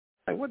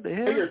Like, what the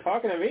hell? Oh, you're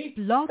talking to me?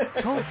 Blog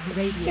Talk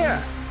Radio.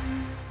 Yeah.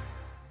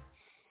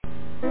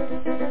 All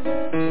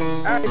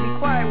right, be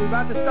quiet. We're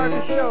about to start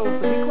the show,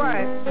 so be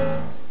quiet.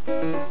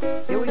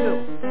 Here we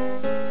go.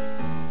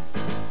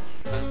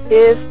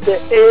 It's the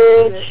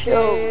Ed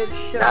Show,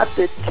 not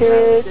the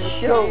Ted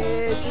Show.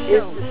 It's the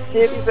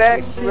sit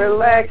back,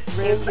 relax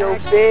in your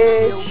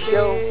bed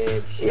show.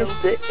 It's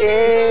the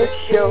Ed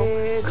Show.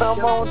 Come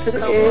on to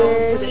the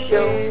Ed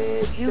Show.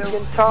 You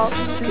can talk to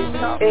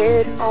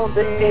Ed on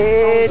the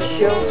Ed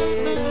Show.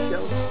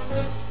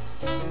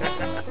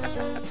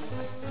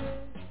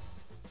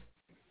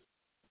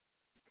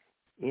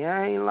 Yeah,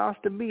 I ain't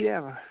lost a beat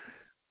ever.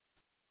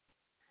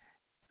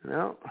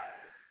 No.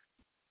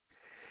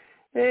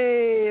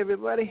 Hey,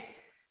 everybody.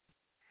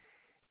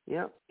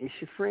 Yep, it's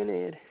your friend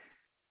Ed.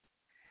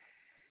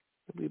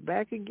 We'll be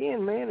back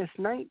again, man. It's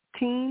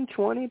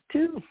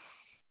 1922.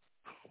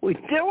 We're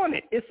doing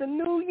it. It's a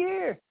new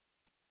year.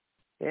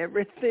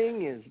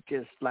 Everything is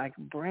just like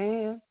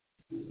brand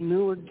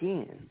new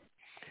again.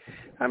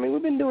 I mean,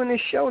 we've been doing this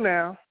show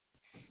now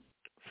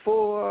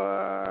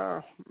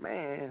for,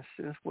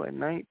 since what,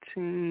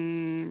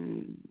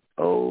 07,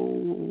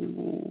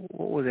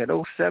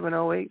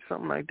 08,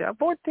 something like that.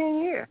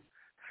 14 years.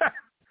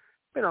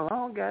 Been a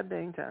long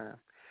goddamn time.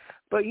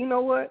 But you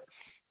know what?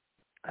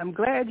 I'm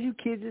glad you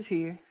kids is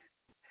here.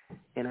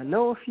 And I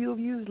know a few of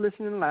you is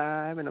listening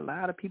live, and a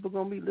lot of people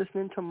going to be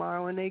listening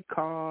tomorrow in their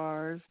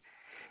cars.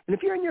 And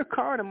if you're in your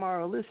car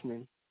tomorrow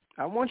listening,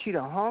 I want you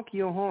to honk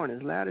your horn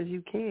as loud as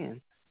you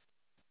can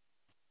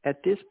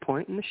at this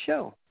point in the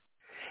show.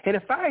 And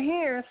if I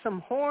hear some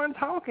horns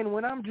honking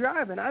when I'm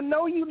driving, I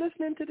know you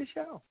listening to the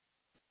show.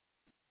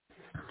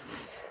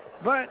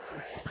 But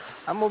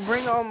I'm going to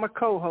bring on my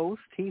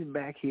co-host. He's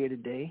back here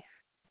today.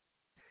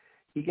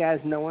 You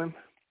guys know him.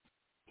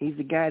 He's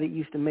the guy that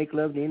used to make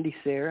love to Indy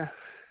Sarah.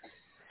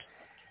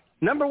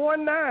 Number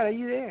 19, are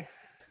you there?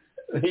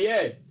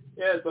 Yes,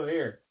 I'm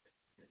here.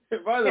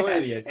 By the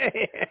way,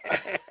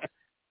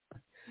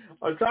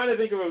 I'm trying to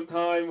think of a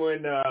time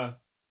when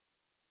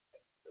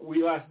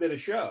we last did a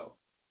show.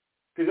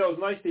 Because it was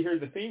nice to hear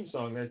the theme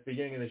song at the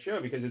beginning of the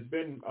show because it's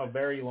been a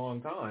very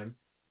long time.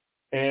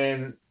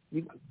 And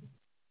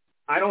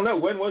I don't know,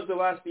 when was the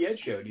last The Ed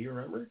Show? Do you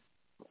remember?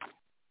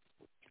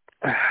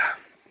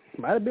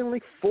 Might have been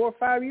like 4 or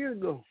 5 years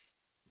ago.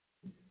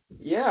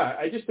 Yeah,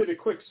 I just did a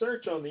quick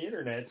search on the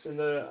internet,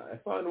 and I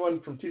found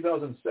one from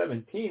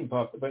 2017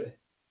 popped, but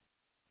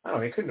I don't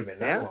know, it couldn't have been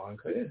that long,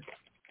 could it?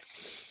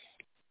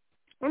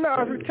 Well, no,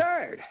 I was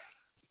retired.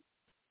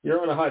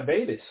 You're on a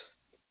hiatus.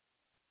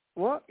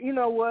 Well, you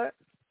know what?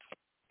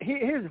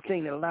 Here's the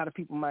thing that a lot of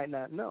people might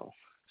not know.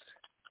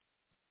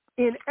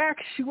 In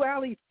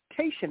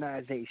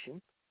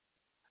actualizationization,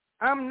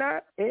 I'm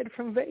not Ed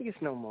from Vegas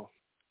no more.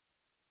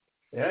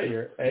 Yeah,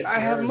 you're Ed from I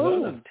have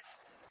Arizona. moved.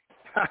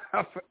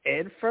 I'm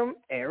Ed from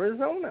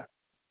Arizona.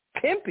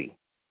 Tempe,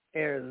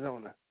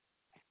 Arizona.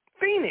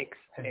 Phoenix,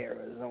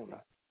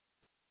 Arizona.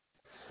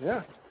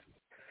 Yeah.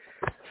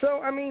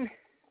 So, I mean,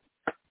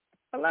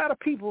 a lot of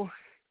people,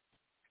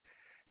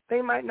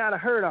 they might not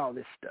have heard all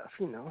this stuff,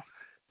 you know,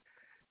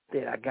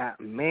 that I got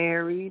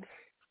married,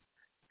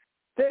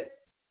 that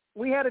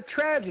we had a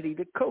tragedy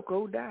that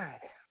Coco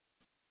died.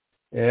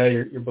 Yeah,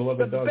 your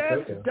beloved dog,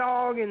 Coco. The best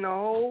dog in the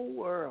whole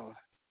world.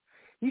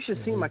 You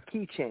should see my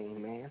keychain,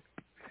 man.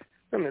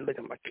 Let me look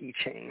at my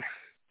keychain.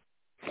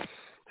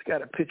 It's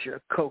got a picture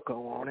of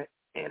Coco on it,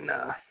 and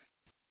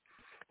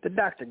the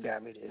doctor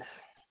got me this.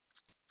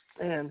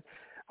 And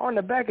on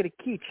the back of the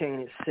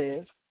keychain it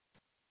says,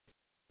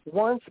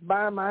 "Once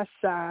by my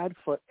side,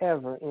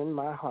 forever in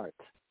my heart,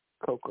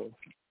 Coco."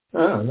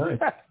 Oh, nice.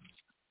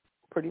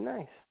 Pretty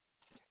nice.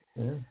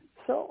 Yeah.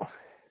 So,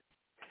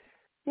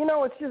 you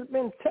know, it's just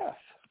been tough.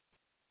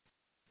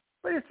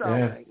 But it's all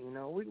right, you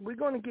know. We're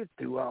going to get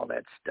through all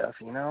that stuff,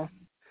 you know.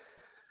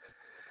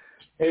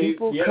 Hey,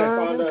 people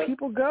come and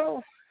people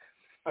go.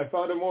 I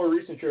found a more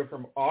recent show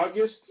from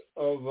August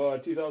of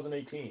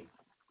 2018.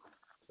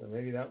 So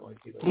maybe that might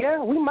be the one.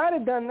 Yeah, we might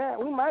have done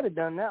that. We might have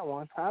done that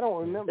one. I don't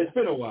remember. It's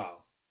been a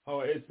while.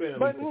 Oh, it's been.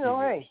 But, you know,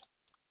 hey,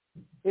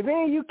 if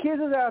any of you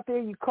kids is out there,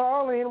 you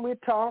call in, we'll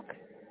talk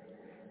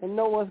and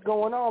know what's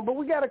going on. But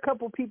we got a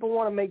couple people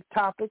want to make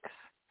topics.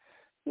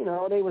 You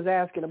know, they was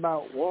asking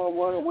about, well,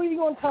 what are you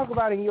going to talk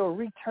about in your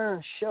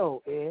return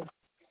show, Ed?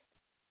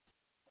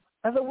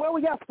 I said, well,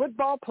 we got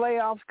football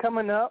playoffs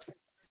coming up.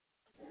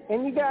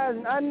 And you guys,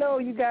 I know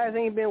you guys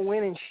ain't been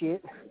winning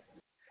shit.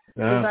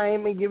 Because I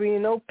ain't been giving you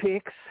no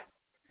picks.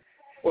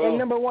 Well, and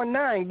number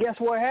 19, guess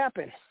what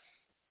happened?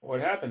 What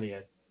happened,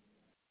 Ed?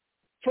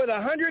 For the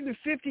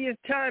 150th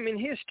time in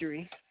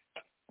history,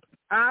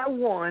 I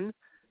won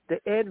the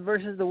Ed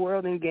versus the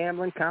World in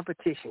Gambling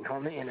competition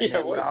on the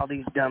internet with all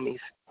these dummies.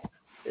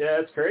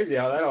 Yeah, it's crazy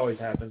how that always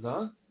happens,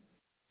 huh?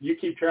 You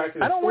keep track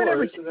of the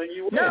scores and then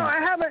you win. No, I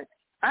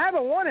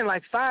haven't won in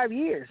like 5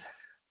 years.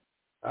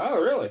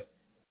 Oh, really?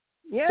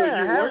 Yeah, so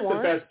you weren't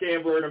the best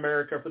gambler in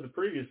America for the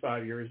previous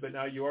 5 years, but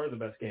now you are the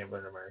best gambler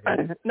in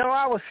America. No,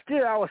 I was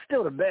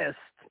still the best,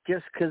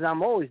 just because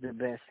I'm always the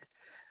best.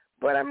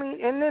 But I mean,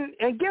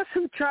 and guess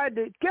who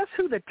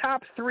the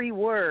top 3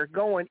 were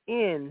going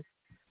in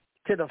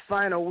to the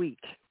final week?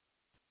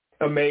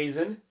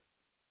 Amazing.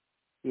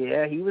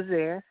 Yeah, he was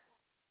there.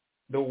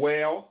 The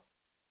Whale.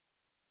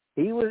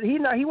 He wasn't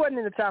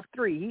in the top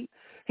 3.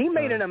 He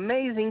made an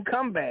amazing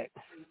comeback.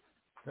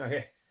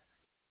 Okay.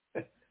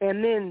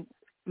 And then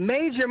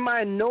Major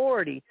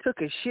Minority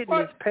took a shit in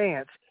his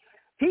pants.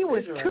 He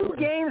was 2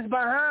 games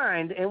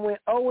behind and went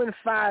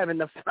 0-5 in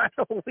the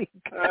final week.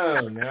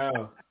 Oh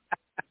no.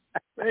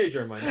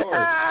 Major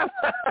Minority.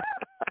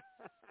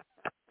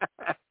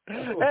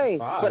 Hey,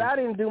 but I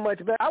didn't do much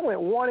better. I went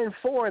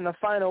 1-4 in the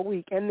final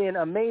week, and then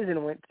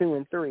Amazing went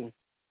 2-3.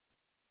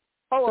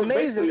 Oh, so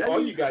Amazing!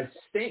 All you guys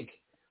stink.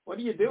 What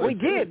are you doing? We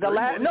did the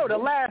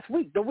last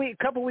week. A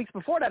couple weeks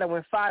before that, I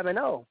went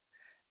 5-0.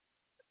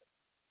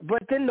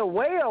 But then the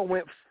Whale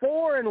went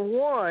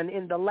 4-1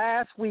 in the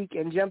last week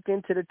and jumped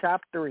into the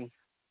top 3.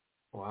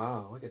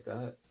 Wow, look at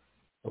that.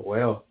 The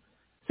Whale.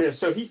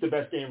 So he's the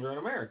best gambler in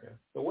America.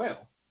 The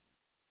Whale.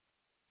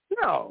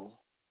 No.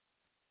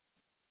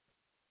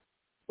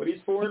 But he's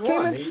 4-1. He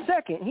came in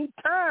second. He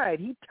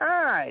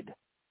tied.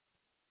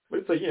 But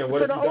it's like,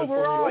 what have you done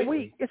for me lately?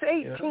 Week, it's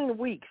 18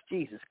 weeks.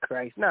 Jesus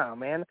Christ. No,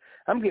 man.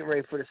 I'm getting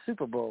ready for the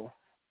Super Bowl.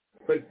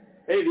 But,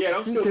 hey, yeah,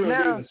 I'm still doing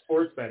good with the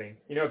sports betting.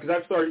 Because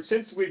I've started,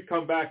 since we've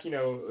come back,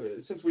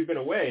 since we've been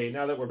away,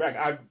 now that we're back,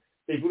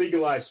 they've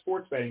legalized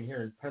sports betting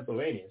here in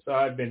Pennsylvania. So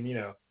I've been,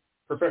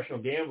 professional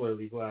gambler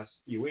these last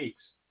few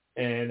weeks.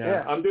 And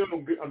I'm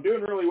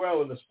doing really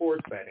well in the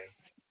sports betting.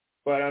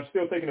 But I'm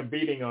still taking a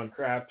beating on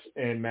Craps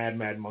and Mad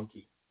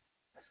Monkey.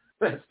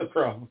 That's the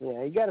problem.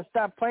 Yeah, you got to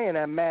stop playing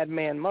that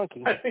Madman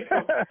Monkey. I think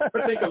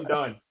I'm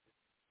done.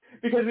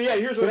 Because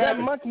here's what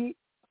happened.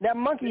 That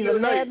monkey's a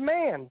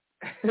madman.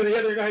 The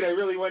other night I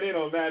really went in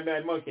on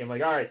Mad Monkey. I'm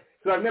like, all right,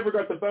 because I've never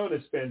got the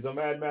bonus spins on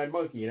Mad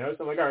Monkey, So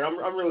I'm like, all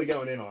right, I'm really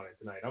going in on it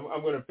tonight.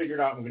 I'm going to figure it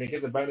out. I'm going to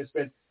get the bonus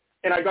spins.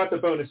 And I got the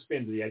bonus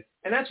spins at the end.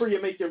 And that's where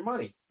you make your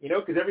money,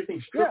 because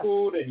everything's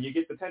tripled and you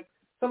get the 10.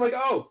 So I'm like,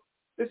 oh,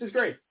 this is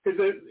great, because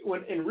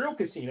when in real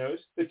casinos,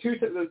 the two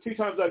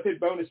times I've hit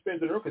bonus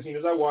spins in real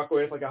casinos, I walk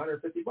away with like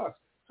 $150. So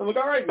I'm like,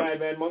 all right,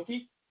 Mad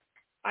Monkey,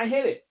 I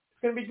hit it.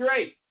 It's gonna be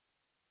great.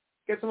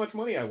 Guess how much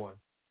money I won?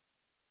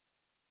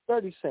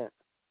 30 cents.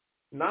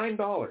 $9.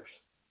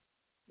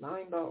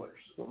 $9.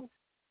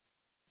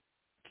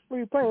 Were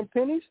you playing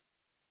pennies?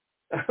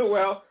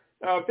 Well,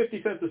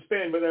 50 cents a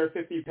spin, but there are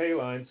 50 pay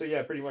lines, so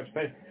yeah, pretty much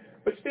pennies.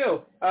 But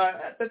still,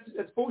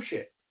 that's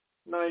bullshit.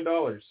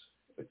 $9.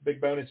 It's a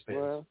big bonus spin.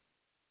 Well,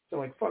 so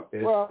I'm like, fuck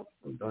this. Well,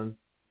 I'm done.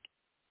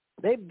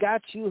 They've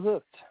got you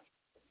hooked.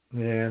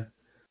 Yeah.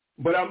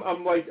 But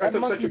I'm like, I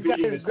took such a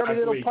beating this past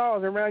little week.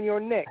 paws around your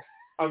neck.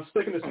 I'm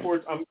sticking to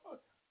sports.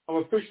 I'm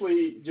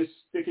officially just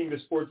sticking to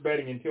sports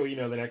betting until,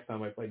 the next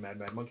time I play Mad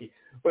Monkey.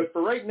 But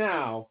for right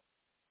now,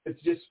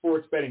 it's just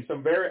sports betting.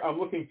 So I'm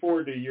looking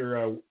forward to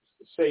your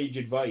sage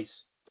advice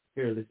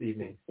here this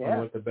evening on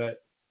what to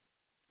bet.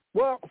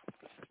 Well,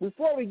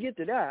 before we get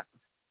to that,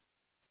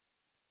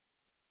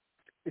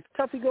 is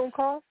Tuffy going to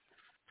call?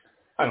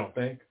 I don't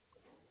think.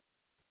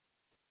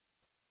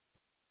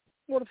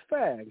 What a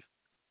fag.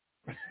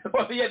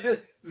 Well, yeah,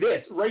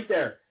 this right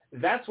there.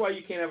 That's why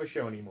you can't have a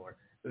show anymore.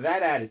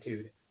 That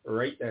attitude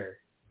right there.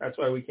 That's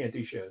why we can't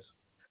do shows.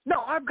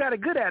 No, I've got a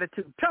good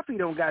attitude. Tuffy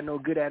don't got no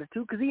good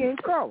attitude because he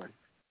ain't calling.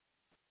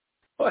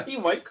 Well, he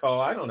might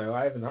call. I don't know.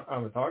 I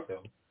haven't talked to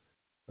him.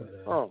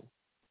 But,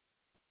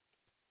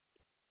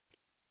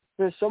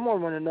 There's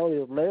someone want to know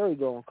if Larry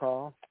going to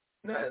call.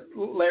 No,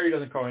 Larry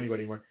doesn't call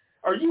anybody anymore.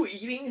 Are you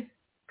eating?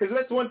 Because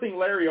that's one thing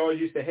Larry always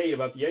used to hate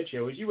about the Ed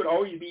Show is you would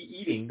always be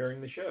eating during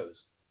the shows.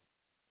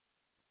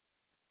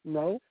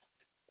 No.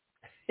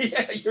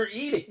 Yeah, you're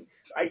eating.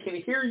 I can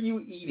hear you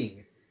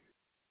eating.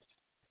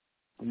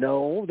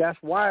 No, that's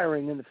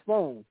wiring in the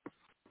phone.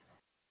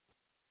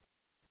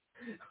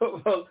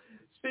 Well,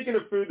 speaking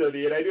of food, though,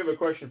 Ian, I do have a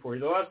question for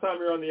you. The last time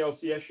you were on the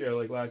LCS show,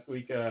 like last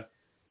week,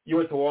 you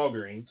went to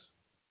Walgreens.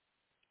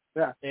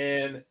 Yeah.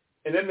 And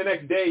then the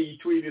next day you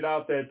tweeted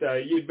out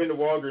that you'd been to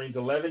Walgreens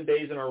 11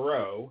 days in a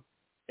row,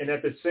 and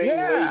that the same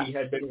lady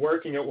had been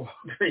working at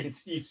Walgreens.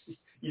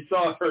 You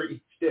saw her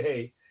each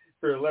day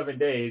for 11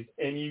 days,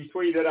 and you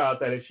tweeted out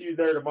that if she was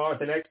there tomorrow,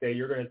 the next day,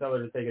 you're going to tell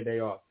her to take a day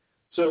off.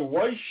 So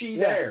was she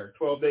there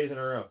 12 days in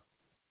a row?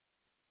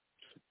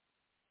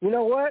 You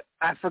know what?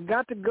 I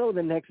forgot to go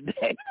the next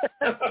day.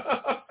 But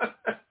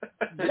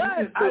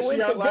I went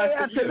the day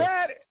after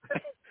that.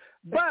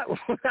 But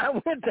when I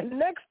went the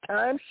next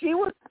time, she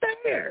was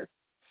there.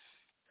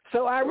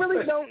 So I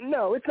really don't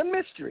know. It's a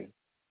mystery.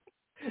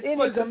 It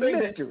is a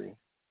mystery.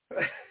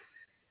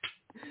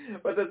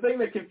 But the thing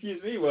that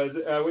confused me was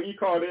when you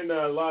called in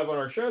live on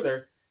our show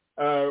there,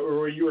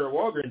 or you were at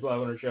Walgreens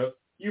live on our show,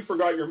 you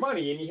forgot your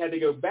money and you had to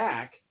go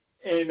back.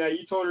 And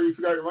you told her you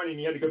forgot your money and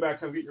you had to go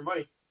back and get your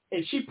money.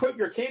 And she put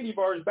your candy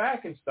bars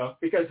back and stuff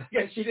because I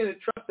guess she didn't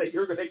trust that you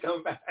were going to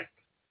come back.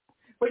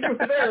 But you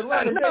were there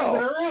 11 days in a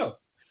row.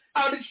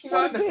 How did she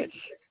not know?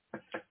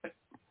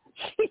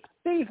 She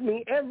sees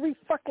me every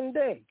fucking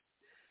day.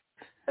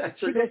 That's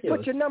she goes,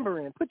 put your number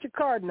in. Put your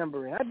card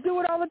number in. I do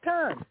it all the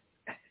time.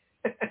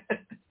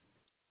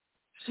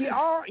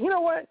 You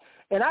know what?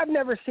 And I've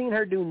never seen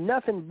her do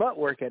nothing but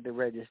work at the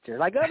register.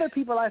 Like other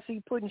people I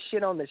see putting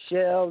shit on the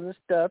shelves and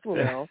stuff, you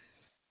know.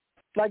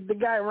 Like the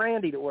guy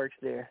Randy that works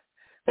there.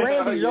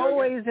 Randy's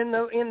always in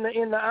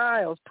the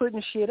aisles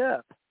putting shit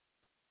up.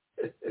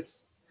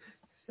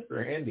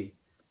 Randy.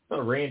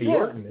 Not Randy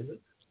Orton, is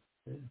it?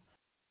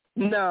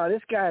 Yeah. No,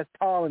 this guy's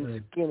tall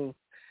and skinny.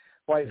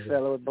 White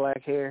fellow with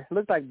black hair.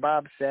 Looked like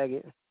Bob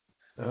Saget.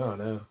 Oh,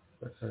 no.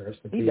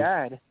 He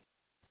died.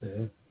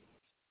 Yeah.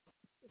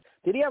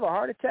 Did he have a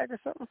heart attack or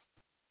something?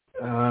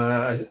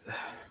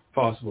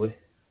 Possibly.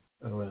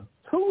 I don't know.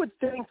 Who would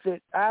think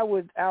that I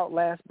would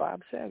outlast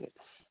Bob Saget?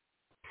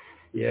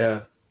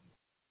 Yeah.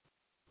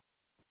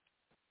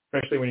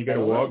 Especially when you go to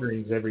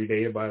Walgreens every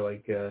day to buy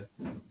like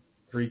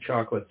 3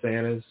 chocolate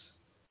Santas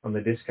on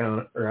the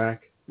discount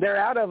rack. They're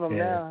out of them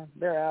now.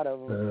 They're out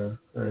of them.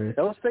 Right.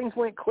 Those things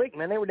went quick,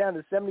 man. They were down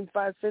to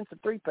 75 cents a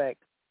 3-pack.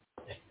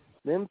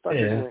 Them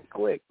fuckers went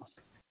quick.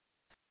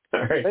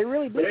 All right. They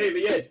really did.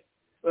 Hey,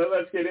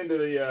 let's get into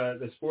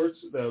the sports,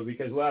 though,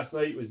 because last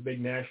night was a big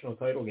national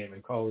title game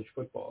in college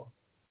football.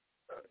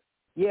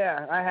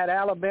 Yeah, I had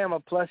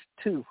Alabama +2.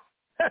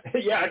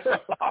 Yeah,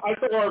 I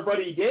saw our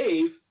buddy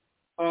Dave.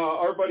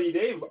 Our buddy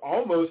Dave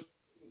almost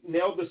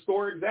nailed the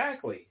score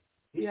exactly.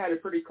 He had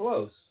it pretty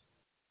close.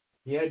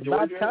 He had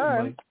Georgia. About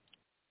time.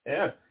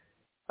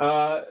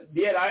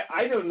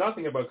 I know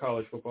nothing about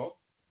college football,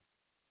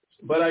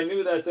 but I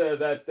knew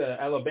that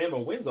Alabama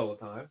wins all the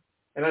time.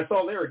 And I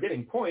saw they were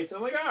getting points, and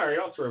I'm like, all right,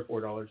 I'll throw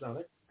 $4 on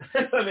it.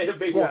 I made a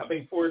big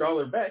whopping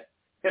 $4 bet,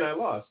 and I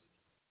lost.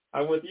 I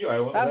went with you.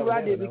 That's what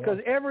I did, because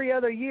every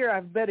other year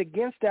I've bet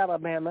against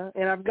Alabama,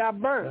 and I've got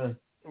burnt.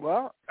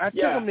 Well, I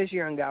took them this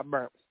year and got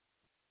burnt.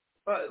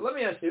 Let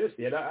me ask you this,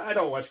 Dad. I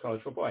don't watch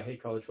college football. I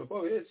hate college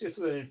football. It's just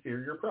an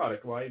inferior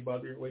product. Why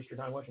bother waste your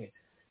time watching it?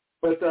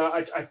 But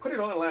I put it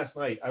on last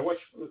night. I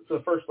watched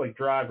the first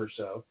drive or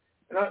so,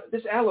 and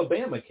this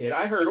Alabama kid,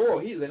 I heard,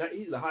 he's the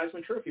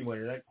Heisman Trophy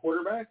winner, that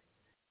quarterback.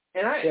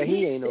 And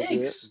he ain't no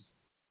good.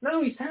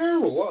 No, he's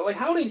terrible. Like,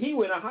 how did he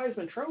win a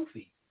Heisman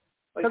Trophy?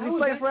 Because he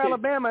played for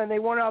Alabama and they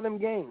won all them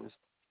games.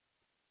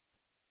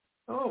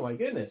 Oh my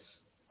goodness!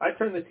 I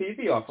turned the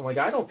TV off. I'm like,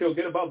 I don't feel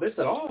good about this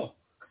at all.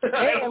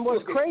 And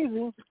what's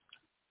crazy,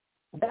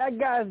 that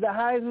guy's the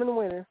Heisman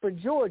winner for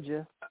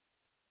Georgia,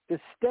 the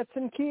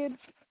Stetson kid.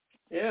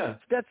 Yeah.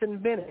 Stetson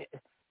Bennett.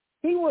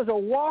 He was a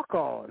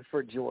walk-on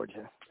for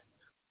Georgia.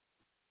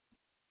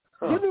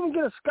 He didn't even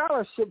get a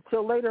scholarship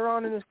till later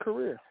on in his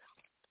career.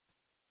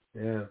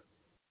 Yeah.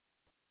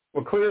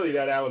 Well, clearly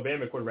that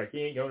Alabama quarterback,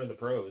 he ain't going to the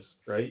pros,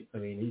 right? I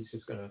mean, he's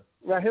just gonna.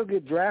 Well, he'll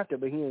get drafted,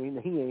 but he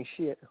ain't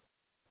shit.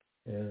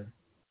 Yeah.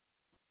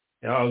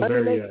 Yeah, I was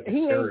he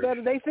ain't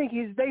better. They think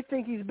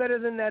he's better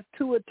than that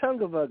Tua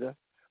Tagovailoa.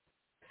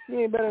 He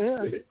ain't better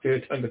than him. Tua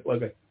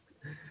Tagovailoa.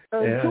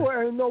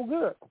 Tua ain't no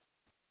good.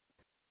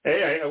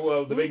 Hey,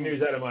 the big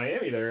news out of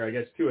Miami there, I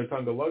guess Tua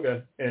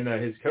Tagovailoa and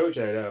his coach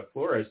at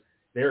Flores,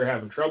 they were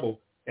having trouble,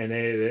 and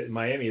in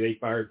Miami they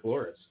fired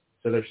Flores,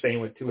 so they're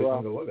staying with Tua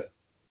Tagovailoa.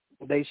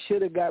 They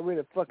should have got rid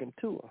of fucking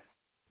Tua.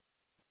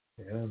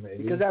 Yeah,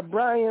 maybe. Because that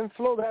Brian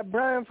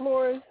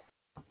Flores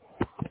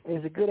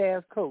is a good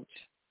ass coach.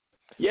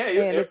 Yeah,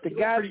 and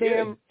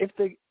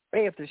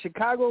if the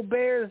Chicago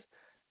Bears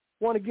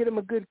want to get him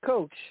a good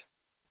coach,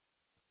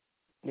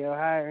 they'll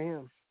hire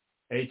him.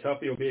 Hey,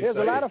 Tuffy will be excited.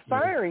 There's a lot of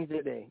firings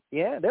today.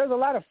 Yeah, there's a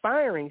lot of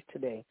firings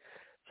today.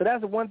 So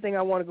that's the one thing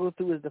I want to go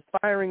through is the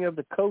firing of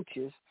the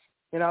coaches,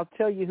 and I'll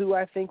tell you who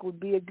I think would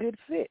be a good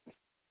fit.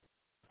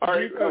 All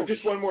right,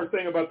 just one more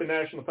thing about the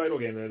national title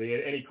game. Are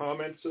there any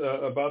comments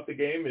about the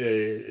game?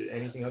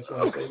 Anything else you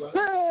want to say about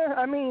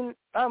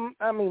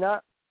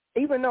it?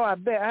 Even though I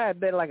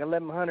had bet like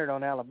 1,100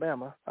 on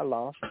Alabama, I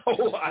lost.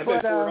 Oh, I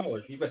bet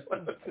 $4.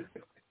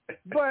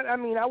 But I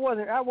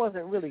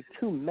wasn't really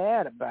too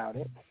mad about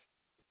it.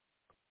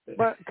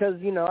 But because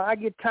I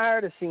get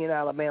tired of seeing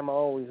Alabama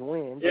always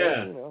win.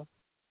 Yeah. But,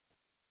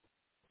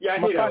 yeah, I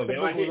hate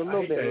Alabama. I hate a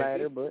little bit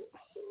lighter, but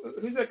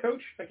who's that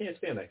coach? I can't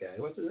stand that guy.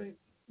 What's his name?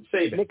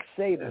 Saban. Nick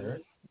Saban. Yeah,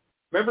 right?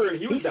 Remember,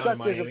 he was down in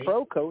Miami. As a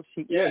pro coach.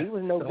 He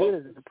was no good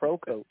as a pro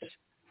coach.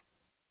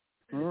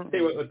 Mm-hmm.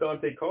 They went with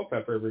Dante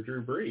Culpepper over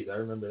Drew Brees. I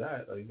remember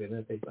that. Like, they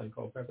didn't take Dante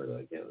Culpepper. They're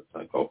like, yeah, let's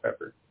sign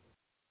Culpepper.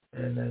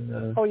 And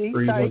then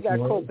he got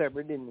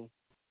Culpepper, didn't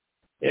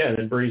he? Yeah, and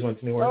then Brees went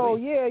to New Orleans. Oh,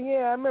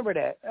 yeah, I remember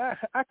that.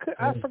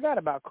 I forgot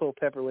about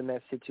Culpepper in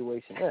that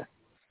situation.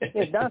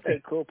 Yeah, Dante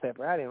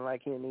Culpepper. I didn't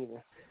like him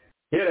either.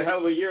 He had a hell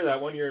of a year that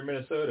one year in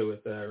Minnesota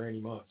with Randy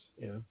Moss.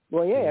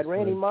 Well, yeah, had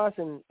Randy Moss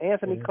and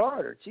Anthony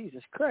Carter.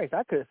 Jesus Christ,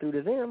 I could have threw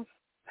to them.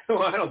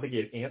 Well, I don't think he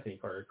had Anthony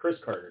Carter. Chris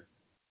Carter.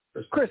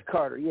 Chris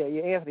Carter. Yeah,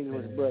 Anthony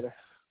was his brother.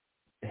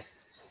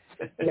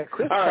 Yeah,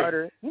 Chris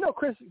Carter. Right.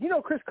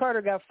 Chris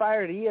Carter got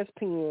fired at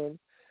ESPN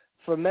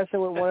for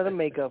messing with one of the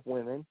makeup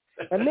women,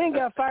 and then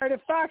got fired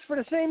at Fox for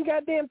the same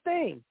goddamn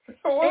thing.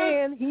 What?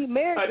 And he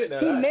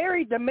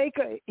married the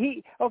makeup.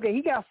 He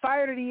got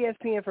fired at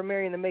ESPN for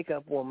marrying the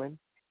makeup woman,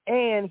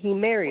 and he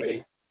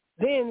married her.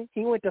 Then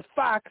he went to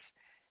Fox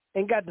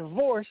and got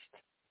divorced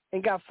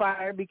and got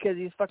fired because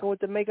he was fucking with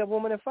the makeup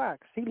woman at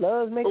Fox. He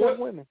loves makeup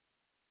women.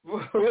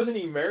 Wasn't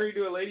he married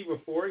to a lady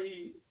before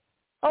he?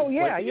 Oh,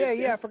 yeah.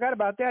 I forgot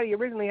about that. He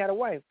originally had a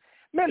wife.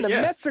 Man, the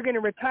Mets are going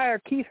to retire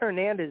Keith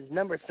Hernandez,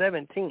 number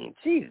 17.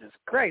 Jesus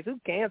Christ, who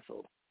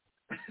canceled?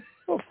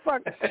 Oh,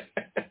 fuck.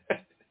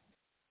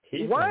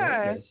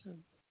 Why?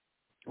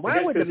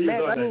 Why would the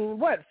Mets? I mean,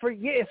 what? For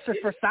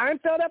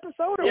Seinfeld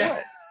episode or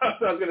what? That's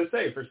what I was going to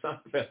say, for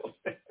Seinfeld.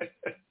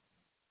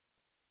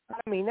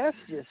 I mean, that's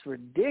just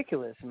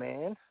ridiculous,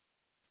 man.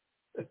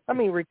 I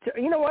mean,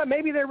 you know what?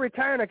 Maybe they're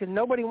retiring because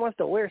nobody wants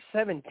to wear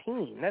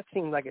 17. That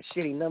seems like a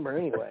shitty number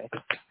anyway.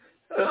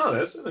 Oh,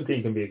 that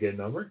 17 can be a good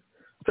number.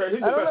 Sorry, who's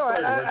the I don't best know.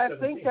 player I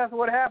think that's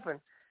what happened.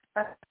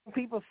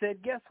 People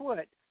said, guess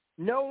what?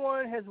 No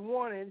one has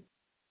wanted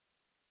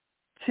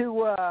to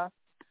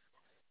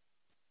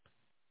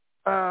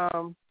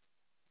hold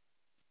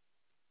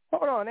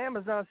on.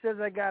 Amazon says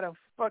I got a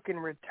fucking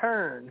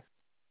return.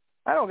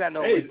 I don't got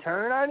no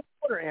return. I didn't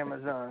order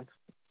Amazon.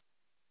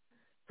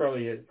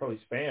 Probably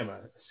spam, a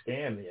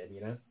scam,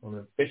 one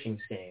of the phishing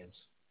scams.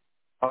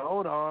 Oh,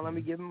 hold on. Let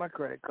me give him my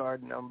credit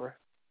card number.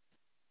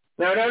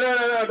 No,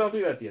 don't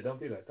do that, Thea. Don't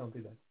do that.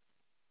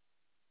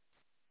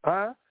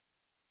 Huh?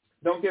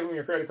 Don't give him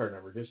your credit card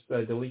number. Just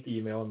delete the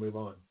email and move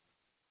on.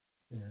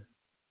 Yeah.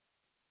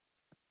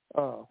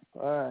 Oh,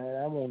 all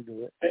right. I won't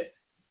do it.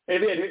 Hey,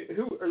 Ed,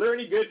 are there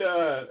any good,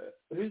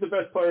 who's the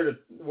best player to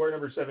wear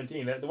number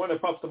 17? The one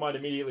that pops to mind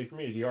immediately for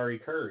me is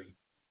Yari Curry,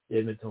 the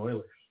Edmonton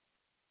Oilers.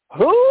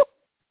 Who?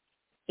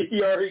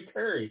 Yari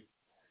Curry,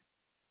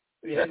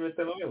 the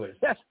Edmonton Oilers.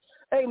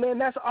 Hey, man,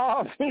 that's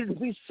all needs to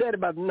be said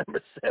about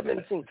number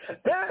 17.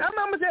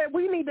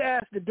 We need to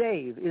ask the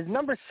Dave, is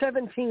number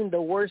 17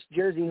 the worst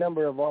jersey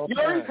number of all time?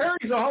 Yari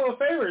Curry's a Hall of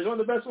Famer. He's one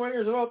of the best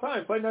wingers of all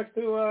time. Played next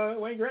to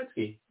Wayne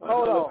Gretzky.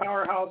 Hold on. The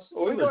powerhouse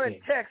Oilers We're going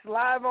team. to text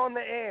live on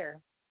the air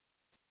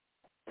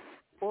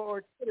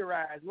or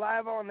Twitterize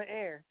live on the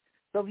air.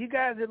 So if you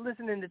guys are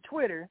listening to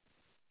Twitter,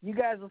 you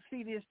guys will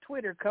see this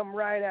Twitter come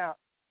right out.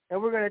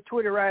 And we're going to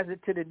Twitterize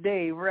it to the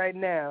Dave right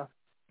now.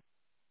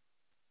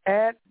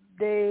 At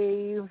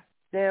Dave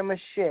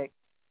Damashek,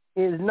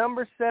 is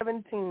number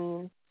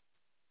 17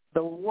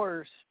 the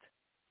worst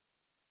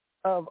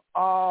of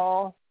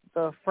all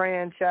the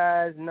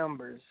franchise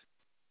numbers?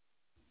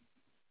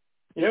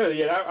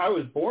 I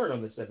was born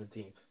on the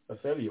 17th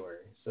of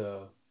February,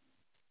 so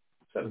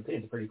 17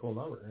 is a pretty cool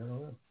number. I don't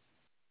know.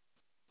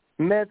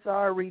 Mets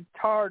are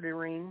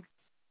retarding.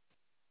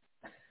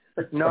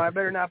 No, I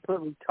better not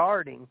put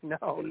retarding.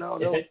 No.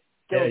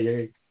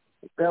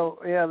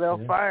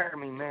 They'll fire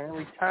me, man.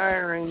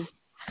 Retiring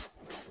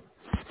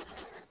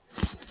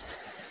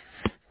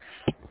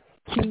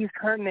Keith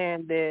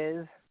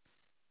Hernandez,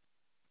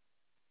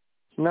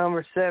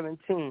 number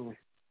 17.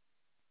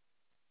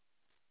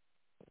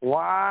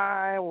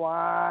 Why?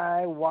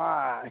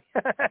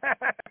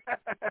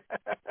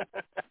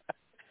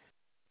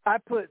 I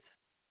put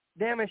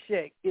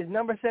Damashek, is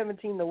number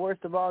 17 the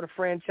worst of all the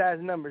franchise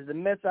numbers? The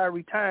Mets are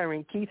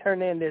retiring Keith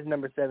Hernandez,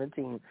 number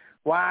 17.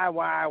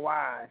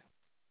 Why?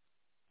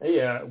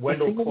 Hey,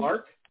 Wendell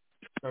Clark.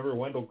 Remember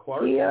Wendell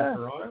Clark from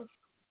Toronto?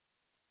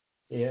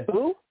 Yeah.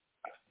 Who?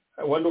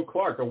 Wendell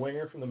Clark, a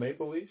winger from the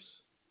Maple Leafs.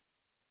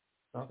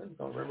 Nothing?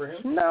 Don't remember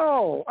him?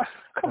 No.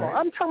 Come on.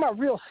 I'm talking about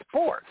real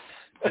sports.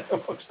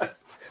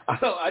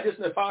 I just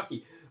know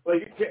hockey.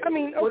 Like, I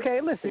mean,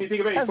 okay, listen. Can you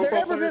think of any has there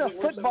ever been players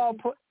a football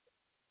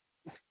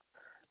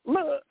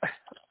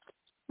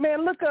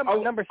look up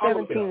number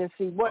 17 and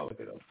see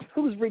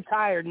who's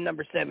retired in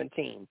number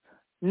 17.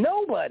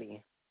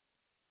 Nobody.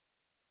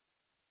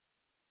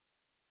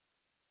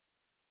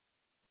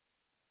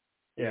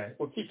 Yeah,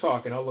 well, keep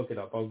talking. I'll look it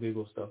up. I'll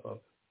Google stuff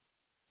up.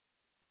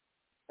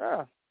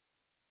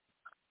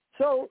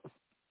 So,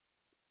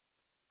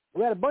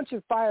 we had a bunch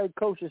of fired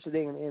coaches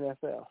today in the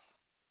NFL.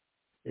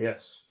 Yes.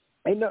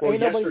 Ain't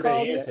nobody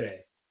called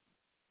yet?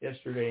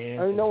 Yesterday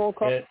and Ain't no one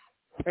called?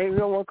 Ain't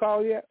no one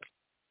called yet?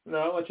 No,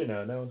 I'll let you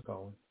know. No one's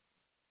calling.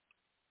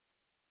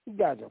 You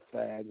guys are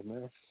fags,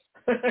 man.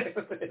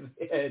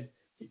 Ed,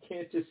 you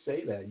can't just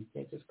say that. You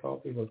can't just call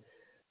people.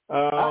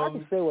 I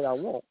can say what I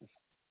want.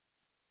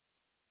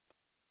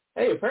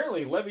 Hey,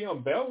 apparently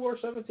Le'Veon Bell wore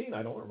 17.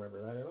 I don't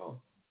remember that at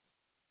all.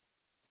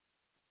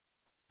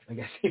 I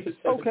guess he was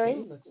 17.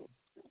 Okay.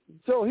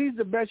 So he's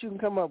the best you can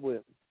come up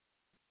with.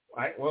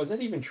 Well, is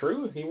that even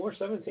true? He wore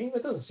 17?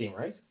 That doesn't seem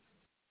right.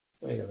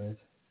 Wait a minute.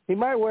 He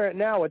might wear it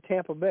now at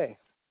Tampa Bay.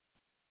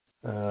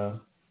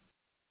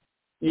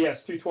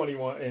 Yes,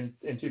 221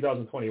 in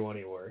 2021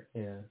 he wore it.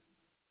 Yeah.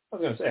 I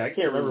was going to say, I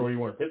can't remember what he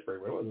wore in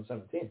Pittsburgh, but it wasn't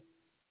 17.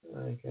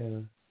 Like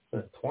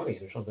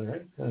 20s or something,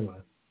 right? Anyway,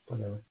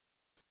 whatever.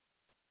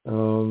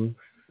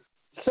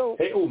 So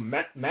hey,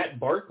 Matt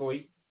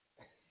Barkley,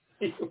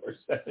 he wore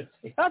 17.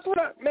 That's what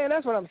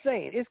I'm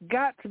saying. It's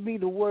got to be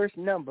the worst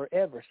number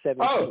ever,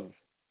 17. Oh,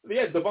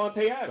 yeah,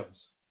 Devontae Adams.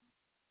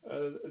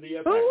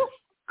 The Who?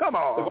 Come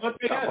on.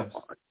 Devontae Adams.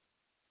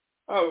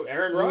 Oh,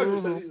 Aaron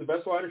Rodgers says he's the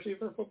best wide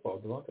receiver in football,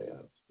 Devontae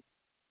Adams.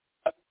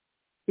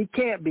 He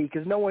can't be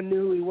because no one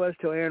knew who he was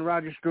till Aaron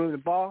Rodgers threw him the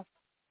ball,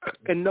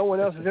 and no one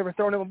else has ever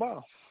thrown him a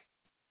ball.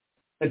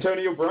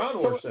 Antonio Brown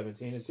wore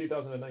 17 in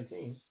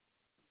 2019.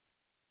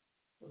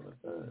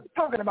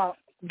 Talking about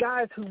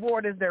guys who wore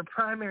it as their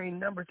primary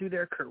number through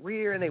their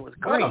career, and they was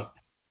great. Oh,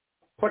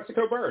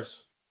 Plexico Burress.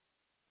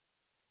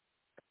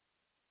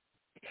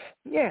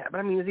 Yeah, but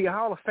I mean, is he a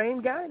Hall of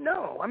Fame guy?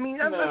 No. I mean,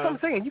 that's what I'm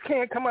saying. You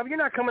can't come up. You're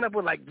not coming up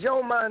with like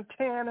Joe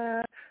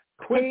Montana,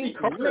 Quincy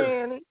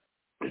Manning.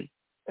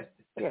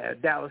 Yeah,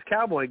 Dallas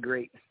Cowboy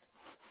great.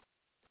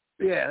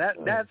 Yeah,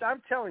 that's.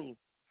 I'm telling you,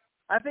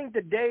 I think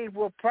that Dave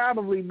will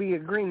probably be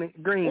agreeing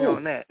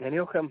on that, and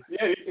he'll come.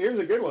 Yeah, here's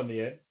a good one,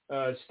 Ed.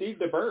 Steve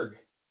DeBerg.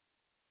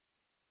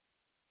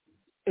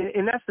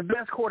 And that's the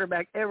best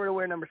quarterback ever to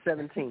wear number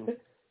 17.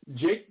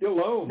 Jake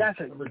Delhomme.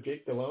 Remember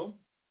Jake Delhomme?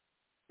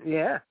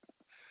 Yeah.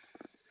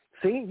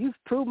 See, you've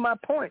proved my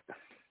point.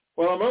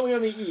 Well, I'm only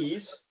on the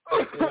E's.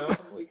 You know,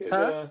 we could.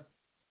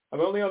 I'm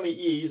only on the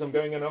E's. I'm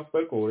going in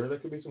alphabetical order. There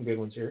could be some good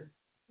ones here.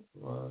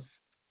 Do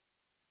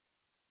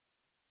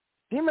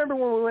you remember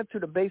when we went to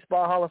the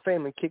Baseball Hall of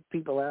Fame and kicked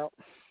people out?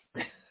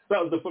 That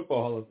was the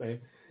Football Hall of Fame.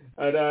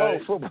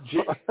 And, football.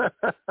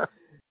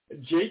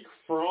 Jake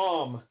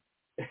Fromm.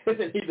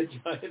 Isn't he the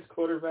Giants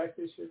quarterback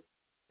this year?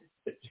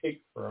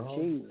 Jake Fromm.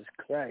 Jesus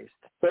Christ.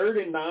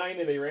 3rd and 9,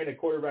 and they ran a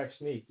quarterback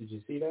sneak. Did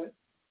you see that?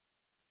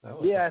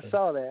 Yeah, I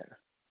saw that.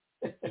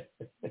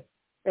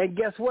 And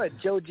guess what?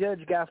 Joe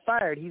Judge got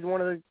fired. He's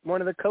one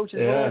of the coaches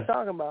we're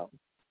talking about.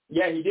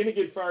 Yeah, he didn't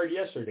get fired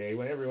yesterday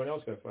when everyone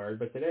else got fired,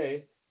 but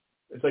today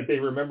it's like they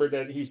remembered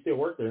that he still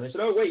worked there, and they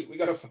said, "Oh wait, we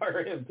got to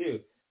fire him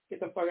too. Get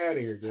the fuck out of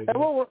here, dude."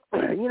 Well,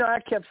 you know, I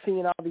kept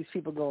seeing all these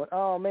people going,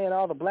 "Oh man,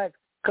 all the black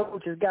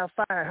coaches got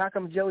fired. How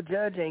come Joe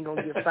Judge ain't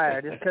gonna get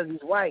fired? It's because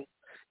he's white."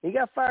 He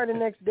got fired the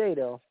next day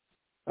though.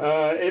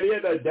 And he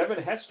had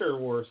Devin Hester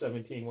wore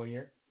 17 one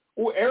year.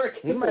 Oh,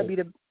 Eric Hipple. He might be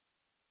the.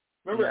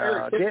 Remember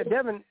Eric Hipple?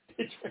 Devin.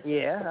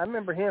 Yeah, I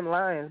remember him,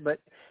 Lions, but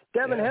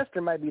Devin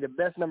Hester might be the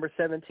best number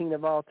 17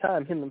 of all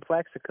time, him and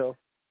Plaxico.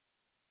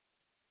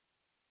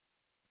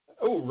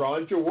 Oh,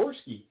 Ron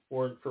Jaworski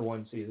wore it for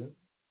one season.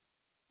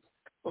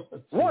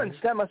 Once?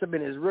 That must have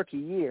been his rookie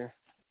year.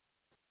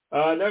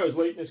 No, it was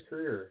late in his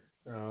career.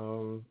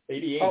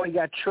 88. Oh, he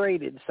got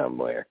traded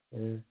somewhere.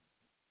 Yeah.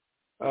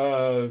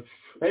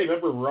 Hey,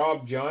 remember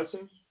Rob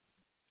Johnson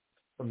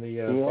from the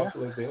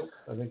Buffalo Bills?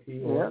 I think he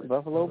wore it.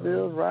 Buffalo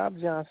Bills, Rob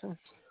Johnson.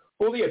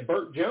 Well, he had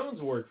Burt Jones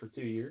wore it for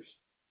 2 years.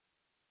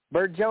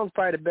 Burt Jones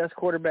probably the best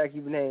quarterback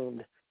you've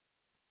named.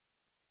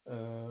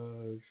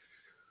 Wow,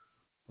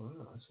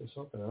 that's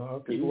something.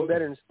 He's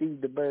better than Steve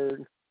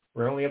DeBerg.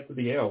 We're only up to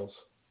the L's,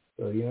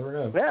 so you never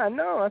know. Yeah, I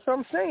know. That's what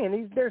I'm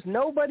saying. There's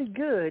nobody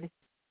good.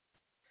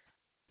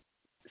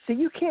 See,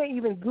 you can't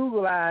even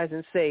Google-ize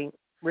and say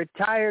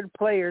retired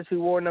players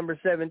who wore number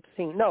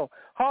 17. No,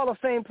 Hall of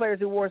Fame players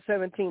who wore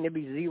 17, there'd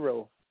be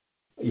zero.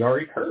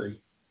 Yari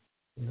Curry.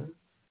 Mm-hmm.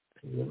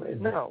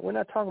 No, we're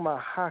not talking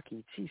about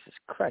hockey. Jesus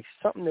Christ,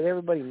 something that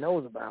everybody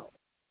knows about.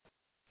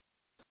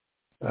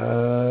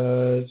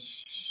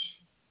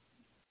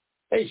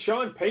 Hey,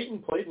 Sean Payton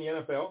played in the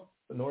NFL,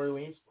 the New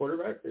Orleans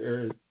quarterback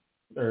or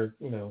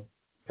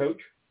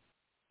coach.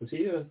 Was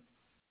he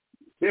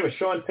we have a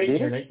Sean Payton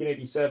here in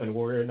 1987,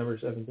 wore number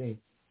 17. Is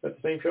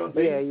that the same Sean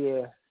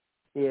Payton?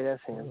 Yeah,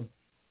 that's him.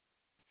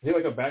 Is he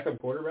like a backup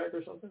quarterback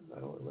or something? I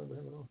don't remember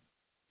him at all.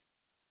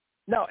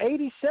 No,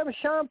 87,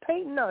 Sean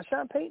Payton. No,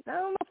 Sean Payton. I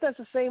don't know if that's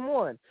the same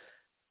one.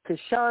 Because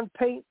Sean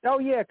Payton,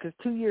 because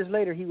 2 years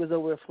later he was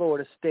over at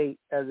Florida State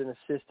as an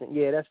assistant.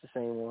 Yeah, that's the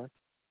same one.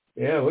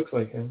 Yeah, it looks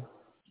like him.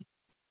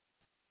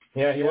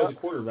 Yeah, he was a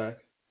quarterback.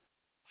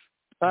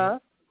 Huh?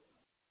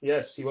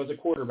 Yes, he was a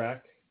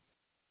quarterback.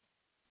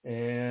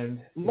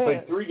 And he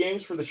played 3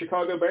 games for the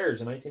Chicago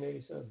Bears in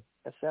 1987.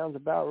 That sounds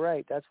about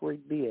right. That's where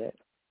he'd be at.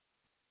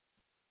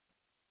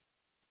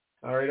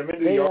 All right, I'm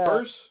into the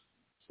Yars.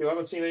 Still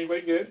haven't seen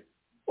anybody good.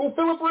 Oh,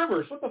 Phillip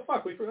Rivers. What the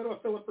fuck? We forgot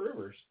about Phillip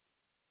Rivers.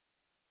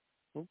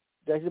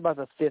 That's about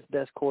the 5th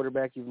best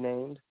quarterback you've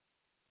named.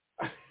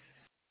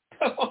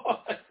 Come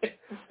on.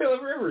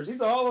 Phillip Rivers. He's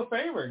a Hall of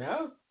Famer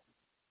now.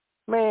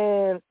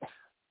 Man,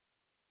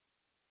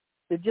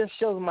 it just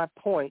shows my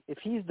point. If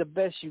he's the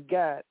best you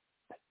got,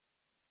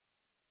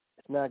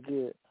 it's not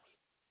good.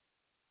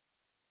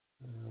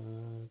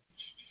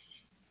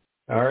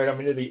 All right, I'm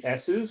into the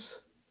S's.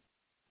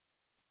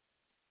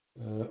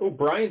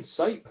 Brian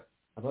Sipe.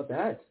 How about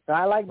that?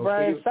 I like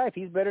Brian Sipe.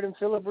 He's better than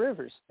Phillip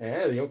Rivers.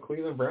 Yeah, the old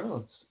Cleveland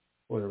Browns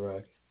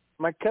quarterback.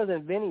 My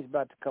cousin Vinny's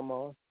about to come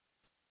on.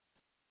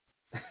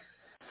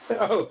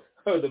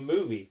 The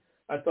movie.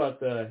 I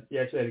thought you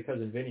actually had a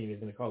cousin Vinny and he was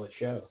going to call it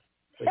show.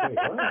 Like, wait,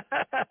 what?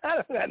 I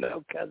don't got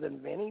no cousin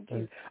Vinny.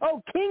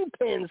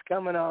 Kingpin's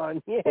coming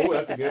on. Yeah. Oh,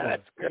 that's a good one.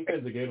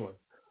 Kingpin's a good one.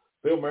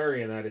 Bill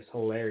Murray in that is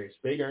hilarious.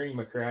 Big Ernie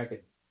McCracken.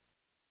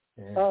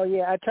 Yeah. Oh,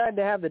 yeah. I tried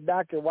to have the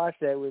doctor watch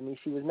that with me.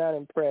 She was not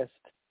impressed.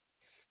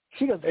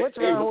 She goes, what's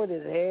wrong with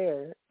his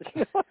hair?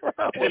 What's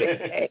wrong with his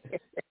hair?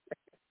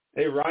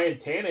 Hey, Ryan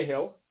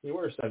Tannehill. He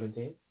wore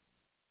 17.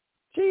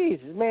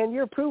 Jesus, man,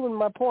 you're proving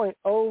my point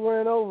over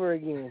and over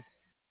again.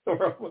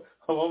 On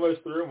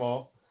almost through them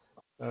all.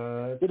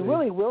 Did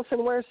Willie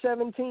Wilson wear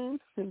 17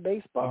 in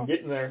baseball? I'm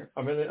getting there.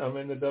 I'm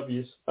in the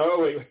W's. Oh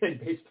wait, in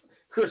baseball,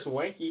 Chris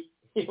Wenke,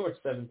 he wore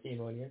 17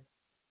 one year.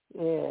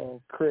 Yeah,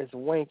 Chris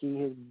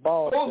Wenke, his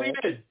ball. Oh, he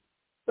did.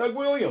 Doug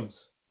Williams,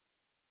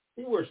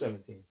 he wore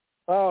 17.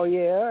 Oh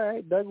yeah, all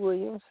right, Doug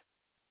Williams.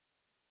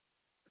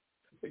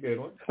 That's a good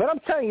one. But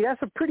I'm telling you,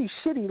 that's a pretty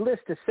shitty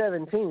list of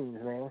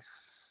 17s, man.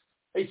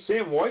 Hey,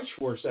 Sam White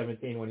wore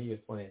 17 when he was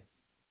playing,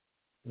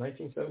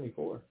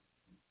 1974.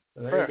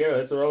 And there you go.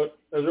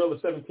 Those are all the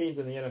 17s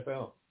in the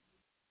NFL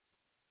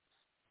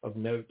of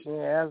note.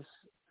 Yeah,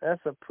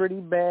 that's a pretty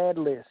bad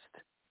list.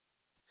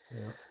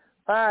 Yeah.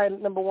 All right,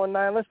 number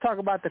 19. Let's talk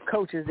about the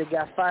coaches that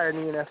got fired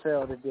in the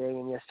NFL today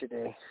and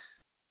yesterday.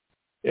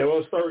 Yeah, well,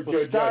 let's start with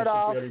Joe Judge since we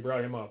already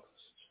brought him up.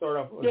 Start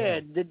off with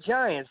him. The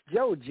Giants,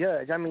 Joe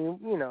Judge. I mean,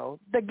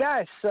 the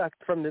guy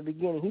sucked from the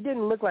beginning. He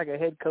didn't look like a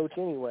head coach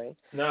anyway.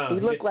 No. He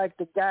looked like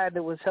the guy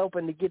that was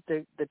helping to get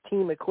the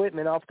team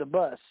equipment off the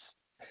bus.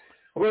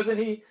 Wasn't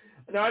he?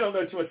 No, I don't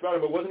know too much about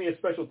him, but wasn't he a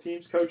special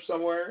teams coach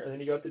somewhere, and then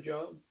he got the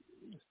job?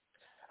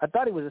 I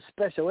thought he was a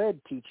special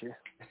ed teacher.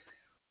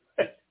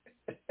 That's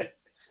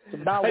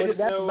about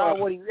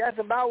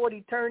what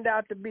he turned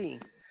out to be.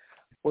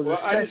 Was a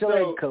special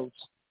ed coach.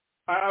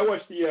 I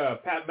watch the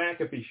Pat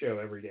McAfee show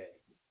every day.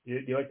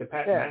 You like the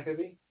Pat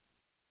McAfee?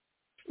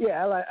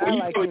 Yeah, I like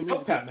him. You know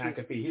Pat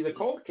McAfee. He's a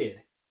Colt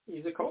kid.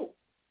 He's a Colt.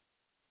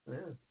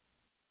 Yeah.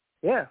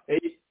 Yeah.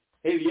 Hey,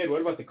 Ed,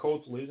 what about the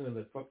Colts losing to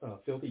the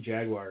filthy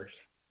Jaguars?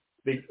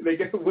 We're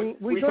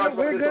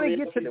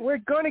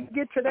going to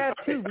get to that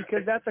too,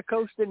 because that's a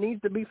coach that needs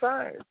to be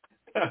fired.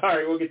 All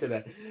right, we'll get to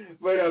that.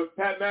 But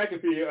Pat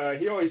McAfee,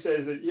 he always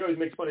says that he always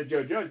makes fun of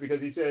Joe Judge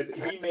because he said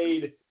he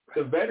made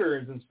the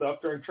veterans and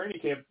stuff during training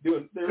camp they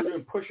were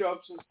doing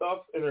push-ups and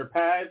stuff in their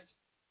pads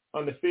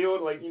on the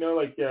field, he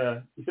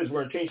says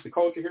we're gonna change the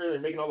culture here. They're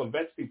making all the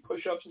vets do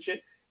push-ups and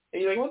shit.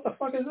 And you're like, what the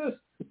fuck is this?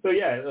 So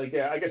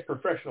I guess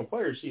professional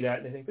players see that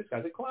and they think this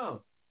guy's a clown.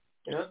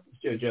 It's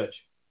Joe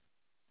Judge.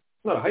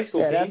 It's not a high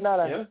school team. That's not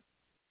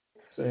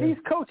These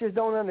coaches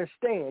don't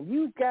understand.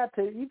 You've got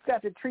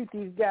to treat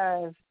these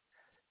guys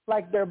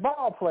like they're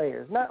ball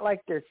players, not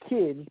like they're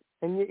kids.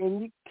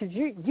 Because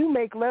you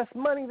make less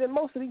money than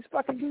most of these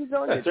fucking dudes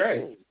on your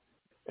team.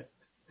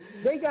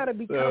 They got to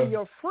become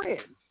your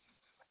friend.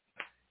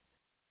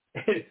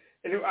 And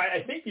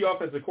I think the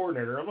offensive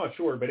coordinator, I'm not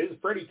sure, but is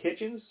Freddie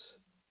Kitchens?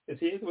 Is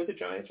he with the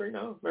Giants right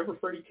now? Remember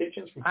Freddie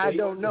Kitchens from Cleveland? I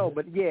don't know,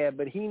 but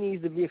he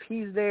needs to be. If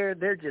he's there,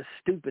 they're just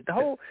stupid.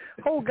 The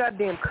whole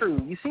goddamn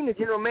crew. You seen the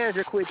general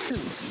manager quit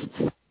too.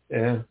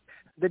 Yeah.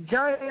 The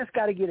Giants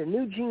got to get a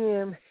new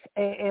GM,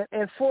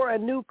 and for a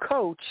new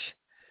coach,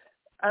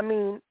 I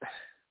mean,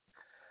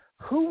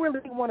 who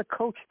really want to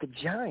coach the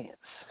Giants?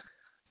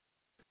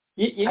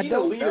 You need a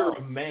leader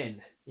of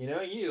men. You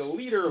need a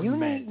leader of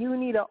men. You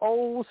need an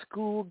old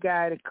school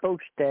guy to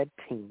coach that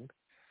team.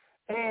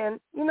 And,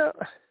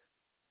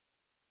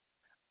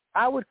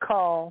 I would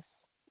call,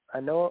 I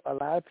know a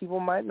lot of people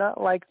might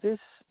not like this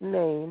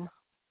name,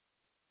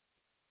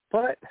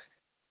 but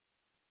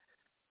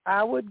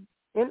I would,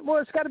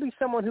 it's got to be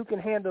someone who can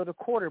handle the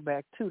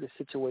quarterback too, the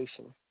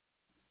situation.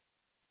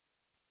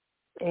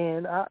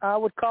 And I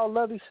would call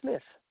Lovie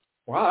Smith.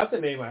 Wow, that's a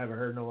name I haven't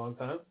heard in a long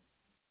time.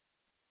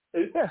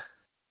 Yeah.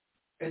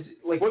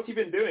 What's he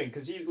been doing?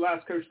 Because he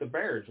last coached the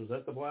Bears. Was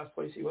that the last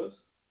place he was?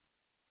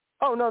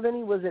 Oh, no, then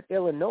he was at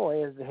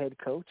Illinois as the head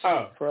coach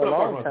for a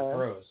long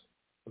time.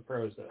 The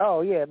pros, though.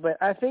 Oh, yeah,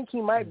 but I think he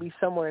might be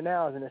somewhere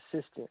now as an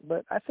assistant.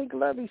 But I think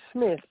Lovie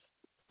Smith,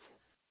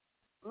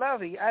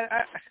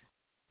 the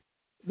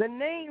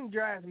name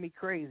drives me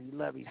crazy,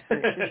 Lovie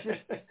Smith. It's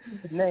just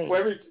the name.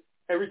 Well,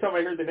 every time I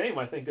hear the name,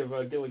 I think of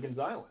Gilligan's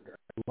Island or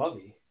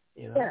Lovie.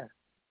 Yeah.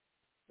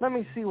 Let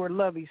me see where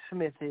Lovie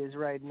Smith is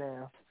right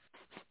now.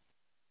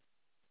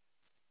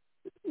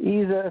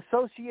 He's an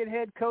associate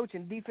head coach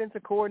and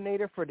defensive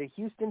coordinator for the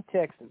Houston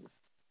Texans.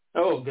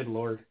 Oh, good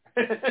Lord.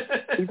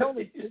 He's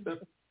only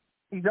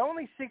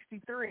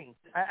 63.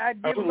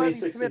 I'd give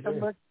Lovie Smith a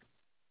look.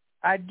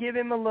 I'd give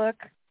him a look.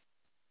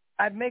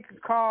 I'd make a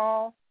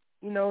call,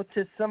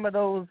 to some of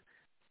those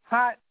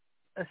hot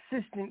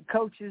assistant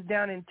coaches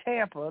down in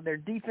Tampa, their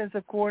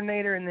defensive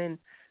coordinator, and then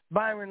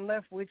Byron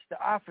Leftwich, the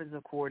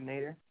offensive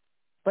coordinator.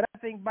 But I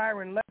think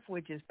Byron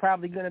Leftwich is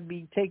probably going to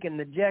be taking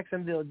the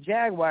Jacksonville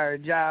Jaguar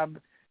job,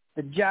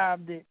 the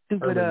job that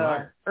stupid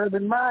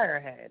Urban Meyer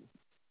had.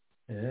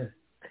 Yeah.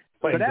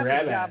 So that's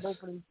a job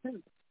opening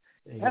too.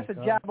 That's a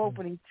job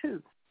opening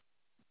too.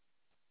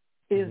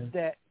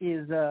 The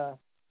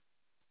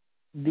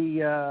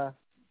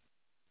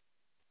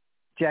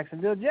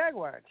Jacksonville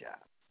Jaguar job.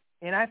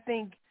 And I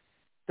think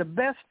the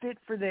best fit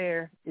for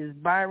there is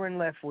Byron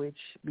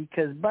Leftwich,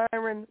 because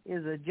Byron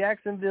is a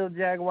Jacksonville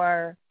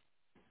Jaguar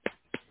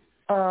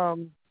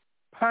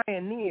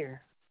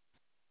pioneer.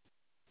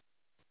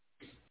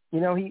 He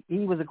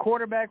was a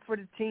quarterback for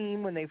the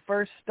team when they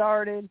first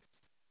started.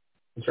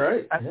 That's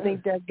right. I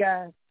think that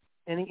guy,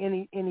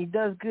 and he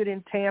does good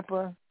in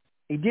Tampa.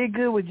 He did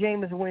good with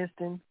Jameis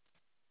Winston.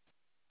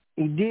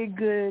 He did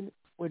good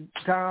with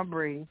Tom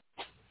Brady.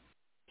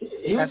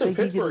 He was in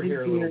Pittsburgh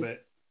here a little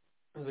bit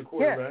as a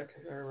quarterback.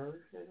 Yeah. I remember.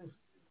 Yeah.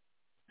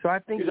 So I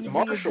think he'd be a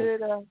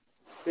good.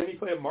 Didn't he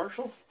play at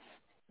Marshall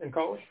in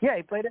college? Yeah,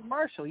 he played at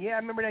Marshall. Yeah, I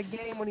remember that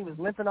game when he was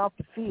limping off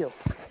the field.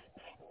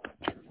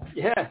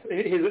 Yeah,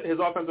 his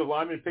offensive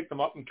lineman picked him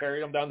up and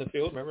carried him down the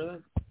field. Remember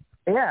that?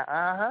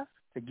 Yeah,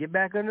 to get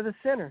back under the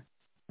center.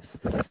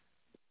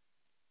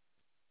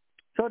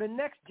 So the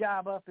next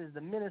job up is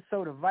the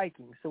Minnesota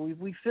Vikings. So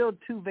we filled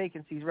 2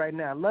 vacancies right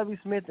now: Lovie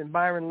Smith and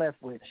Byron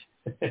Leftwich.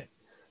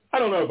 I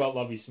don't know about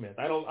Lovie Smith.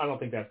 I don't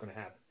think that's going to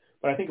happen.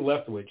 But I think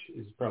Leftwich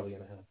is probably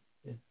going to happen.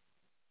 Yeah.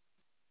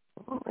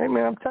 Hey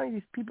man, I'm telling you,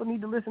 these people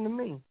need to listen to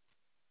me.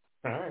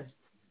 All right.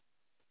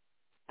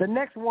 The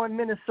next one,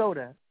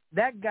 Minnesota.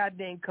 That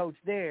goddamn coach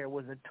there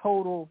was a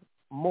total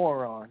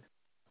moron.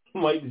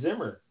 Mike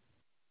Zimmer.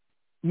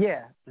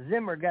 Yeah,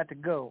 Zimmer got to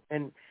go.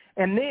 And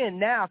then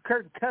now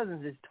Kirk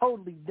Cousins is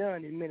totally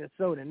done in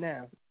Minnesota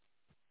now.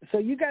 So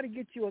you got to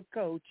get you a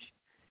coach.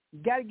 You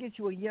got to get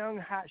you a young,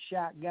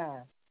 hot-shot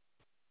guy.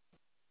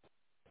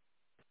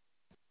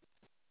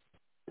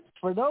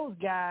 For those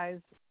guys,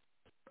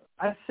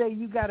 I say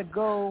you got to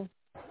go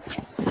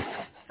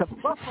to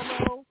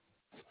Buffalo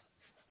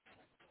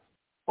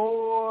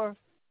or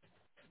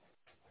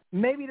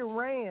maybe the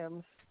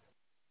Rams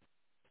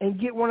and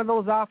get one of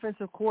those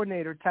offensive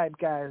coordinator type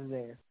guys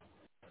there.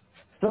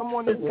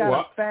 Someone that's got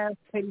a fast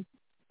pace.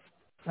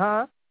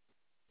 Huh?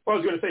 Well, I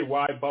was going to say,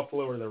 why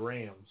Buffalo or the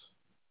Rams?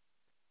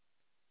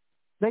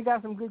 They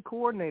got some good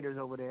coordinators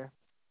over there.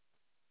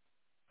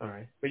 All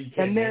right. But you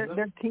can't and name them?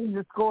 their teams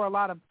that score a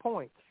lot of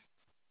points.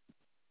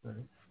 All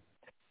right.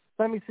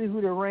 Let me see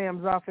who the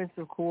Rams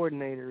offensive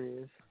coordinator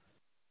is.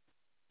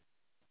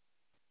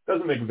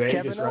 Doesn't McVay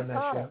Kevin just run that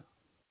O'Connell. show?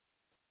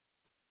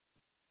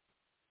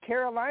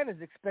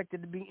 Carolina's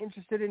expected to be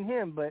interested in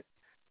him, but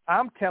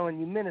I'm telling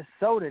you,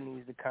 Minnesota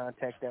needs to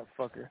contact that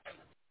fucker.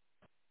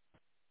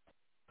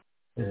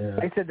 Yeah.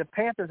 They said the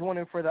Panthers want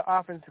him for the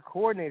offensive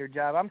coordinator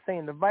job. I'm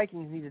saying the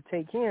Vikings need to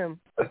take him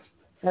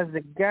as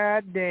the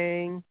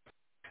goddamn.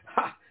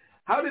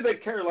 How did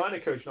that Carolina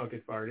coach not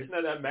get fired?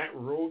 Isn't that Matt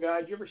Rule guy?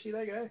 Did you ever see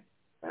that guy?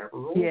 Matt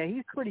Rule? Yeah,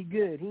 he's pretty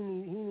good. He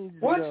needs to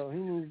go. He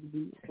needs to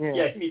be.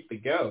 Yeah, he needs to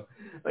go.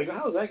 Like,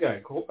 how is that guy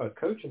a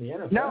coach in the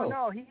NFL?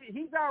 No,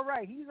 he's all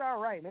right. He's all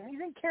right, man. He's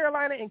in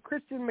Carolina, and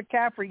Christian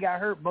McCaffrey got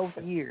hurt both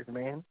years,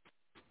 man.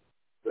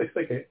 Looks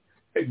like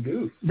a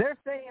goof. They're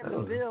saying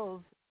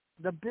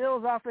the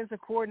Bills offensive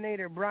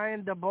coordinator,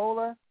 Brian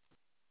Dabola,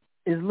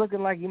 is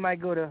looking like he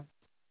might go to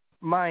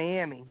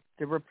Miami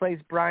to replace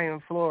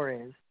Brian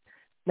Flores.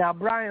 Now,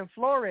 Brian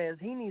Flores,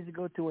 he needs to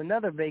go to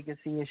another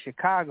vacancy in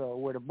Chicago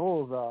where the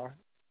Bulls are.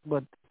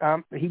 But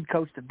he'd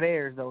coach the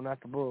Bears, though, not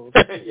the Bulls.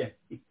 Yeah.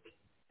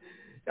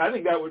 I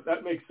think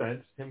that makes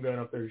sense, him going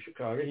up there to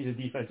Chicago. He's a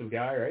defensive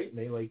guy, right? And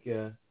they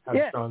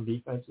have strong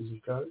defenses in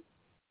Chicago.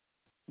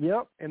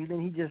 Yep, and then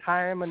he just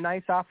hire him a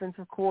nice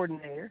offensive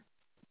coordinator.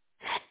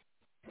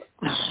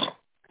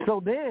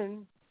 So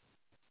then,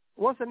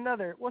 what's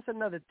another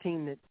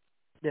team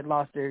that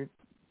lost their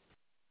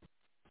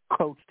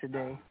coach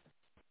today?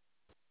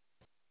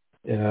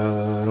 I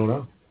don't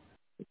know.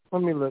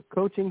 Let me look.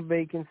 Coaching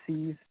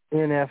vacancies,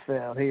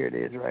 NFL. Here it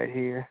is right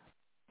here.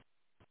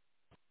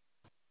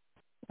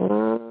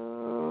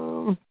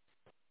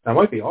 That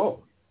might be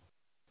all.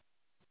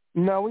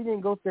 No, we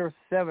didn't go through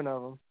 7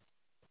 of them.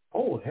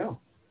 Oh,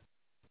 hell.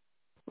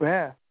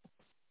 Yeah.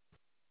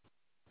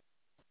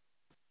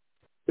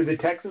 Did the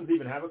Texans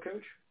even have a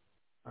coach?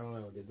 I don't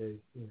know. Did they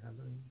even have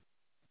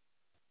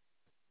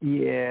any?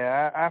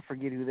 Yeah, I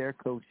forget who their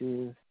coach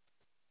is.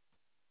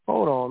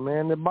 Hold on,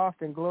 man. The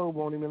Boston Globe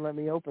won't even let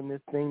me open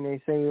this thing.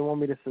 They say they want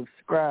me to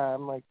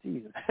subscribe. I'm like,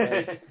 Jesus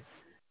Christ.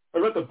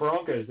 What about the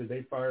Broncos? Did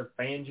they fire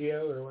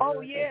Fangio or whatever?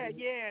 Oh, yeah,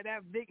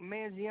 that Vic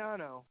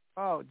Mangiano.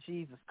 Oh,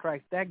 Jesus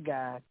Christ, that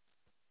guy.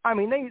 I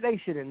mean, they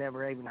should have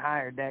never even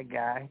hired that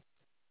guy.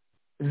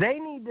 They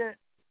need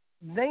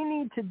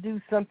to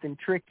do something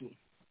tricky.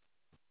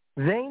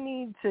 They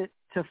need to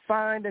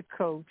find a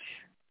coach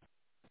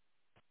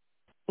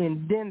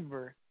in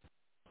Denver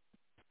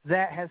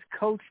that has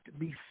coached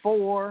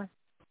before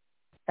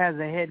as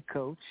a head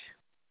coach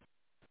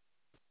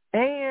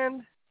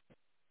and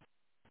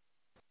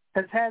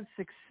has had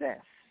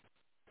success.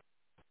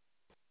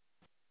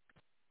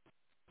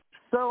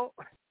 So,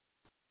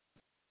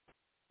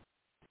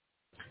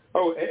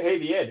 hey,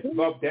 the Ed,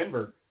 about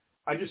Denver.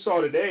 I just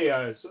saw today,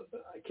 I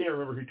can't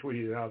remember who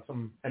tweeted it out,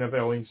 some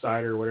NFL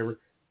insider or whatever,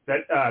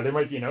 that there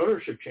might be an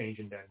ownership change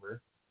in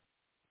Denver.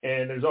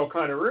 And there's all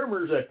kind of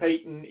rumors that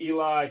Peyton,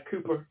 Eli,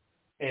 Cooper,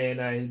 and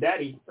his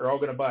daddy are all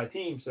going to buy a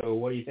team. So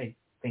what do you think?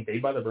 Think they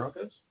buy the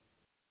Broncos?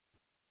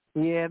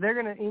 Yeah, they're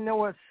going to – you know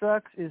what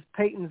sucks is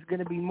Peyton's going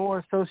to be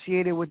more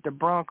associated with the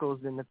Broncos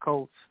than the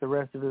Colts the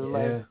rest of his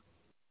life. Yeah,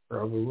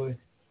 probably.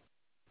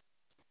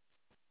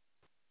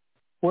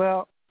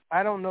 Well,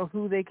 I don't know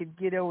who they could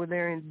get over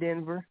there in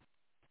Denver,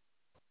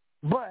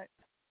 but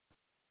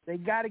they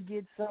got to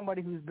get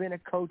somebody who's been a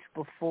coach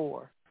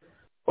before.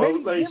 Well,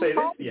 Maybe let me say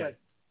Caldwell. this yet.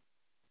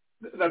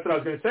 That's what I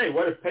was going to say.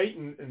 What if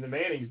Peyton and the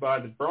Mannings buy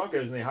the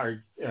Broncos and they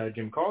hire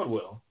Jim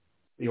Caldwell?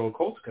 the old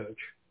Colts coach,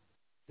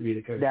 to be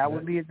the coach. That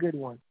would be a good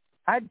one.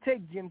 I'd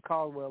take Jim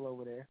Caldwell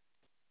over there.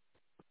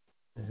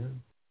 Mm-hmm.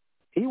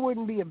 He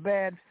wouldn't be a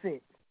bad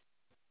fit.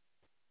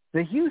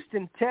 The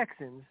Houston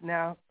Texans,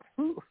 now,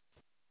 who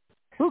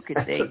could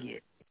they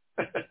get?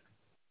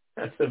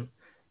 That's a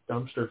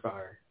dumpster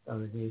fire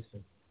down in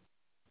Houston.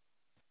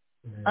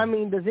 Yeah. I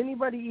mean, does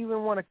anybody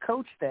even want to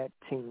coach that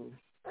team?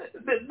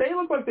 They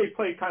look like they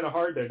played kind of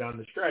hard there down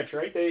the stretch,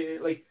 right? They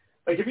like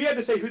if you had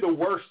to say who the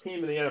worst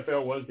team in the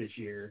NFL was this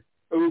year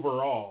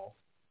overall,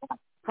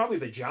 probably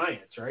the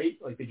Giants, right?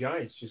 Like the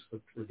Giants just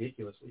looked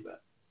ridiculously bad.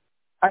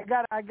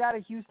 I got a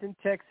Houston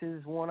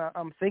Texans one.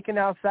 I'm thinking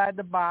outside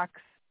the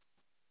box.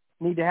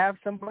 Need to have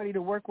somebody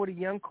to work with a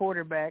young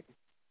quarterback.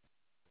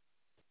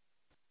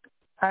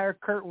 Hire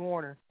Kurt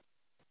Warner.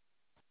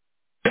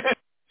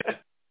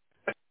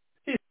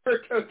 He's never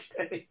coached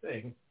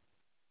anything.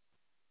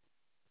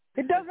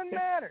 It doesn't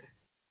matter.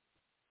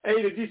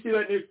 Hey, did you see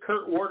that new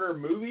Kurt Warner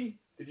movie?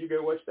 Did you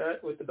go watch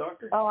that with the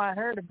doctor? Oh, I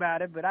heard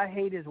about it, but I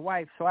hate his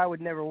wife, so I would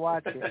never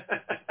watch it.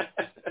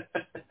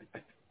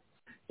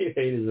 You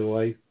hate his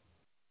wife.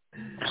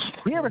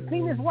 You ever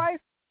seen his wife?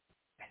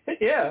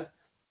 Yeah.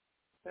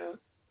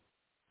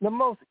 The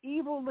most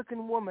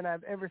evil-looking woman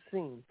I've ever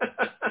seen.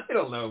 I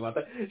don't know about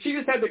that. She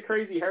just had the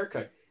crazy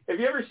haircut. If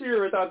you ever see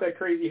her without that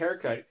crazy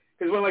haircut,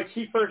 because when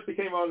she first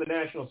became on the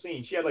national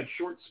scene, she had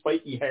short,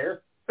 spiky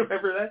hair.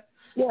 Remember that?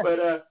 Yeah.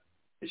 But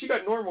she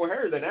got normal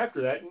hair then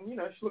after that, and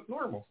she looked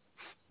normal.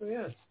 So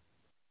yeah.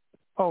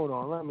 Hold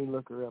on, let me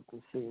look her up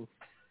and see.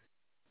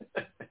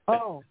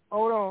 Oh,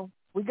 hold on.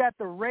 We got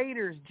the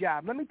Raiders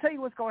job. Let me tell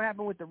you what's going to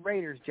happen with the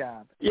Raiders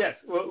job. Yes.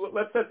 Well,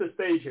 let's set the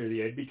stage here,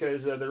 Ed,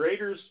 because the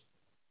Raiders.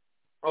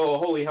 Oh,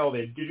 holy hell!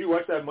 Did you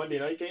watch that Monday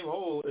night game?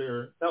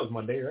 That was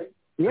Monday, right?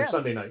 Yeah. Or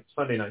Sunday night.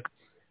 Sunday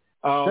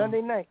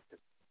night.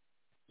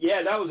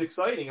 Yeah, that was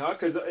exciting, huh?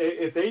 Because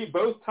if they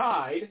both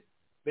tied,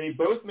 they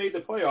both made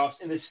the playoffs,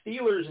 and the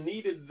Steelers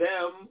needed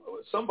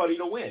somebody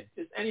to win,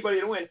 just anybody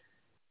to win.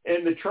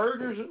 And the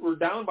Chargers were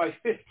down by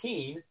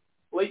 15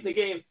 late in the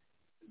game.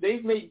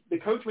 The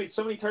coach made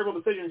so many terrible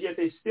decisions, yet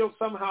they still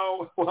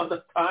somehow wound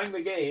up tying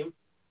the game.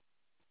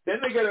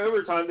 Then they go to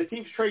overtime. The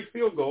teams trade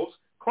field goals.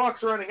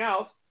 Clock's running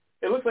out.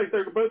 It looks like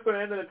they're both going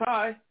to end in a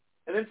tie.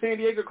 And then San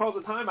Diego calls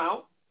a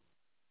timeout.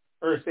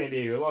 Or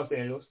Los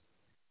Angeles.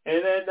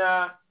 And then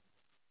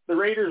the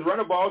Raiders run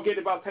a ball, get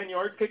about 10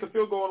 yards, kick a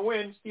field goal and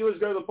win. Steelers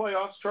go to the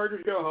playoffs.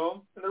 Chargers go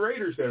home. And the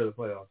Raiders go to the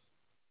playoffs.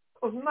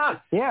 It was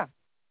nuts. Yeah.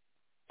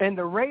 And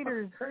the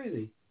Raiders. That's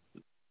crazy.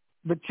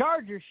 The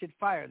Chargers should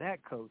fire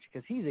that coach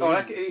because he's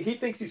he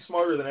thinks he's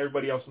smarter than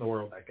everybody else in the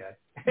world, that guy.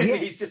 Yes,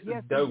 he's just a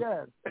He dope.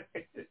 does.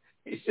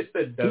 He's just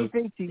a dope. He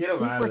thinks he's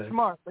super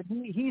smart, but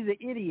he's an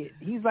idiot.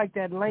 He's like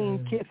that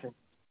Lane Kiffin.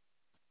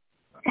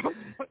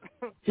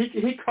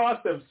 he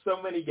cost them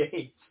so many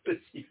games this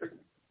year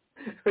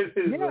with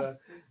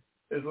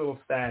his little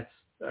stats.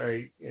 All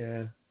right,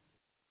 yeah.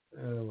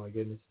 Oh, my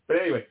goodness.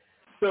 But anyway,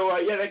 so,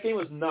 that game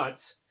was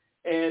nuts.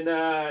 And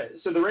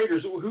so the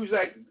Raiders, who's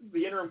that,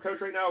 the interim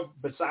coach right now?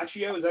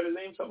 Bisaccia, is that his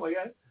name? Something like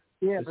that?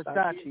 Yeah,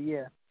 Bisaccia,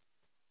 yeah.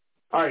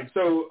 All right,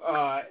 so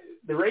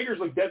the Raiders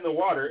look dead in the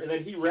water, and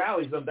then he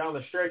rallies them down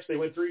the stretch. They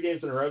win 3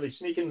 games in a row. They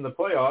sneak into the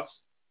playoffs.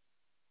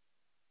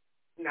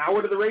 Now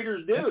what do the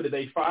Raiders do? Do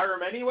they fire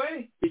him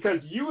anyway? Because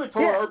you had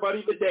told our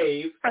buddy the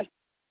Dave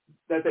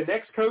that the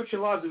next coach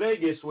in Las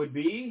Vegas would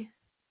be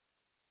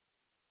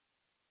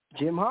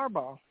Jim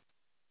Harbaugh.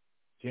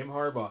 Jim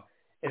Harbaugh.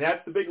 And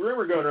that's the big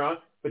rumor going around.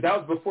 But that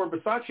was before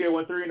Bisaccia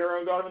went 3 in a row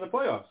and got him in the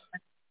playoffs.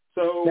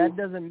 So that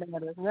doesn't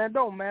matter. That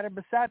don't matter.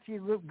 Bisaccia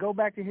will go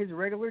back to his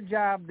regular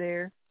job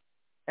there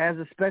as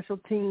a special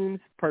teams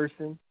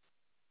person,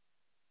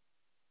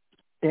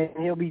 and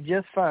he'll be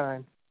just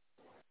fine.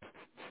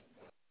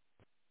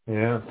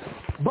 Yeah.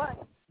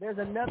 But there's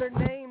another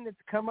name that's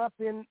come up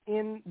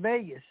in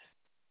Vegas.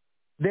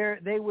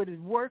 They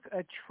would work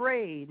a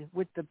trade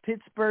with the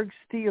Pittsburgh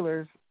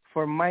Steelers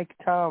for Mike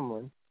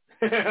Tomlin.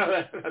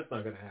 That's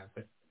not going to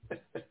happen.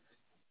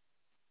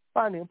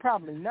 I mean,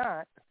 probably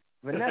not.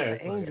 Vanessa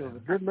Angel is a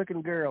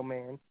good-looking girl,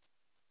 man.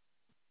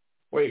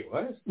 Wait,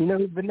 what? You know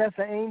who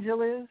Vanessa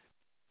Angel is?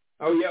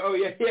 Oh,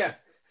 yeah.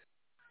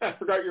 I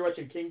forgot you're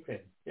watching Kingpin.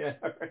 Yeah.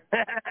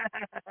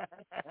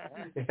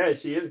 Yeah,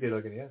 she is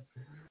good-looking, yeah.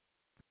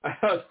 I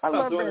was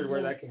wondering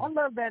where that came from.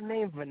 I love that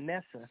name,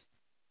 Vanessa.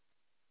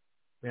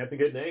 That's a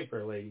good name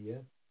for a lady,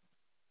 yeah.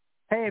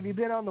 Hey, have you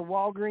been on the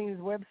Walgreens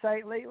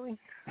website lately?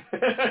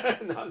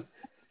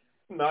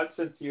 Not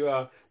since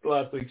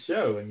last week's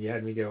show, and you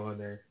had me go on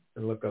there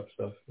and look up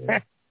stuff. Yeah,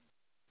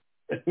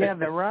 yeah,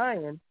 the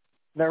Ryan,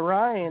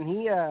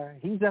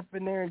 he's up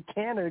in there in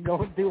Canada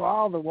going through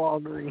all the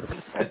Walgreens.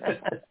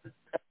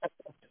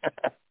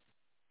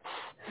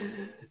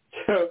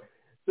 So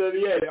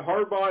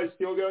Harbaugh is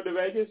still going to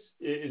Vegas?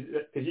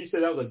 Because you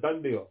said that was a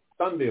done deal.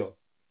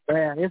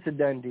 Yeah, it's a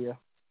done deal.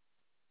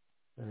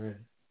 All right.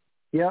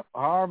 Yep,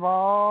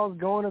 Harbaugh's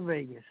going to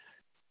Vegas.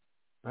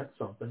 That's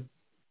something.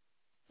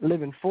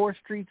 Living 4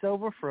 streets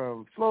over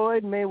from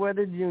Floyd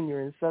Mayweather Jr.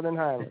 in Southern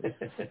Highlands.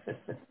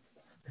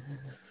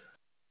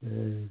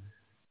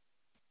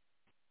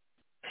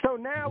 So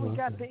now we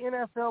got the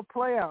NFL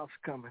playoffs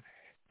coming.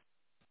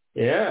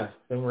 Yeah,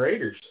 them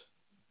Raiders.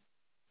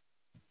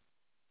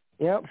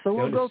 Yep. So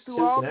we'll go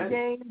through all the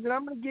Cincinnati. games, and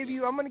I'm gonna give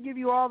you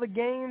all the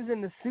games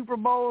and the Super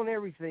Bowl and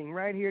everything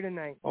right here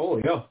tonight. Oh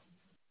yeah.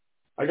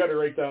 I got to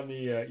write down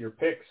the your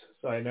picks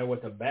so I know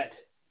what to bet.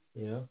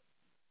 You know.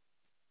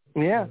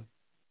 Yeah.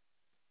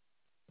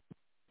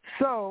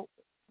 So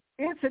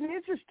it's an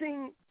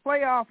interesting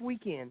playoff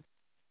weekend.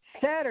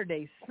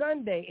 Saturday,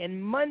 Sunday,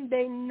 and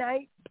Monday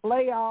night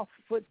playoff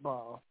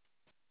football.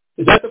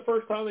 Is that the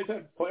first time they've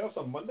had playoffs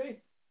on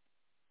Monday?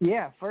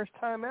 Yeah, first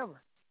time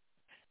ever.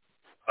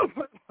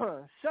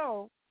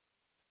 So,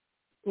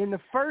 in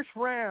the first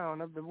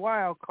round of the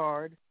wild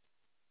card,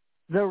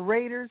 the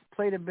Raiders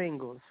play the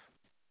Bengals.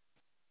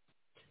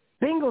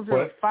 Bengals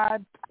are a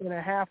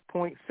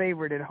 5.5-point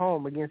favorite at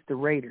home against the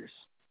Raiders.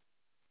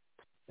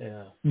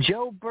 Yeah.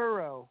 Joe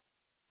Burrow,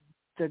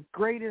 the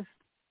greatest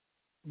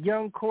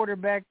young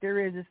quarterback there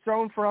is, has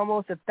thrown for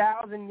almost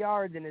 1,000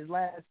 yards in his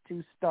last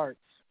 2 starts.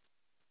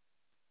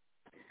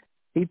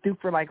 He threw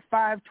for like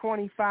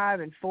 525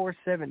 and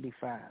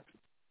 475.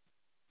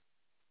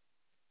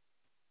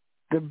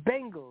 The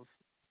Bengals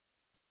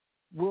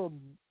will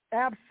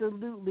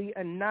absolutely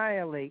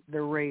annihilate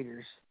the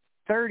Raiders,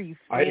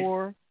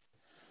 34-17.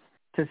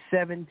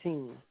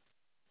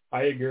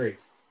 I agree.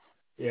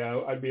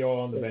 Yeah, I'd be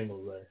all on the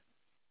Bengals there.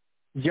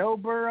 Joe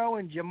Burrow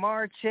and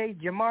Jamar Chase.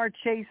 Jamar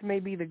Chase may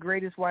be the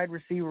greatest wide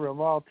receiver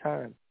of all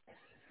time.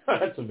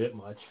 That's a bit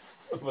much,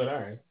 but all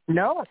right.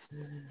 No.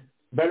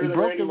 Better than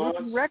Randy Moss. He broke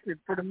the rookie record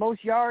for the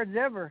most yards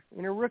ever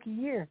in a rookie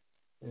year.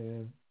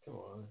 Yeah, come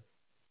on.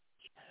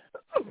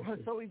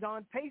 So he's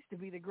on pace to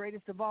be the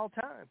greatest of all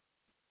time.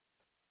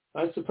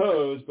 I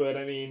suppose, but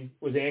I mean,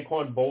 was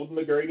Anquan Bolden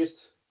the greatest?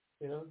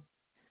 You know,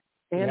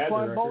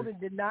 Anquan Bolden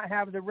did not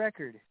have the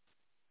record.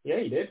 Yeah,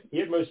 he did. He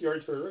had most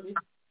yards for a rookie.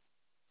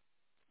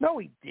 No,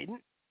 he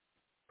didn't.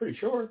 Pretty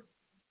sure.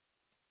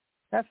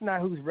 That's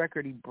not whose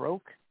record he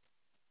broke.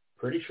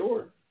 Pretty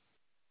sure.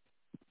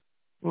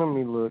 Let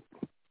me look.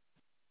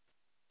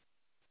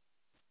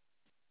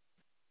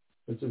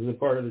 This is the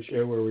part of the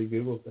show where we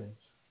Google things.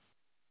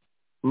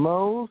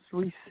 Most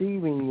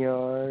receiving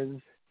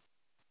yards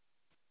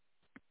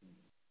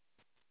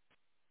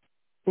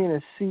in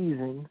a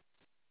season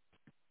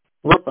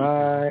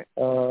by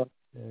a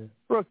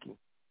rookie.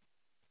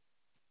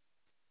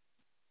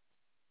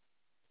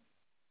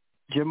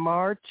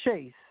 Jamar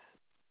Chase.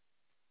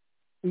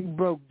 He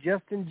broke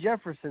Justin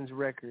Jefferson's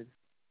record.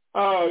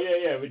 Oh,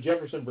 yeah, but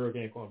Jefferson broke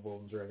Anquan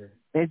Bolden's record.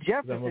 And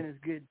Jefferson is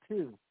good,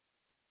 too.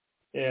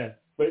 Yeah,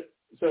 but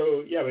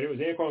it was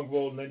Anquan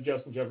Bolden, then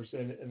Justin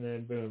Jefferson, and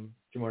then, boom,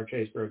 Jamar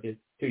Chase broke it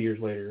 2 years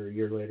later or a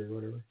year later or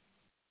whatever.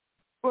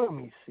 Let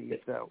me see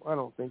if I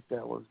don't think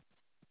that was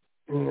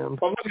him.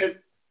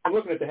 I'm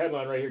looking at the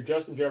headline right here.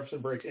 Justin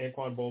Jefferson breaks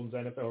Anquan Bolden's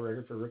NFL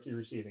record for rookie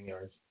receiving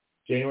yards.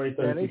 January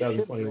 3rd,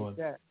 2021.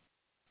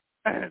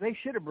 They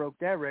should have broke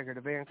that record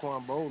if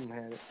Anquan Bolden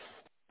had it.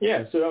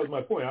 Yeah, so that was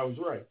my point. I was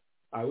right,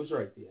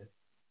 Ian.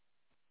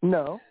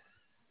 No.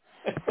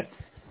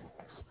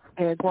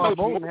 Anquan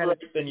Bolden had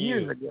it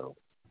years ago.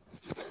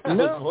 I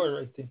was more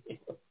right than you.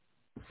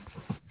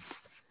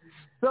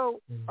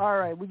 So, all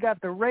right, we got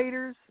the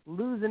Raiders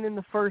losing in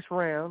the first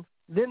round.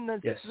 Then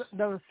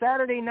the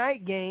Saturday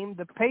night game,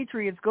 the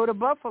Patriots go to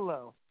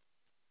Buffalo.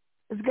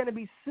 It's going to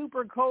be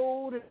super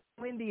cold and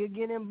windy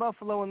again in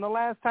Buffalo. And the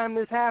last time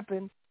this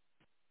happened,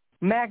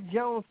 Mac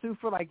Jones threw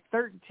for like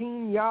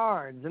 13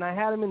 yards, and I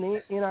had him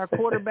in our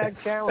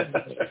quarterback challenge.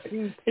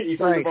 He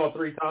threw the ball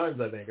 3 times,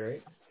 I think,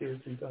 right? 2 or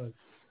 3 times.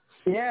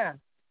 Yeah,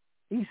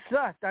 he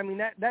sucked. I mean,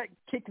 that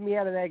kicked me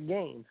out of that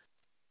game.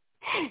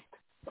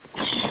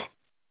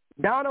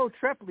 Dono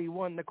Trepley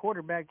won the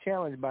quarterback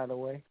challenge, by the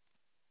way.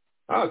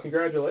 Oh,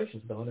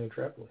 congratulations, Dono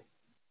Trepley.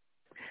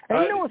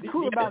 And you know what's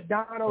cool about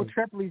Dono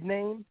Trepley's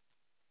name?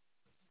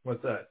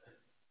 What's that?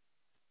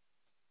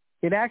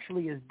 It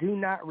actually is Do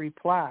Not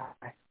Reply.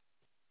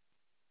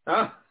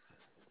 Ah,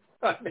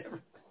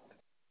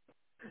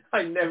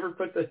 I never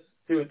put the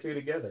 2 and 2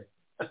 together.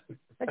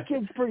 That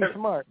kid's pretty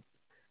smart.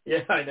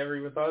 Yeah, I never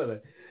even thought of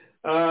that.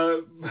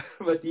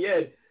 But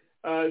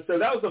so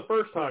that was the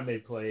first time they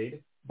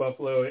played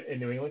Buffalo and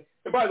New England.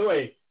 And by the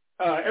way,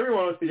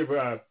 everyone wants to give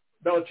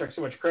Belichick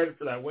so much credit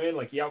for that win.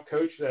 Like, he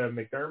outcoached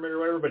McDermott or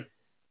whatever, but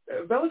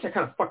Belichick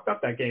kind of fucked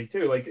up that game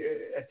too, like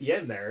at the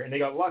end there, and they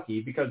got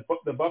lucky because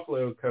the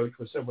Buffalo coach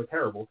was so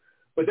terrible.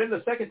 But then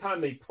the second time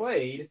they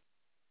played,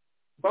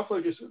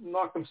 Buffalo just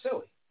knocked them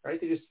silly, right?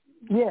 They just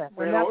and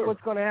that's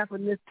what's going to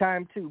happen this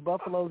time too.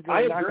 Buffalo's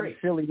going to knock them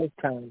silly this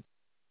time.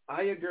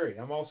 I agree.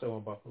 I'm also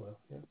on Buffalo.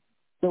 Yeah.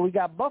 So we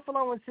got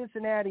Buffalo and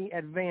Cincinnati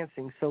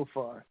advancing so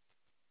far.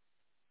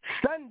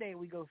 Sunday,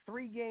 we go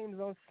 3 games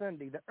on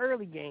Sunday. The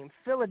early game,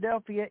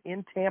 Philadelphia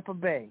in Tampa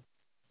Bay.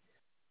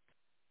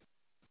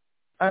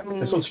 I mean,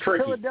 this one's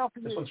tricky.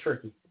 Philadelphia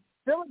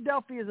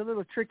is a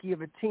little tricky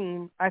of a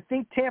team. I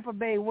think Tampa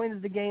Bay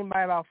wins the game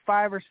by about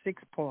 5 or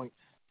 6 points.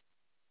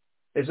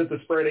 Is it the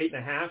spread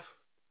 8.5?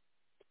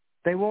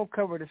 They won't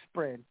cover the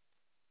spread,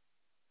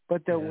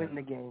 but they'll win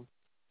the game.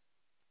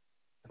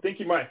 I think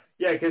you might.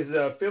 Yeah, because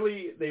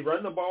Philly, they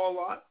run the ball a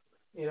lot,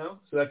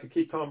 so that could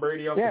keep Tom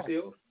Brady off the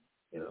field,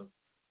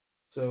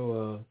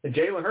 So, and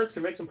Jalen Hurts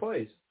can make some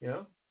plays,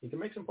 He can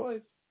make some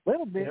plays. A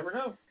little bit. You never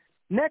know.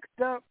 Next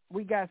up,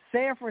 we got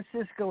San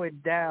Francisco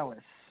at Dallas.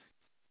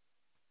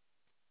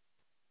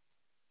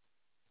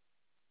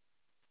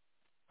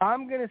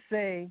 I'm going to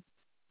say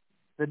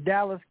the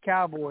Dallas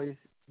Cowboys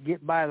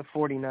get by the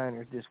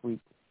 49ers this week.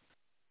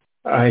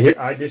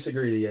 I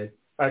disagree, Ed.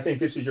 I think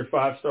this is your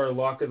 5-star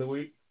lock of the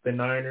week. The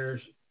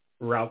Niners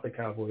rout the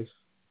Cowboys.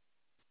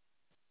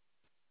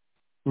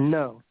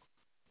 No.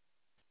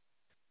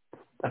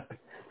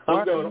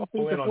 I'm going all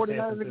in the on 49ers San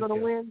Francisco. are going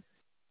to win?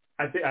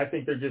 I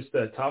think they're just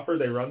tougher.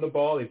 They run the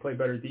ball. They play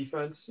better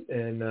defense,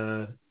 and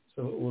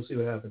so we'll see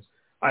what happens.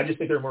 I just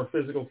think they're a more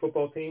physical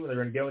football team, and they're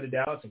going to go into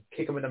Dallas and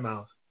kick them in the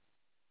mouth.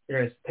 They're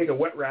going to take a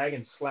wet rag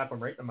and slap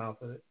them right in the mouth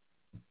with it.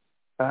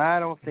 I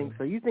don't think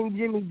so. You think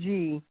Jimmy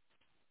G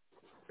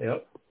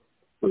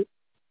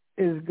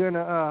is going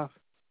to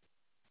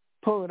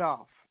pull it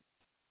off?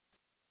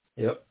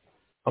 Yep.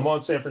 I'm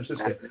on San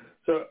Francisco.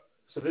 So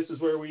this is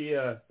where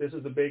this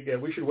is the big,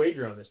 we should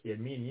wager on this,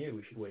 Dad. Me and you,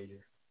 we should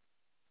wager.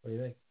 What do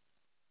you think?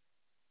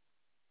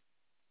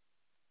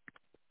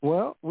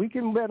 Well, we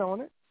can bet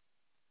on it.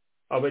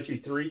 I'll bet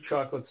you 3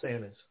 chocolate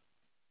Santas.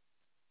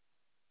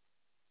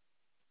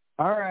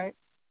 All right.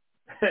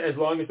 As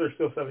long as they're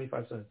still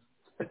 75 cents.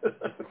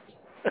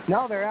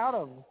 No, they're out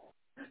of them.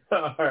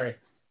 All right.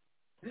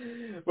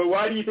 But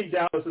why do you think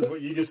Dallas is what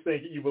you just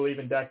think you believe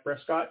in Dak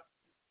Prescott?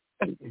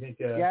 You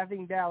think, I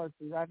think Dallas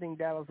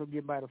will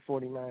get by the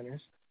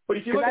 49ers. But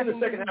if you look at the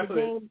second half of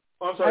the game,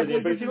 I'm sorry,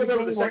 Dan, but if you look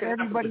over the second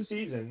half of the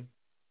season,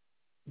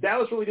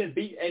 Dallas really didn't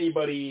beat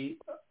anybody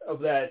of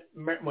that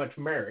much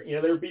merit.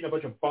 They were beating a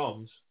bunch of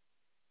bums.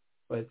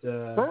 But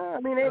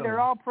they're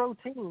all pro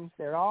teams.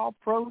 They're all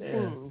pro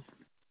teams.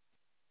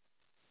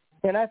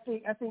 And I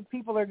think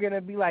people are going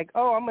to be like,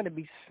 "Oh, I'm going to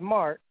be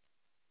smart,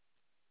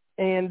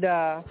 and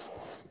I'm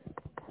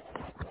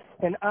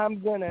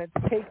going to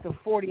take the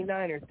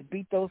 49ers to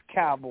beat those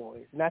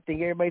Cowboys." And I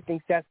think everybody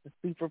thinks that's the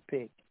super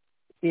pick.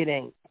 It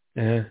ain't.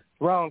 Yeah.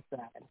 Wrong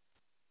side.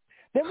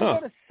 Then we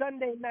go to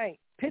Sunday night.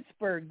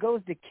 Pittsburgh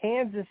goes to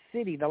Kansas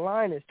City. The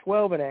line is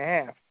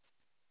 12.5.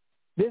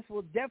 This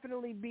will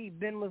definitely be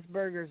Ben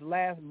Roethlisberger's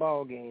last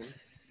ball game.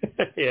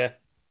 Yeah.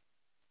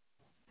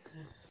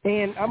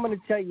 And I'm going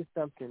to tell you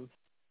something.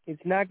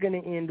 It's not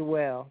going to end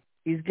well.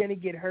 He's going to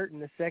get hurt in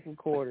the second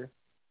quarter.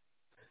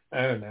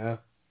 I don't know.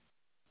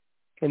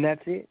 And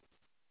that's it.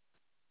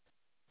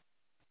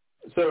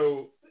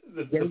 So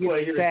the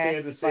play here is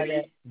Kansas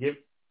City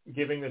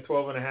giving the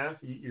 12.5.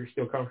 You're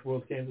still comfortable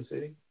with Kansas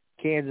City?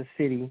 Kansas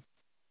City.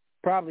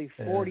 Probably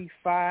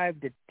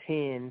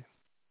 45-10.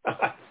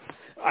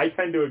 I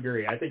tend to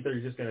agree. I think they're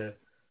just going to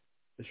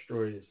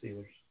destroy the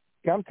Steelers.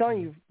 I'm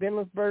telling you, if Ben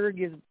Roethlisberger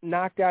gets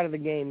knocked out of the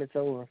game, it's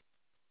over.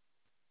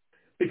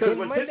 Because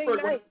when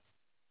Pittsburgh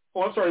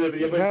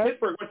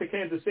Pittsburgh went to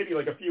Kansas City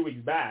like a few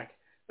weeks back,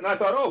 and I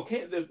thought,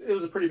 it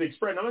was a pretty big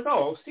spread. And I'm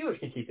like, Steelers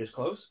can keep this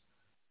close.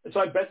 And so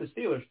I bet the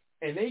Steelers,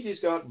 and they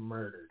just got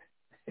murdered.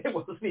 It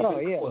wasn't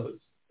even close.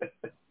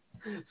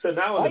 So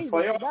now in the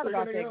playoffs, they're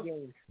going to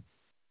go.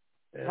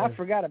 Yeah. I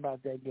forgot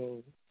about that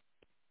game.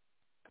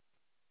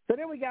 So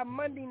then we got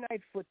Monday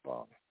Night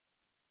Football.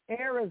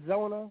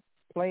 Arizona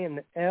playing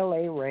the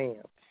L.A.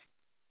 Rams.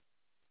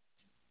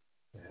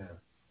 Yeah.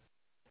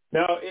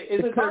 Now,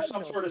 isn't there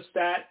some sort of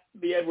stat,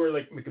 Ed, where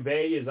like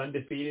McVay is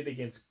undefeated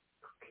against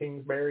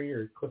Kingsbury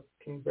or Cliff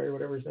Kingsbury,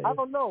 whatever his name is? I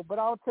don't know, but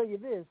I'll tell you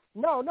this.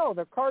 No,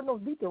 the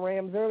Cardinals beat the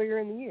Rams earlier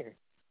in the year.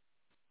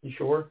 You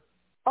sure?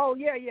 Oh,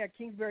 yeah.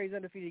 Kingsbury's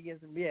undefeated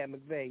against them. Yeah,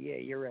 McVay. Yeah,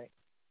 you're right.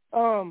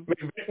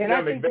 And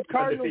I think the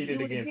Cardinals do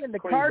it again.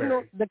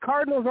 The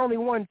Cardinals only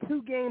won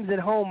 2 games at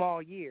home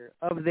all year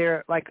of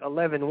their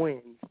 11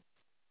 wins.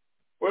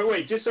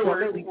 Wait, just so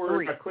we're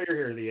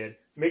clear here, Ed.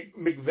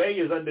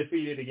 McVay is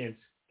undefeated against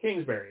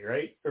Kingsbury,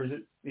 right? Or is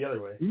it the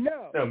other way?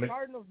 No, the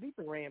Cardinals beat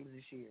the Rams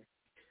this year.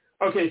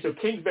 Okay, so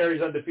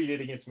Kingsbury's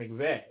undefeated against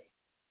McVay.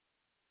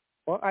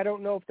 Well, I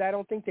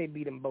don't think they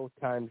beat him both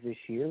times this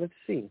year. Let's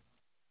see.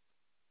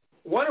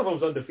 One of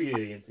them's undefeated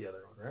against the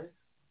other one, right?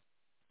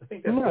 I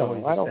think that's I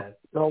don't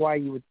know why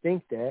you would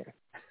think that.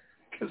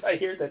 Because I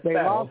hear that they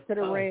lost to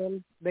the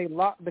Rams.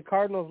 The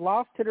Cardinals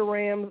lost to the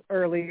Rams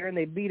earlier, and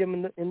they beat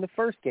them in the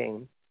first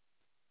game.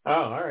 Oh,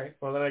 all right.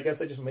 Well, then I guess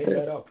I just made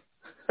that up.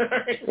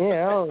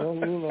 Yeah,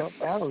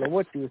 I don't know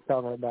what you was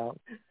talking about.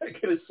 I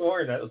could have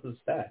sworn that was a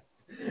stat.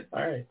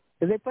 All right.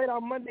 Because they played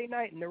on Monday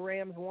night, and the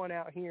Rams won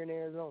out here in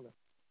Arizona.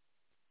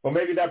 Well,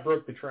 maybe that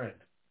broke the trend.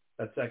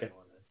 That second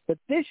one. But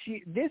this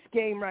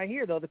game right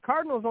here, though, the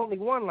Cardinals only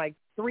won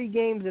 3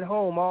 games at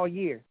home all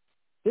year.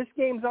 This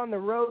game's on the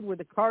road where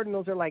the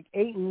Cardinals are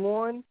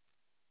 8-1,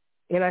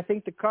 and I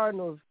think the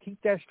Cardinals keep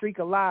that streak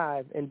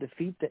alive and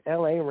defeat the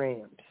L.A.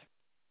 Rams.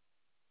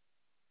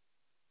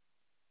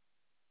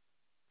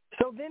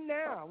 So then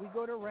now we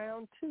go to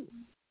round 2.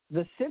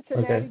 The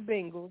Cincinnati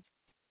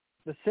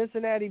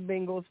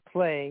Bengals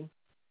play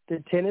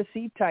the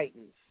Tennessee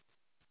Titans.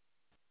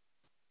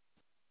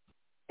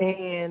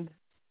 And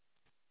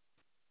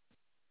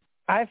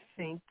I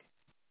think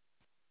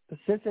the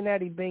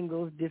Cincinnati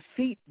Bengals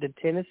defeat the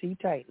Tennessee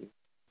Titans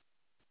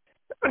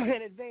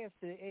and advance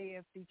to the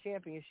AFC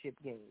Championship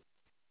game.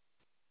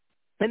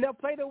 And they'll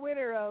play the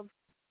winner of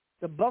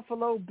the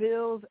Buffalo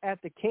Bills at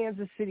the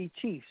Kansas City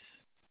Chiefs.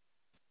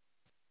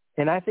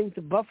 And I think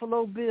the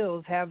Buffalo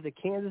Bills have the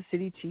Kansas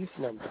City Chiefs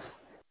number.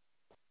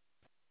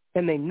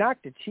 And they knock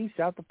the Chiefs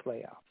out the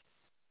playoffs.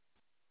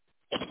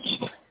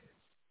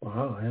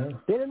 Wow, yeah.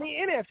 Then in the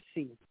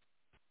NFC,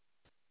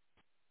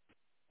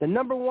 the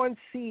number 1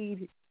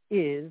 seed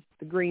is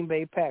the Green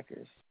Bay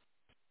Packers.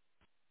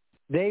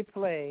 They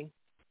play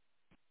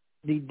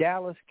the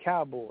Dallas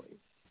Cowboys.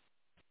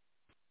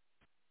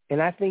 And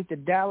I think the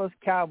Dallas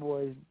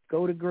Cowboys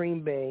go to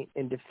Green Bay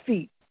and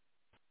defeat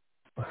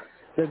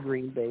the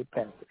Green Bay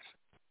Packers.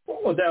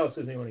 Well, Dallas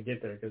doesn't want to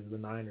get there because the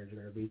Niners are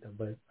going to beat them,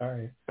 but all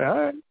right. All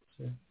right.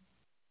 Sure.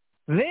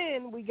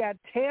 Then we got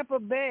Tampa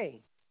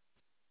Bay.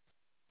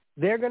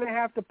 They're going to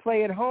have to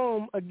play at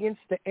home against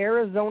the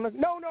Arizona.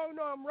 No,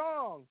 I'm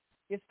wrong.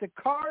 It's the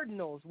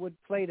Cardinals would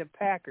play the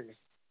Packers.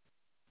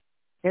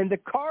 And the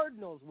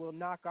Cardinals will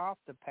knock off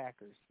the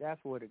Packers.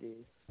 That's what it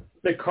is.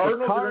 The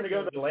Cardinals are going to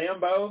go to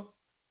Lambeau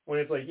when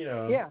it's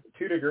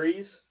 2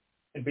 degrees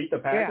and beat the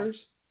Packers?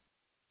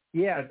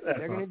 Yeah, that's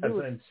they're going to do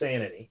it.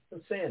 Insanity.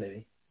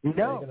 Insanity.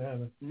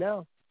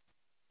 No.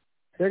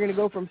 They're going to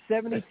go from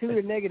 72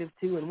 to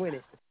 -2 and win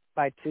it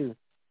by 2.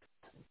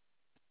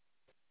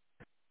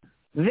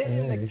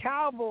 Then the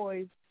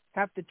Cowboys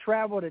have to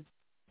travel to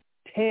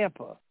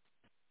Tampa.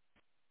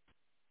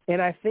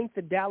 And I think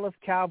the Dallas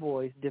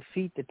Cowboys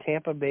defeat the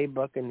Tampa Bay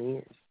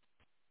Buccaneers.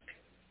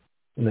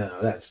 No,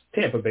 that's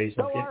Tampa Bay's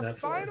not getting that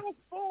far. Final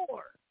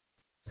four.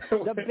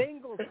 The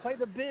Bengals play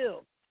the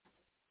Bills.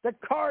 The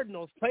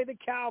Cardinals play the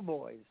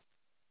Cowboys.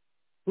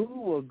 Who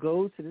will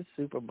go to the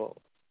Super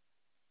Bowl?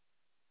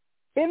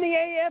 In the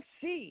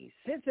AFC,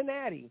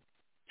 Cincinnati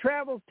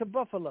travels to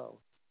Buffalo.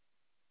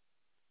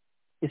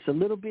 It's a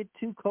little bit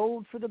too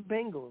cold for the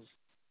Bengals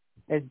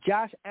as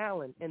Josh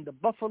Allen and the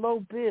Buffalo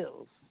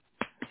Bills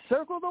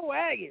circle the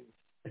wagons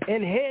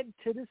and head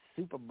to the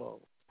Super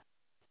Bowl,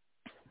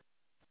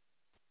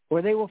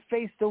 where they will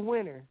face the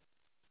winner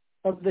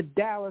of the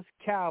Dallas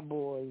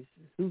Cowboys,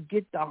 who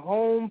get the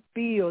home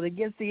field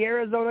against the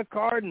Arizona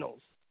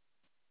Cardinals.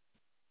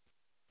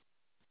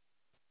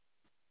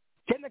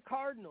 Can the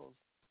Cardinals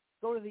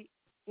go to the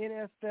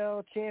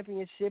NFL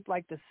championship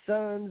like the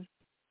Suns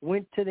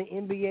went to the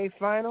NBA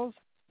Finals?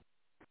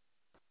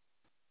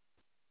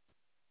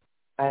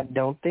 I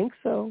don't think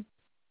so.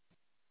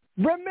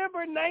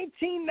 Remember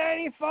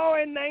 1994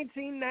 and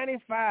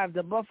 1995,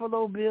 the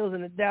Buffalo Bills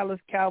and the Dallas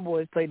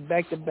Cowboys played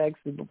back-to-back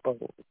Super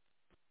Bowls.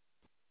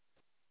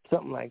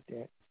 Something like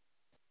that.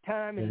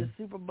 Time in the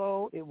Super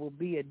Bowl, it will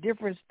be a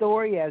different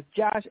story as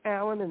Josh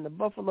Allen and the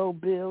Buffalo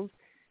Bills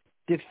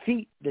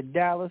defeat the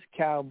Dallas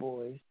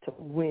Cowboys to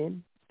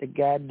win the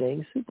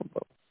goddamn Super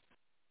Bowl.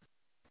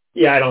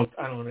 Yeah, I don't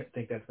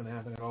think that's going to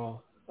happen at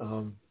all.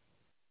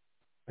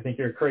 I think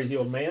you're a crazy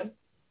old man,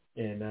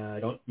 and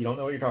you don't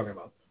know what you're talking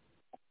about.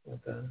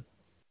 But,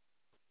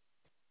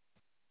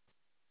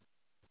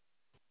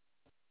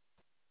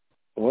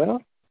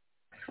 well,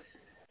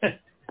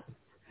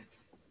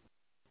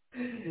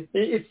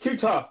 it's too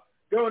tough.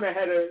 Going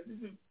ahead of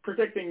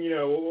predicting,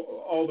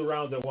 all the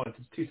rounds at once,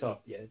 it's too tough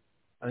yet.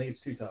 I think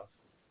it's too tough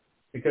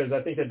because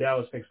I think the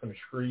Dallas pick's going to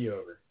screw you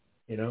over.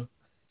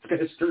 It's going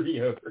to screw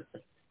you over.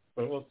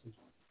 But we'll see.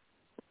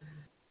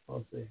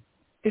 We'll see.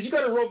 Because you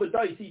got to roll the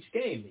dice each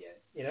game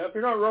yet. If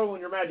you're not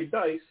rolling your magic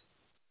dice,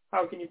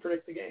 how can you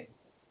predict the game?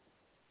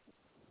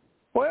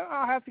 Well,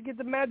 I'll have to get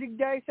the magic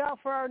dice out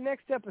for our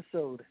next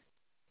episode.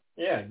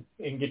 Yeah,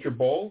 and get your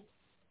bowl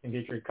and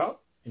get your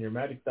cup and your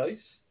magic dice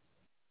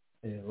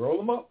and roll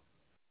them up.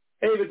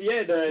 Hey, but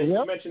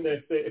you mentioned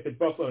that if it's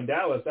Buffalo and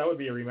Dallas, that would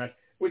be a rematch.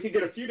 We could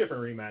get a few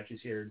different rematches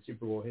here in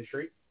Super Bowl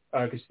history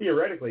because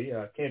theoretically,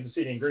 Kansas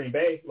City and Green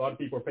Bay, a lot of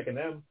people are picking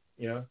them,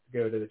 to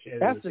go to the Super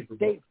Bowl. That's the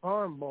State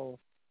Farm Bowl.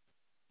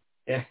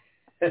 Yeah,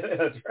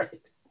 that's right.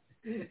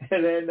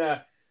 And then,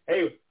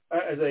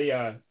 as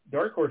a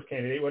dark horse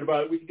candidate, what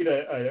about we could get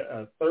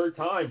a third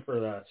time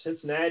for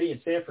Cincinnati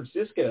and San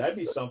Francisco? That'd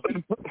be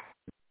something.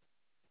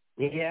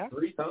 Yeah.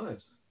 3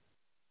 times.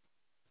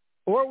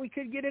 Or we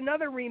could get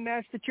another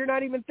rematch that you're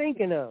not even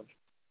thinking of.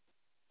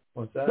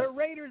 What's that? The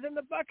Raiders and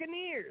the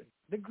Buccaneers,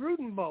 the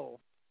Gruden Bowl.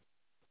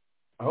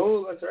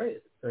 Oh, that's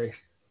right. The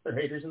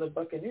Raiders and the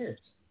Buccaneers.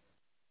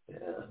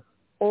 Yeah.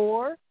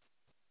 Or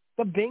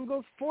the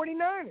Bengals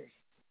 49ers.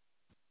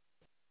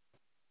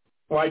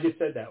 Well, I just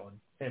said that one.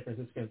 San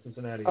Francisco and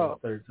Cincinnati the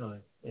third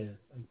time. Yeah.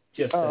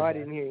 I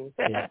didn't hear you.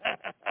 Yeah.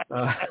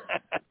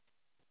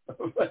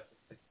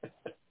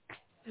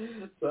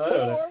 So I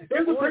don't know.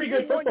 It was a pretty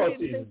good football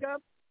season.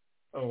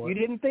 You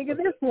didn't think of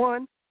this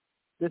one.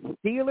 The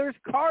Steelers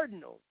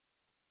Cardinals.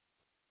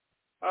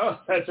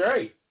 Oh, that's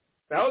right.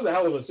 That was a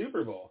hell of a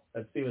Super Bowl,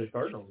 that Steelers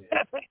Cardinals game.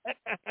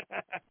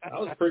 That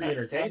was pretty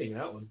entertaining,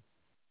 that one.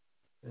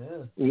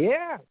 Yeah.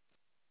 Yeah.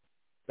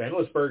 Ben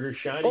Roethlisberger's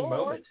shining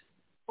moment.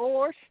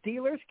 Or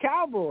Steelers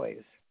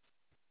Cowboys.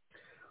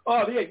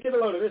 Oh, yeah, get a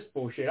load of this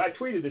bullshit. I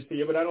tweeted this to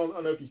you, but I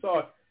don't know if you saw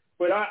it.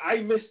 But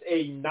I missed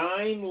a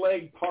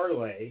 9-leg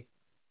parlay,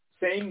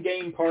 same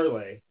game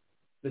parlay,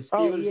 the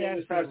Steelers game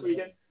this past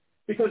weekend,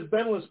 because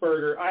Ben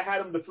Roethlisberger, I had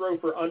him to throw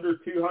for under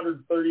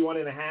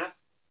 231.5,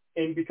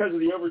 and because of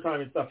the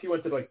overtime and stuff, he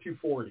went to like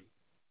 240.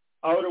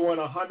 I would have won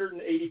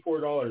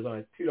 $184 on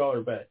a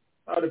 $2 bet.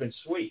 That would have been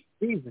sweet.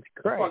 Jesus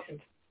Christ.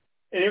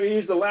 And he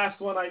was the last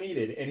one I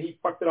needed, and he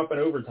fucked it up in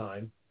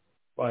overtime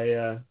by,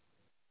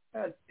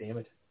 God damn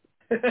it.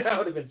 That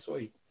would have been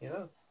sweet, you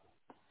know?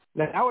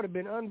 That would have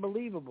been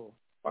unbelievable.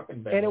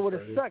 Fucking bad. And it would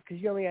have sucked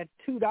because you only had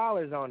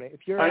 $2 on it.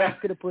 If your ass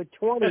could have put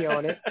 20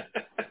 on it.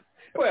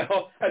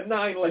 Well, a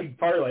 9-leg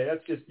parlay,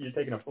 that's just you're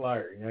taking a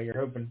flyer. You know, you're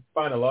hoping to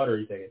find a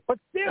lottery ticket. But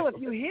still, if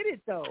you hit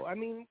it, though, I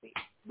mean,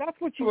 that's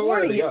what you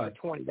want to get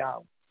for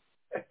 $20.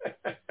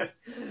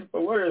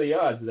 But what are the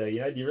odds, though?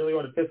 You know, do you really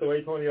want to piss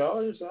away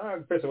 $20? I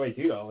would piss away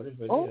 $2,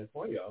 but $20.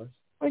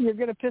 Well, you're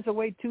going to piss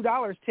away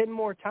 $2 10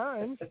 more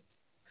times.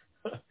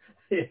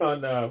 Yeah,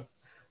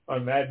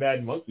 on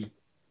Mad Monkey.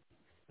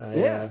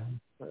 Yeah.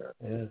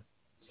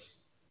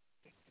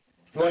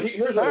 Well,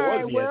 here's what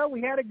it was. Well,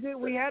 we had a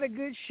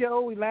good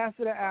show. We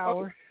lasted an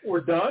hour.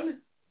 We're done.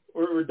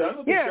 We're done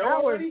with the show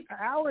already. An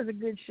hour's a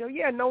good show.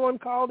 Yeah, no one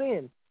called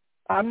in.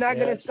 I'm not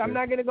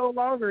gonna go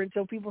longer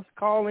until people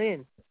call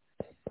in.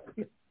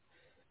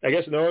 I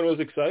guess no one was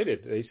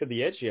excited. They said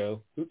the Ed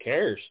Show. Who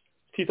cares?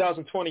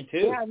 2022.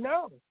 Yeah, I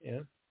know. Yeah.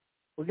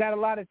 We got a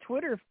lot of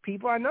Twitter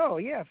people. I know.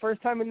 Yeah,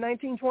 first time in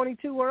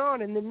 1922 we're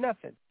on, and then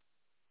nothing.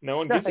 No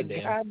one gives a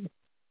damn.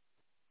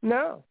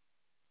 No.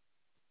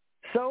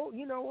 So,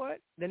 you know what?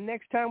 The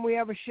next time we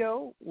have a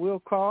show, we'll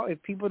call.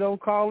 If people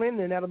don't call in,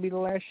 then that'll be the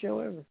last show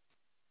ever.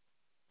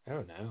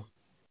 Oh, no.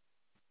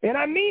 And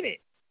I mean it.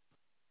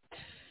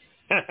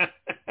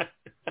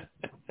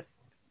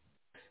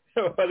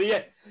 Well, the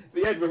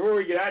Ed, before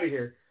we get out of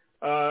here,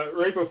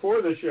 right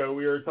before the show,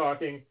 we were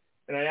talking,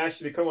 and I asked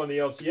you to come on the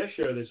LCS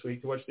show this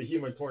week to watch the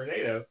Human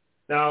Tornado.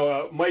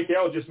 Now, Mike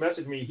L. just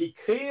messaged me. He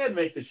can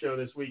make the show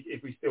this week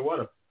if we still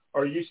want him.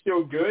 Are you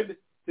still good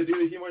to do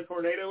the Human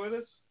Tornado with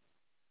us?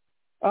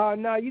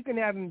 No, you can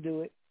have him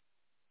do it.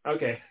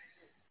 Okay.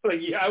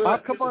 I'll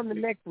come on the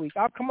next week.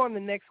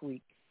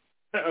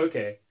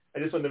 Okay. I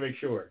just wanted to make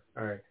sure.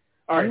 All right.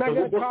 I'm not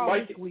going to call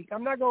this week.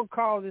 I'm not going to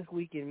call this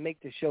week and make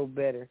the show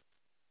better.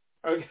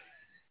 Okay.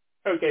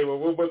 Okay, well,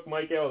 we'll book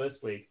Mike L. this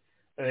week,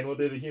 and then we'll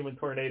do the Human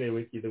Tornado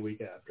with you the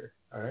week after.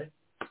 All right?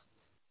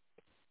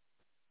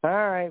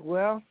 All right.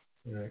 Well,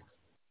 all right.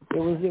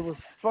 It was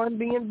fun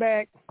being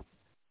back.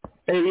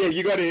 Hey, yeah,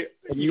 you got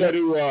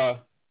to.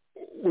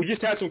 We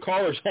just had some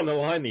callers on the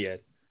line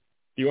yet.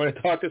 Do you want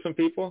to talk to some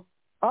people?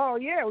 Oh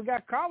yeah, we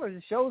got callers.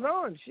 The show's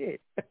on.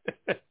 Shit.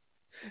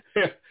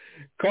 Yeah.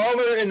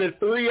 Caller in the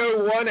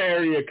 301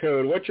 area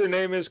code. What's your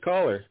name is,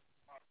 caller?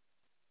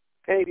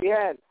 Hey,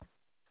 Dad.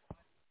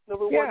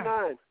 Number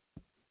 19.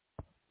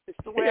 It's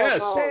the whale.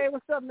 Yes. Hey,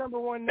 what's up, number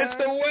 19? It's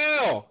the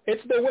whale. I'm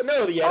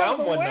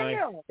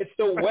 19. It's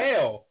the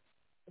whale.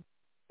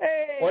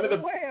 Hey, the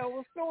whale.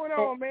 What's going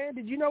on, man?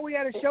 Did you know we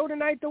had a show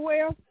tonight, the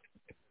whale?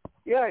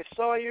 Yeah, I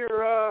saw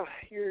your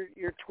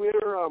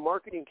Twitter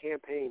marketing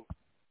campaign.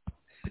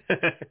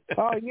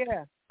 Oh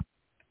yeah.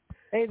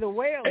 Hey, the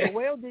whale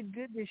did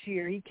good this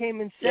year. He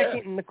came in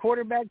second in the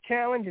quarterback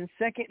challenge and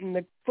second in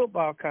the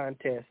football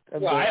contest.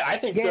 I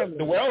think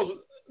the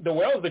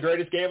whale's the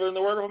greatest gambler in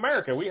the world of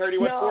America. We heard he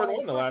went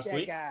 4-1 the last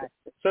week. Guy.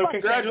 So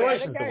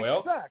congratulations, the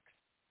whale. Sucks.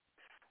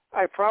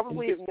 I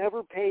probably have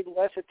never paid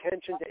less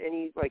attention to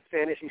any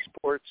fantasy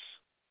sports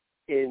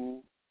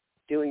in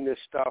doing this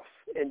stuff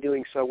and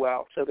doing so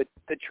well. So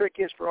the trick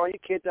is for all you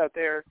kids out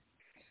there,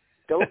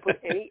 don't put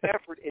any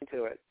effort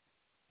into it.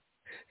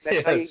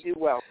 That's how you do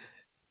well.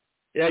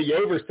 Yeah, you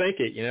overthink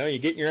it, you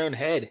get in your own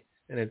head,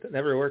 and it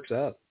never works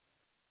out.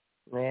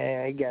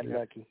 Man, he got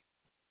lucky.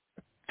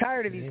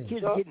 Tired of these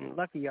kids getting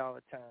lucky all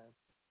the time.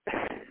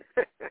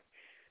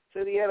 So,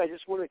 I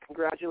just want to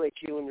congratulate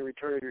you on the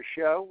return of your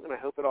show, and I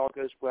hope it all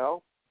goes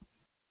well,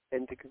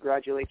 and to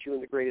congratulate you on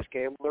the greatest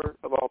gambler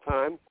of all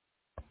time.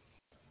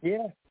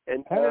 Yeah,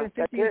 and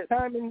 150th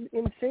time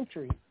in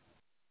century.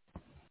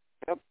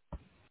 Yep,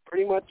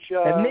 pretty much.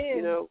 And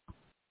then,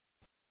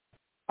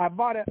 I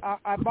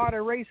bought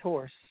a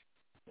racehorse.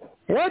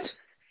 What?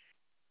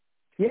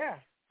 Yeah.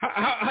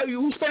 How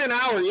you spent an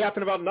hour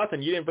yapping about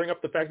nothing? You didn't bring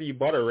up the fact that you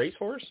bought a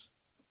racehorse?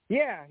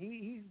 Yeah,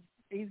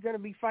 he's going to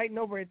be fighting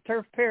over at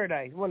Turf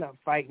Paradise. Well, not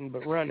fighting,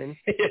 but running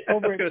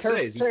over at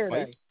Turf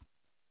Paradise.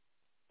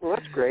 Well,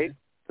 that's great.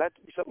 That'd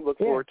be something to look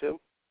forward to.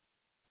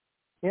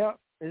 Yeah,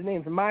 his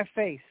name's My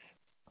Face.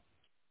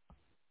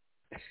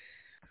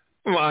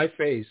 My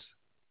Face.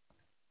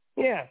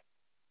 Yeah.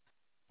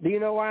 Do you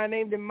know why I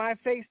named him My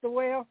Face the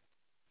Whale?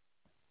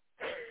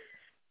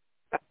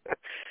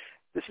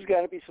 This has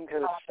got to be some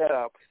kind of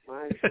setup.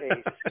 My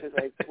Face, because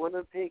I want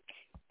to think.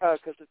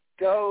 Because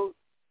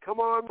come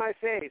on, My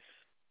Face.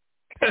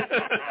 I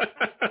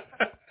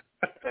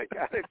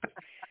got it.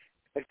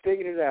 I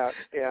figured it out.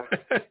 Yeah.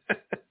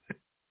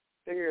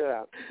 Figured it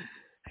out.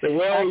 The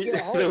whale.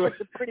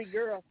 It's a pretty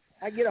girl.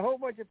 I get a whole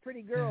bunch of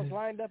pretty girls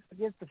lined up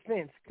against the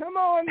fence. Come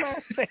on, my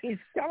face.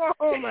 Come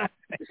on, my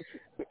face.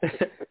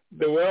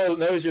 The Will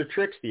knows your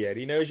tricks, Ed.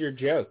 He knows your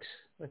jokes.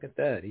 Look at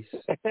that. He's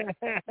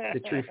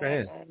the true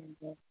fan.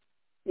 You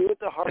know what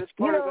the hardest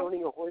part of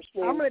owning a horse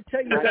name? I'm going to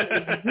tell you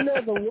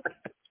something.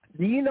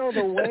 Do you know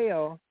the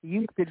Whale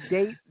used to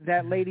date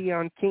that lady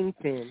on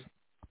Kingpin?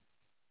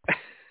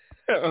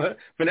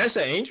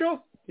 Vanessa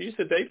Angel? He used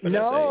to date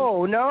Vanessa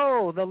Angel?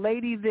 No. The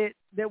lady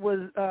that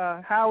was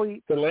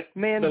Howie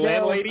Mandel's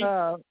landlady?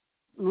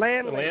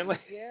 Landlady.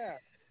 Yeah.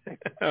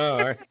 Oh,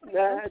 all right.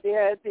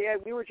 Yeah,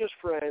 we were just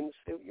friends.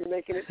 You're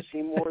making it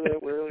seem more than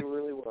it really,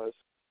 really was.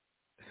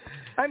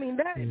 I mean,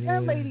 that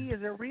lady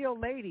is a real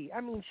lady.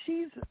 I mean,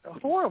 she's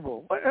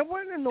horrible.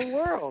 What in the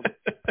world?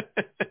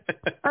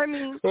 I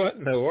mean, what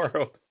in the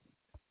world?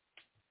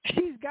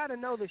 She's got to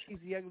know that she's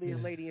the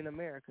ugliest lady in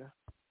America.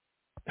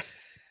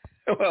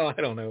 Well, I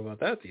don't know about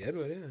that yet,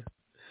 but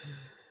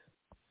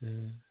yeah.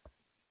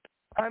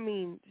 I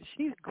mean,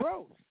 she's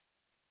gross.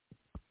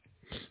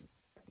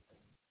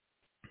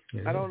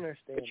 Yeah. I don't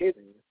understand. She has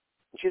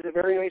a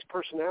very nice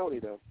personality,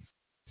 though.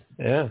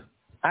 Yeah.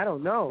 I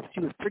don't know.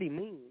 She was pretty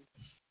mean.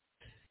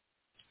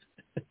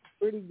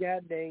 Pretty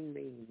goddamn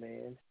mean,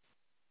 man.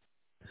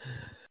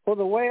 Well,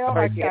 the Whale,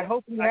 I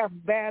hope you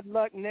have bad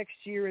luck next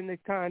year in the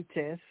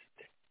contest.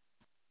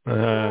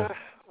 I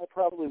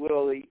probably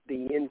will. The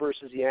yin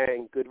versus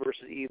yang, good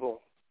versus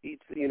evil.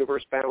 It's the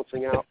universe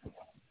balancing out.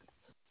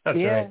 That's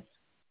right.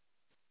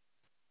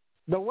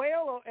 The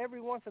Whale, every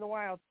once in a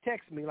while,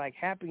 texts me like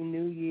Happy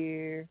New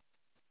Year,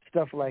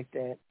 stuff like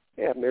that.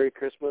 Yeah, Merry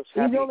Christmas.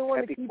 He's Happy the only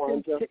one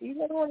Kwanzaa. he's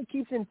the only one who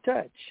keeps in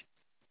touch.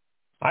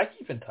 I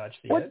keep in touch,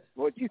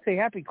 What'd you say?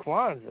 Happy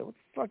Kwanzaa? What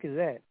the fuck is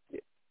that?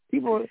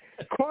 People,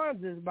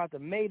 Kwanzaa is about the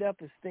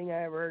made-upest thing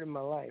I ever heard in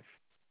my life.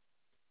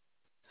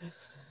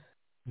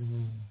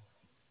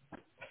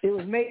 It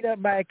was made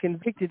up by a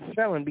convicted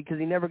felon because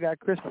he never got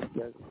Christmas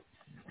presents.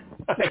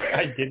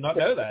 I did not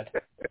know that.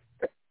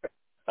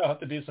 I'll have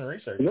to do some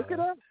research. Look it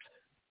up.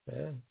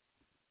 Yeah.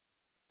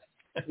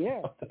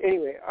 Yeah.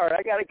 Anyway, all right,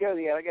 I got to go.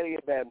 Yeah, I got to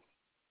get to bed.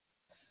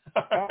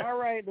 All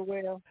right, the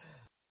Whale.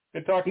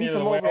 Good talking to you,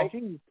 the Whale.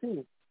 Overseas,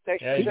 too.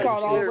 Thanks. Yeah, he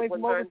called all the way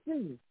from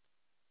overseas.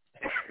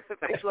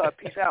 Thanks a lot.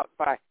 Peace out.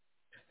 Bye.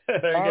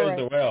 There goes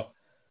the Whale.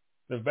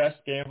 The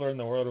best gambler in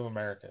the world of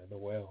America, the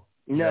Whale.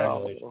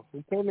 No,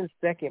 he came in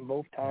second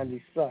both times.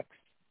 He sucks.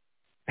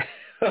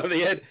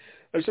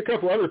 There's a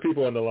couple other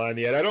people on the line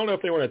yet. I don't know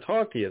if they want to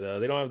talk to you, though.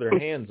 They don't have their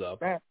hands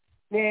up.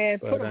 Yeah,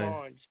 put them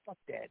on. Just fuck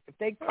that. If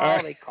they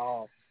call, they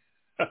call.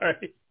 All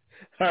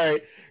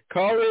right.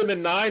 Caller in the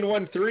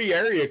 913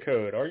 area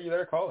code. Are you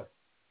there, caller?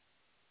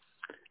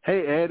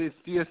 Hey, Ed, it's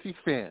DOT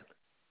fan.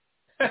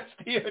 That's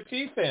DOT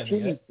fan.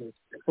 Jesus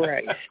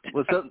Christ.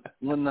 What's up,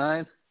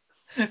 19?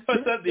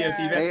 What's up, DOT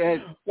fan? Hey,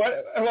 Ed.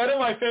 One of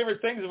my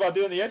favorite things about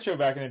doing the Ed Show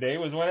back in the day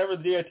was whenever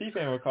the DOT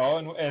fan would call,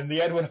 and the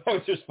Ed would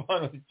always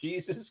respond with,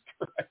 Jesus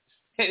Christ.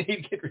 And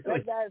he'd get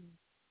really...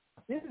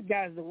 This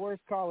guy's the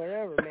worst caller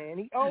ever, man.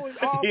 He always,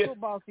 all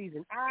football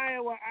season,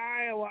 Iowa.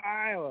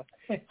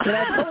 And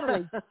I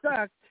totally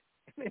sucked.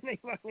 And they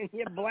fucking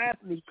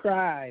blast me,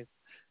 cries.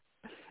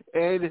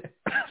 Ed,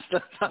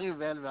 stop talking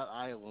bad about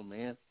Iowa,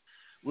 man.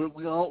 We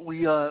won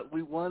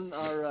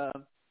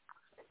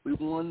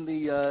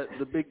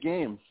the big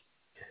game.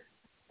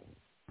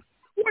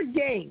 What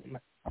game?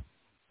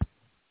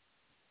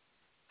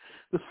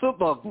 The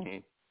football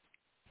game.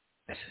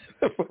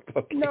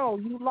 No,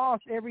 you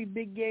lost every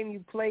big game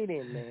you played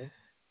in, man.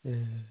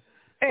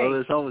 Hey,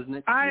 there's always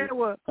next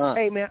Iowa. Huh.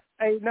 Hey, man.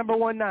 Hey, number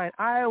 19.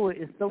 Iowa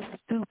is so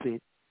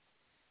stupid.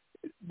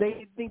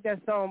 They think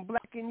that song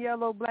Black and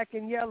Yellow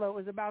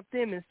is about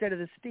them instead of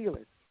the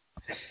Steelers.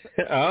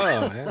 Oh,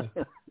 yeah.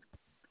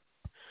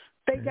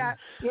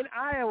 In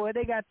Iowa,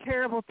 they got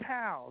terrible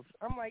towels.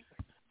 I'm like,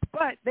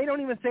 but they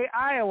don't even say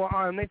Iowa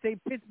on them. They say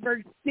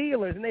Pittsburgh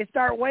Steelers, and they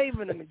start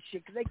waving them and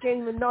shit because they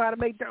can't even know how to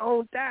make their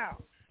own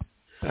towels.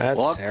 That's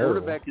our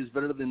terrible. quarterback is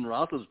better than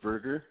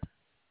Roethlisberger.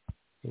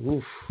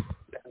 Oof.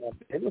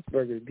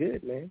 Roethlisberger's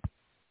good, man.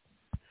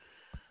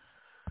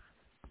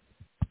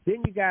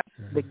 Then you got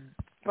the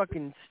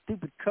fucking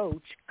stupid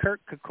coach,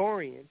 Kirk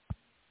Kerkorian.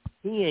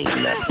 He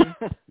ain't nothing.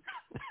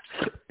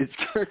 It's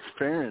Kirk's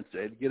parents,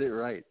 Ed. Get it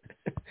right.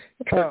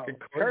 Kirk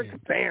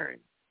Ferentz.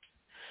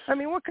 I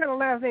mean, what kind of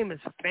last name is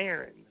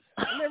Ferentz?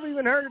 I've never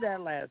even heard of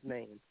that last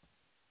name.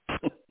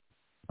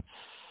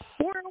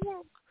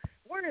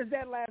 Where is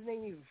that last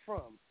name even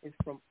from? It's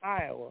from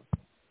Iowa.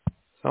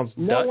 Sounds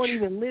no Dutch. one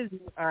even lives in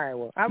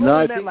Iowa. I've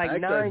only met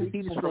like 9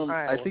 people from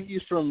Iowa. I think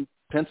he's from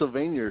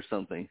Pennsylvania or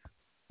something.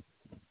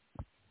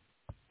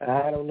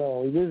 I don't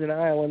know. He lives in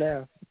Iowa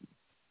now.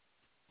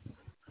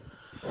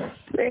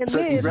 And so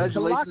then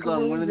congratulations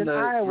on winning the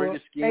Iowa,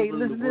 greatest game hey, in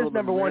listen the to world this,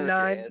 number of 19.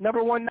 America, Ed.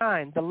 Number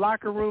 19. The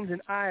locker rooms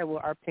in Iowa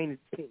are painted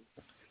pink.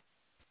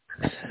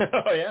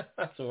 Oh, yeah?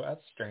 That's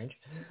strange.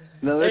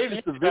 No, that's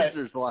just the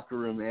visitors' locker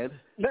room, Ed.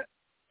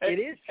 It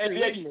is true,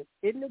 isn't it?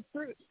 Isn't it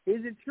true?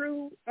 Is it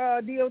true,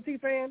 DOT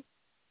fan?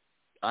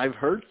 I've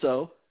heard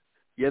so.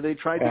 Yeah, they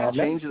tried to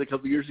change it a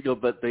couple years ago,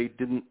 but they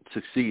didn't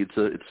succeed,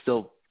 so it's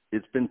still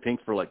it's been pink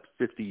for like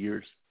 50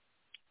 years.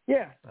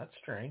 Yeah. That's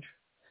strange.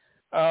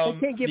 They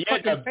can't get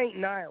fucking paint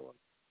in Iowa.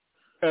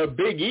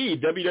 Big E,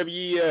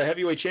 WWE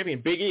heavyweight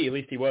champion, Big E, at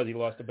least he was. He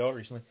lost the belt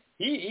recently.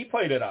 He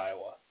played at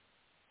Iowa.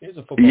 He's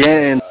a football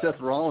player. And Seth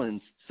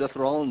Rollins. Seth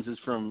Rollins is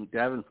from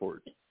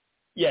Davenport.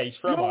 Yeah, he's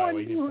from Iowa.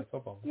 He didn't play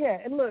football. Yeah,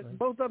 and look,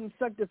 both of them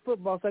sucked at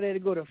football, so they had to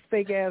go to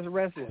fake-ass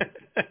wrestling.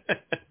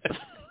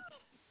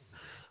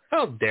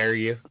 How dare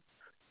you?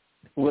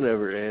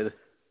 Whatever, Ed.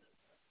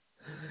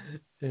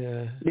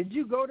 Yeah. Did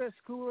you go to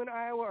school in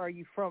Iowa, or are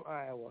you from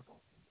Iowa?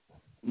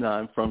 No,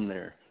 I'm from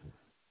there.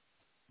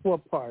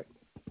 What part?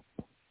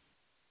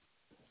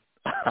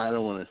 I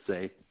don't want to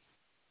say.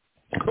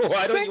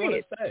 Why don't you want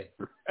to say?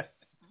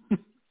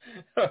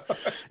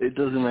 It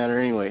doesn't matter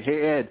anyway.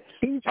 Hey, Ed,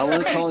 I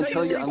want to call and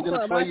tell you. I'm going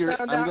to play your.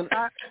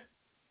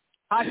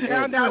 I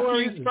found out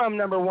where he's from.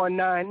 Number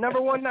 19.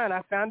 Number 19.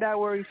 I found out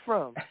where he's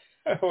from.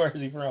 Where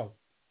is he from?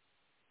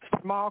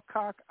 Small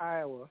Cock,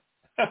 Iowa.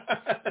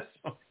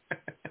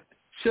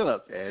 Shut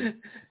up, Ed.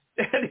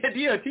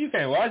 DOT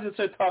fan. Why is it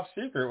so top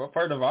secret? What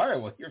part of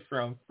Iowa you're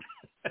from?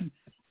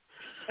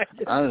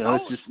 I don't know.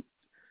 It's just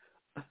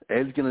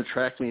Ed's going to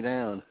track me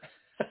down.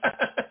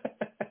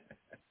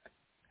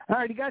 I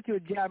already got you a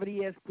job at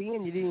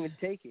ESPN. You didn't even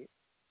take it.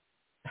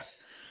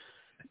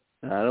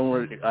 I don't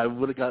worry. I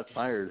would have got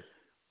fired.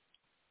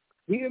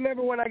 Do you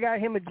remember when I got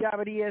him a job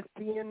at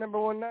ESPN, number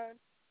 19?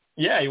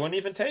 Yeah, he wouldn't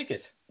even take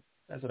it.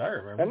 That's what I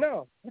remember. I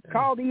know. It's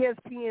called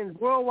ESPN's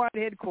worldwide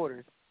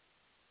headquarters.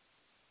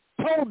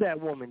 Told that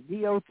woman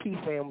DOT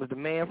fan was the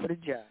man for the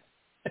job.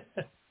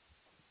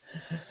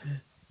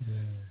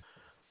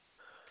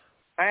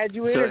 I had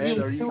you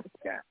interview with Stuart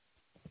Scott.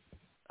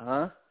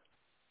 Huh?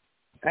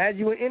 I had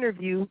you an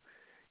interview.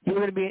 You were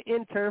going to be an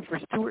intern for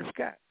Stuart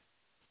Scott.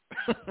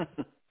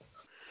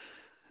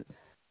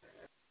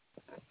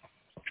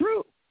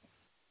 True.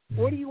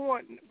 What do you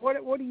want?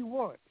 What do you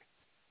want?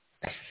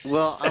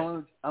 Well,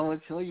 I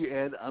want to tell you,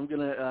 Ed, I'm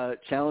going to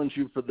challenge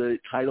you for the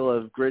title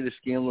of greatest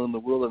gambler in the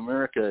world of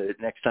America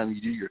next time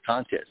you do your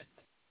contest.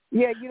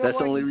 Yeah, you know That's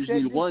what? the only reason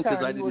you won,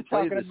 because I didn't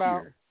play this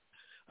year.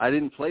 I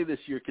didn't play this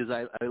year because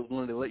I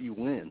wanted to let you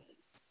win.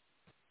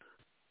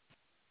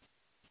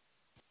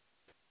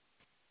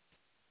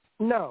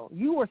 No,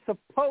 you were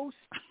supposed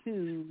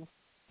to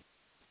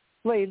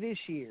play this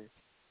year.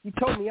 You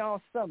told me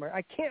all summer,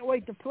 I can't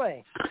wait to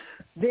play.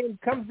 Then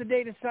comes the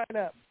day to sign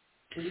up,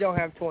 and you don't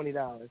have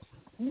 $20.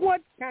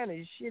 What kind of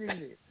shit is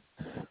this?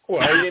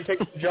 Well, you didn't take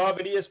the job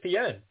at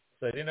ESPN,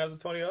 so I didn't have the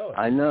 $20.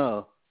 I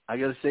know. I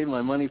got to save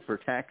my money for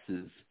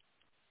taxes.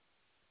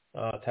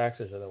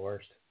 Taxes are the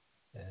worst.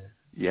 Yeah.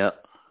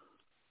 Yep.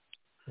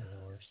 They're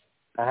the worst.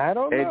 I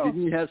don't know.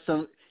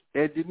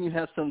 Ed, didn't you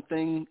have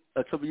something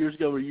a couple years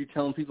ago where you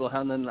telling people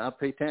how to not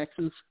pay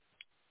taxes?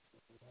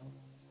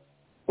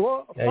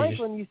 Well, yeah,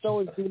 Franklin used to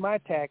always do my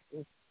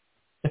taxes.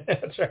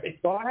 That's right.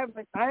 So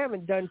I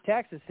haven't done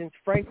taxes since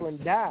Franklin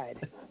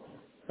died.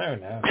 Oh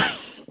no.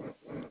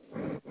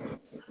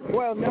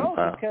 Well, no,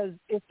 because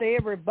if they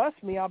ever bust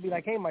me, I'll be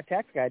like, hey, my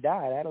tax guy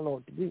died. I don't know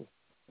what to do.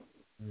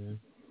 Mm-hmm.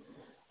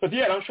 But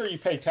yeah, I'm sure you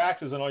pay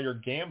taxes on all your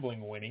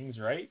gambling winnings,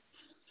 right?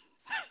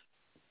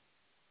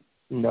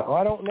 No,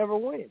 I don't never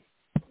win.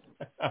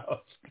 Oh.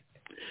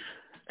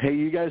 Hey,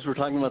 you guys were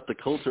talking about the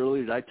Colts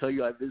earlier. Did I tell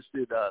you I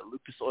visited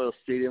Lucas Oil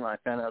Stadium and I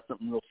found out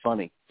something real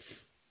funny?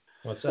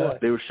 What's that?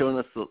 They were showing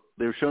us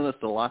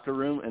the locker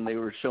room, and they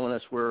were showing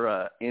us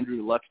where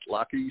Andrew Luck's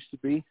locker used to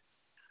be.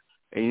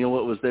 And you know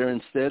what was there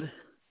instead?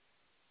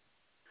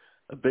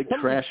 A big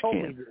trash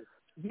can.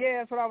 Yeah,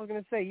 that's what I was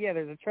going to say. Yeah,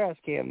 there's a trash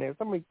can there.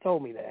 Somebody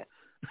told me that.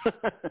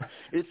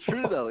 It's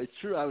true, though. It's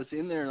true. I was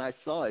in there, and I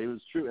saw it. It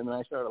was true. And then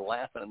I started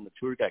laughing, and the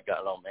tour guide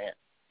got all mad.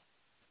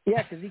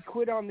 Yeah, because he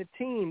quit on the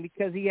team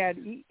because he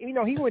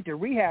went to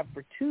rehab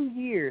for 2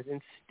 years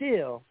and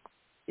still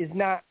is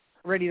not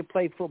ready to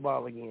play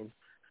football again.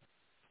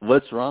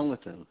 What's wrong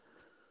with him?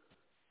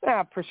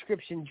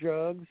 Prescription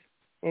drugs,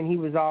 and he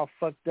was all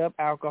fucked up.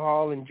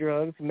 Alcohol and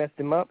drugs messed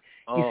him up.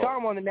 Oh. You saw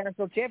him on the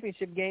national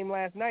championship game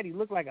last night. He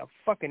looked like a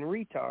fucking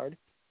retard.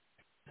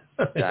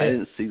 I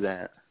didn't see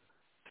that.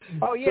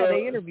 Oh, yeah,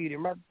 they interviewed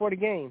him right before the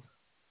game.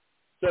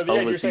 So,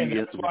 yeah, you're saying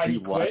that's why he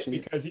quit,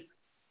 because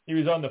he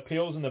was on the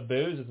pills and the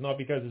booze? It's not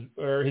because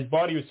his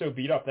body was so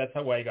beat up, that's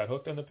why he got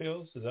hooked on the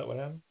pills? Is that what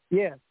happened?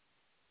 Yeah.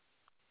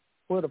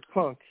 What a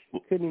punk.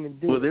 Couldn't even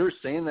do it. Well, they were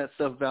saying that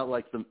stuff about,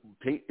 like, was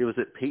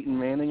it Peyton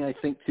Manning, I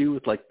think, too,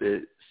 with, like,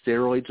 the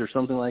steroids or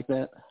something like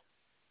that?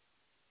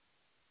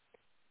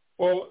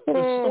 Well,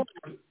 the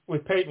story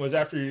with Peyton was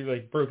after he,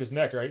 like, broke his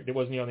neck, right?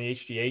 Wasn't he on the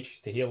HGH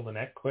to heal the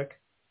neck quick?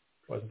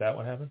 Wasn't that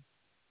what happened?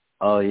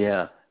 Oh,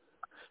 yeah.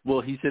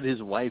 Well, he said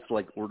his wife,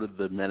 like, ordered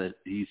the medicine.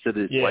 He said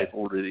his wife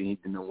ordered it and he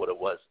didn't know what it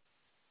was.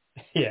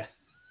 Yeah.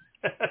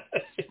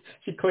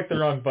 She clicked the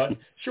wrong button.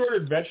 She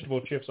ordered vegetable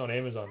chips on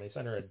Amazon. They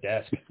sent her a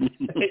desk.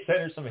 They sent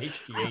her some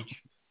HGH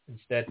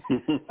instead. Who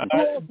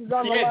else is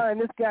on the line?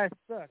 This guy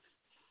sucks.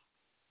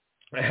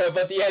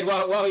 But Ed,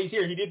 while he's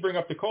here, he did bring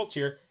up the Colts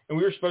here, and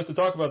we were supposed to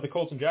talk about the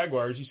Colts and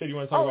Jaguars. You said you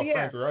want to talk about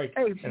Frank Reich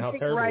and how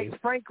terrible he is.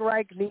 Frank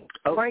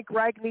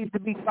Reich needs to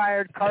be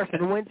fired.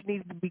 Carson Wentz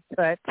needs to be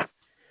cut.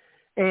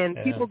 And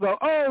people go,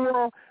 oh,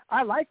 well,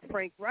 I like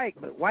Frank Reich,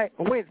 but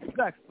Wentz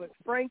sucks. But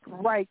Frank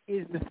Reich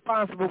is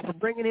responsible for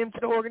bringing him to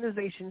the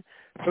organization,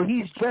 so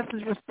he's just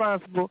as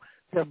responsible.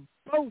 They're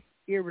both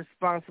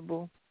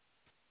irresponsible.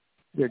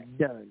 They're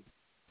done.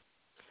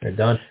 They're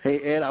done. Hey,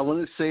 Ed, I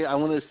want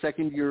to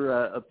second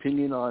your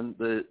opinion on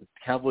the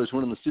Cowboys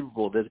winning the Super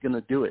Bowl. They're going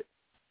to do it.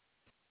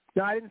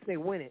 No, I didn't say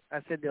win it. I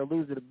said they'll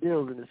lose to the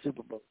Bills in the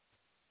Super Bowl.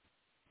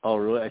 Oh,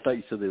 really? I thought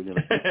you said they were going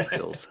to beat the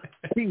Bills.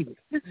 Jesus,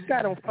 this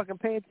guy don't fucking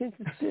pay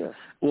attention still.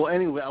 Well,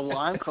 anyway,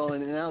 I'm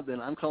calling it now then.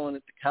 I'm calling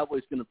it the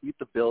Cowboys going to beat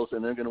the Bills,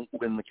 and they're going to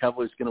win. The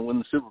Cowboys going to win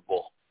the Super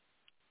Bowl.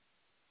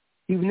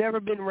 You've never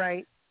been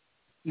right.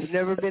 You've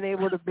never been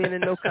able to win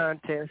in no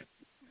contest.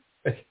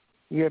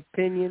 Your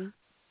opinion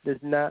does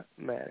not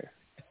matter.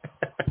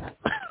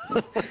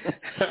 All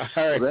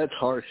right. Well, that's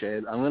harsh,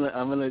 Ed. I'm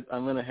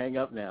gonna hang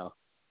up now.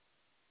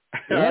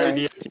 All right,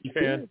 DFT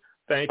fan.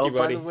 Thank you,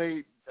 buddy. By the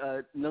way,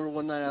 number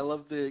 19, I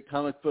love the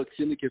Comic Book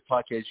Syndicate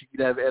podcast. You could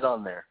have Ed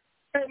on there.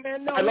 Hey,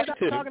 man, no, we're not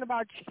talking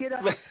about shit.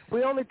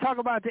 We only talk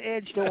about the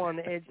Edge Show on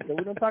the Edge Show.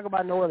 We don't talk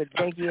about no other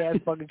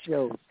janky-ass fucking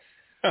shows.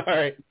 All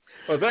right.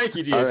 Well, thank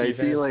you, DFT All right,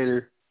 fan. see you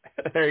later.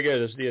 There you go.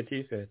 This is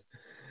DFT fan.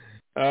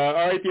 All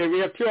right, yeah, we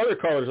have two other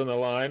callers on the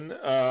line.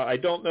 I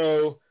don't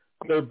know.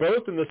 They're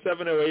both in the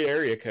 708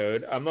 area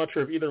code. I'm not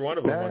sure if either one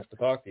of them wants to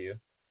talk to you.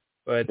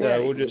 But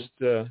we'll just,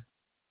 I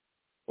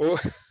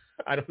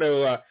don't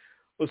know,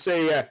 we'll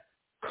say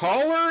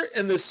caller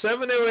in the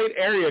 708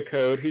 area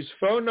code whose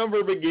phone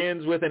number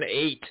begins with an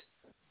 8.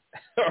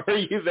 Are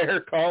you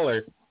there,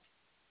 caller?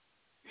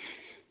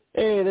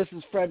 Hey, this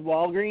is Fred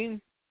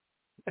Walgreen.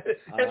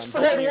 It's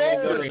Fred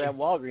Walgreen. Go to that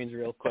Walgreens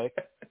real quick.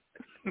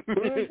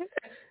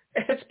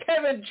 It's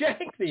Kevin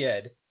Jank, the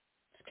Ed.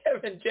 It's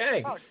Kevin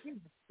Jank. Oh,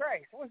 Jesus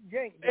Christ. What's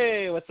Jank doing?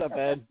 Hey, what's up,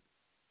 Ed?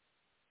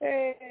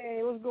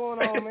 Hey, what's going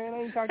on, man?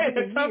 I ain't talking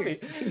to you. Tuffy.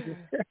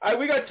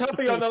 We got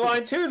Tuffy on the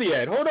line, too, the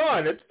Ed. Hold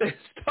on. It's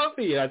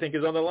Tuffy, I think,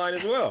 is on the line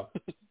as well.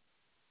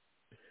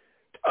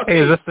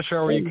 Hey, is this the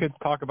show where you kids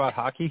talk about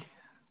hockey?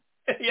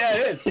 Yeah,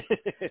 it is.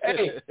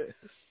 Hey,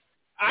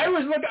 I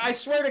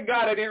swear to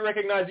God, I didn't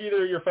recognize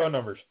either of your phone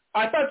numbers.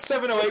 I thought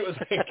 708 was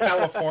in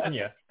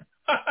California.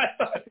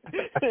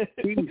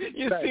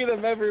 You see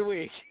them every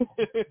week.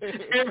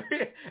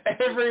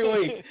 every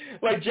week.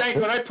 Like,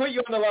 Jank, when I put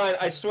you on the line,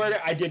 I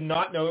swear I did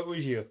not know it was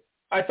you.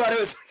 I thought it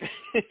was...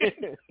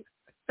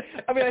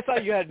 I mean, I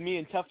thought you had me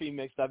and Tuffy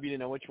mixed up. You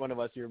didn't know which one of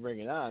us you were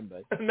bringing on,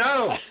 but...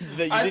 No. You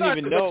didn't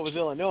even know it was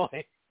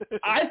Illinois.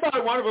 I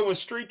thought one of them was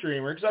Street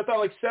Dreamer, because I thought,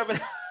 like, I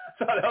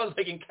thought I was,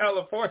 like, in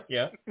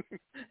California.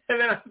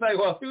 And then I was like,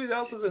 well, who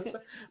else is this?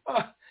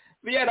 Oh.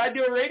 But yeah, I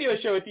do a radio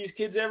show with these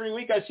kids every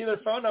week. I see their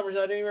phone numbers.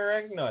 I didn't even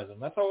recognize them.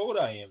 That's how old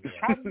I am.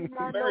 How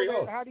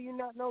do you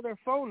not know their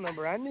phone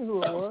number? I knew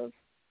who it was.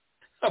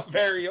 I'm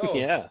very old.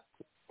 Yeah.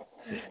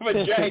 But,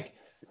 Jank,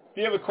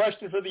 do you have a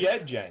question for the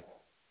Ed, Jank?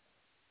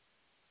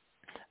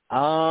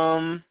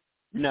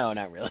 No,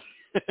 not really.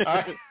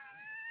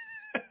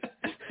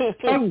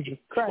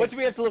 What do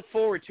we have to look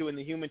forward to in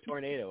the Human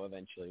Tornado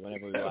eventually,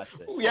 whenever we watch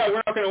this? Yeah,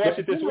 we're not going to watch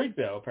it this week,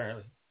 though,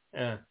 apparently.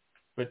 Yeah.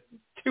 But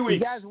 2 weeks.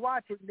 You guys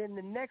watch it, then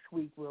the next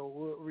week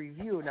we'll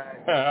review it. All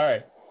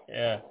right.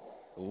 Yeah.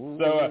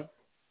 Ooh.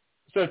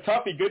 So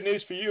Tuffy, good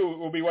news for you.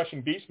 We'll be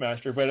watching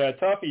Beastmaster. But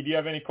Tuffy, do you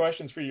have any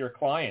questions for your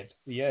client,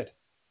 the Ed?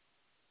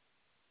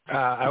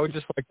 I would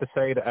just like to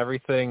say to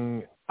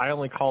everything, I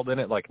only called in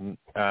at like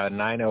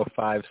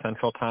 9:05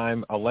 Central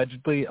Time.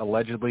 Allegedly.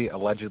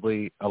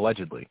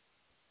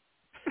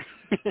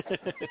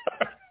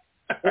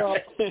 Well,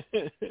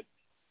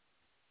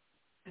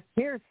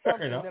 here's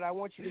something that I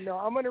want you to know.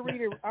 I'm going to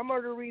read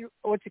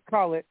what you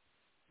call it,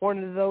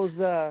 one of those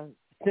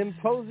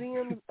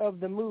symposiums of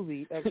the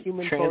movie of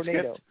Human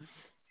Tornado.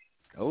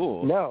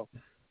 Oh. No.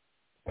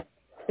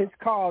 It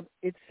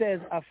says,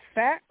 a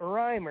fat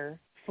rhymer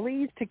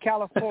flees to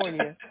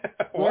California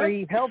where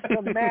he helps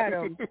a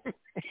madam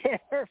and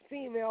her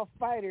female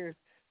fighters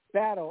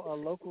battle a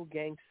local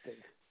gangster.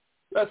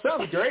 That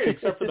sounds great,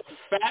 except for the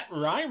fat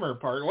rhymer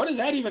part. What does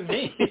that even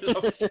mean?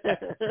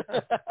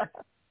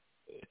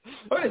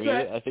 What is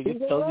that? I think it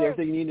tells you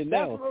everything you need to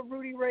know. That's what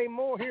Rudy Ray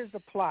Moore. Here's the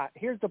plot.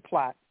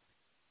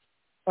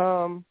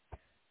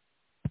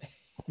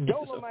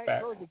 Dolomite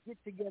throws a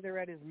get-together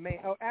at his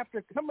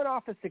after coming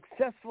off a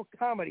successful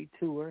comedy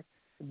tour,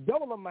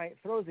 Dolomite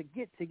throws a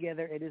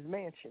get-together at his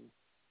mansion.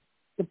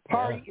 The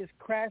party is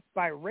crashed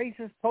by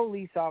racist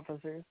police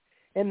officers,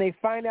 and they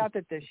find out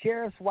that the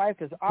sheriff's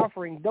wife is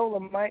offering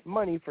Dolomite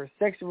money for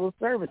sexual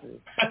services.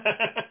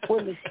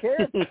 When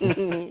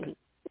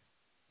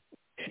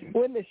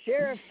the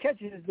sheriff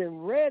catches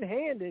them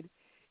red-handed,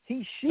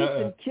 he shoots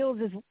and kills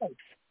his wife.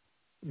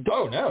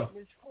 No. And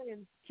his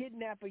friends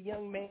kidnap a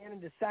young man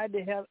and decide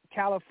to head to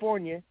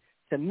California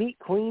to meet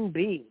Queen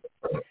Bee.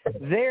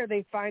 There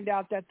they find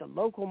out that the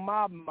local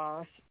mob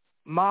boss,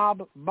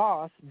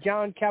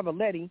 John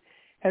Cavaletti,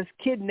 has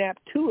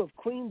kidnapped 2 of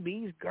Queen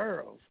Bee's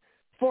girls,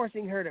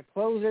 forcing her to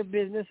close her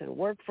business and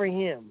work for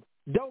him.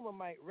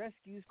 Dolomite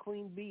rescues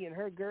Queen Bee and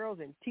her girls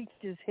and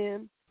teaches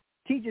his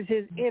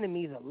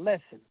enemies a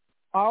lesson,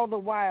 all the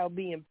while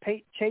being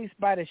chased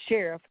by the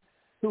sheriff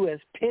who has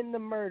pinned the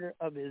murder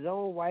of his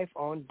own wife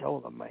on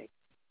Dolomite.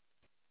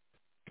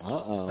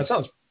 Uh-oh. That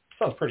sounds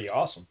pretty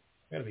awesome.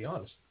 I gotta be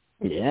honest.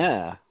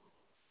 Yeah.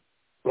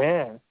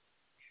 Yeah.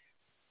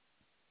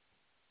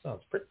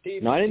 Sounds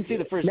pretty. No, I didn't see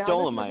the first Now,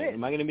 Dolomite.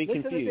 Am I going to be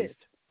listen confused?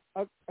 to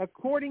this.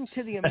 According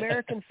to the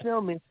American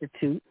Film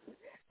Institute,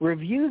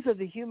 reviews of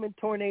The Human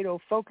Tornado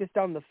focused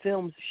on the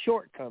film's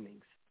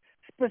shortcomings,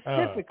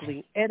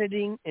 specifically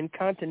editing and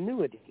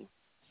continuity.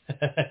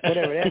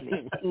 Whatever that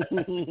means.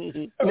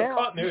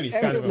 Now, continuity's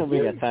kind of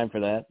nobody got time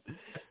for that.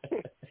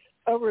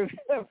 A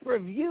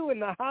review in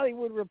the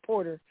Hollywood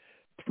Reporter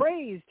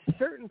praised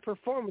certain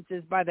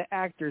performances by the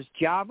actors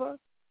Java,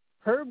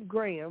 Herb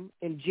Graham,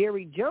 and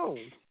Jerry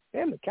Jones.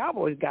 And the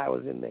Cowboys guy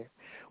was in there.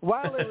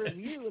 While a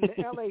review in the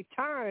L.A.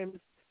 Times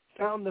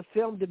found the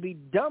film to be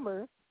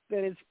dumber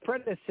than its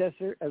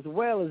predecessor, as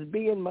well as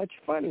being much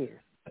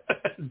funnier.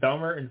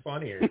 Dumber and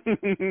funnier.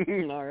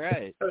 All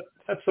right.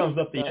 That sums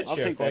up the Ed I'll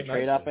show take quite that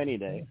trade-off nicely. any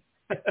day.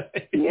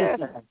 Yeah.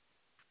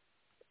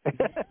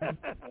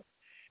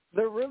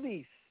 The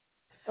release.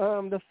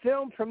 The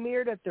film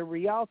premiered at the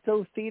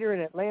Rialto Theater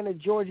in Atlanta,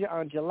 Georgia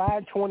on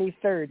July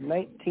 23rd,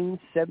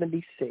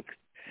 1976.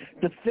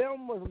 The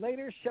film was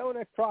later shown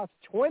across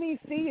 20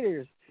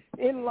 theaters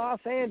in Los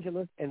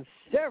Angeles and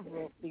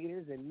several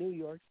theaters in New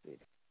York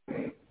City.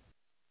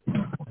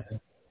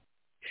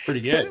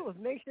 Pretty good. But it was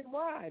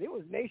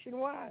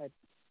nationwide.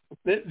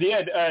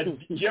 Yeah, do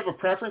you have a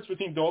preference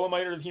between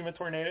Dolomite or the Human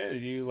Tornado? Do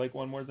you like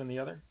one more than the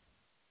other?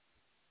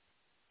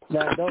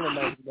 No,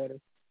 Dolomite's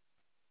better.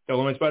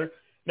 Dolomite's better?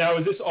 Now,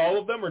 is this all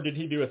of them, or did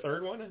he do a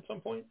third one at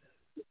some point?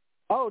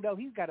 Oh, no,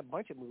 he's got a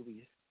bunch of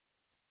movies.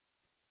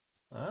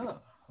 Ah,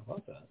 how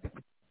about that?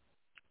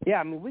 Yeah,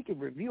 I mean, we could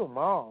review them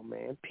all,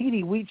 man.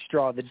 Petey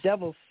Wheatstraw, The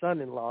Devil's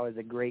Son-in-Law, is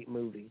a great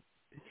movie.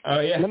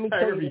 Oh, yeah. Let me I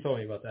tell remember you you told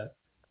me about that.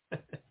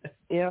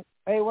 Yeah.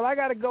 Hey, well, I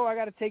got to go. I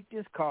got to take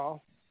this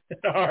call.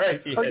 All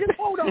right. Yeah. Oh, just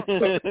hold on.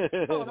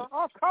 Hold on.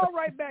 I'll call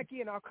right back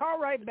in. I'll call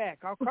right back.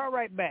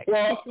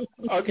 Well,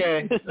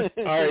 okay.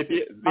 All right.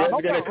 It's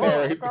going to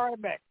call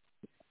right back.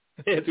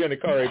 It's going to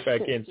call right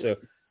back in, so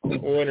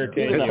we'll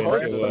entertain you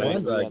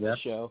on the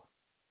show.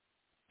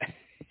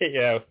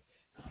 Yeah,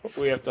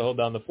 we have to hold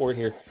down the fort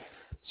here.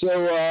 So,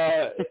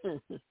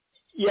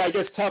 yeah, I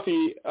guess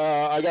Tuffy,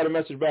 I got a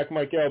message back,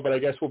 Mike L., but I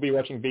guess we'll be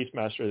watching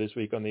Beastmaster this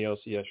week on the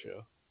LCS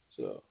show.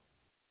 So,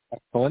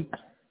 excellent.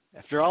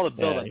 After all the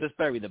build-up, this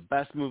better be the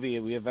best movie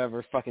we have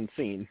ever fucking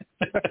seen.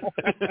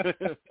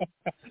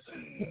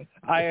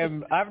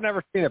 I've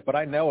never seen it, but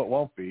I know it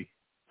won't be.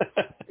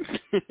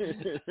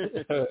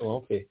 It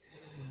won't be.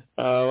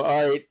 All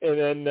right, and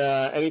then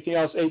anything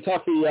else? Hey,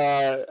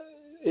 Tuffy,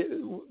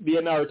 Bea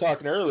and I were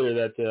talking earlier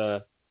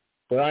that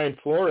Brian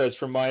Flores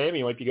from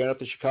Miami might be going up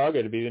to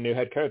Chicago to be the new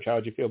head coach. How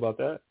would you feel about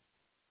that?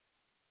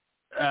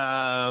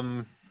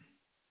 I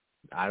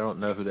don't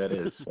know who that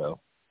is, so.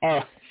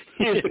 Oh,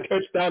 he was the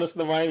coach down at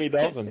the Miami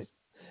Dolphins,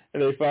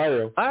 and they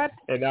fired him. What?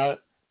 And now,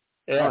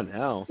 yeah. Oh,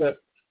 no. So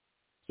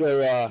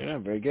they're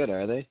not very good,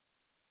 are they?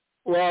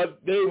 Well,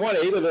 they won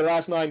 8 of their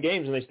last 9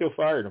 games, and they still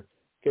fired him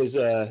because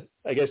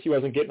I guess he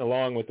wasn't getting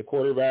along with the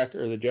quarterback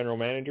or the general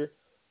manager.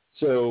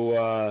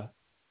 So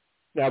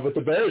now, but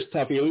the Bears,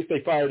 Tuffy, at least they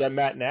fired that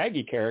Matt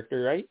Nagy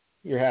character, right?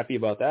 You're happy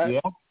about that?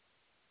 Yeah.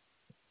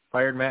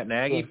 Fired Matt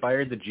Nagy,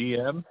 fired the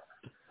GM.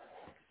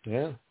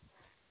 Yeah.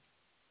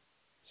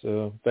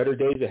 So better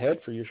days ahead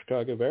for your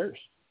Chicago Bears.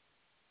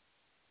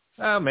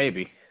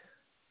 Maybe.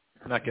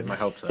 I'm not getting my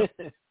hopes up.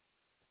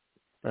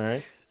 All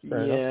right.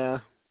 Fair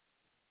enough.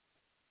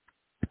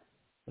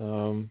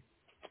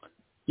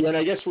 Yeah, and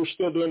I guess we're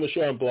still doing the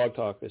show on Blog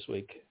Talk this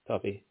week,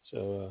 Tuffy.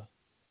 So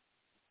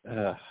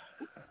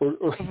we're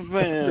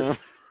going to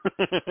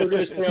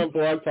stay on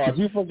Blog Talk. Did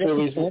you forget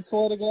to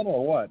cancel it again,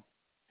 or what?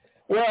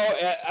 Well,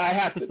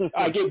 I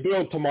get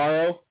billed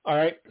tomorrow, all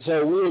right?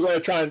 So we were going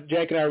to try,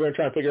 Jake and I were going to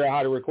try and figure out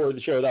how to record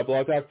the show without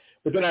Blog Talk.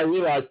 But then I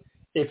realized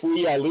if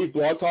we leave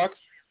Blog Talk,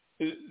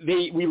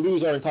 we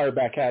lose our entire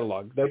back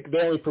catalog. They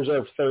only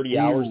preserve 30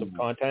 hours of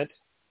content.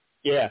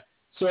 Yeah.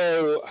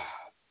 So,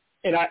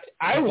 and I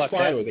was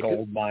fine with it.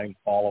 Gold mine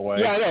fall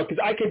away. Yeah, I know,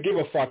 because I could give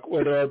a fuck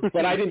whether,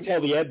 but I didn't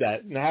tell the Ed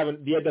that, and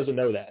the Ed doesn't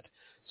know that.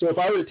 So if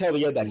I were to tell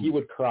the Ed that, he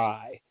would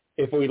cry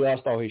if we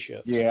lost all his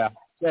shows. Yeah.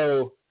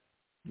 So.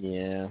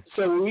 Yeah.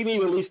 So we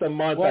need at least a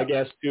month, I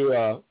guess,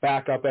 to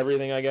back up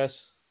everything, I guess.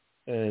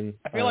 And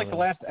I feel like the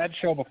last Ed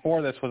show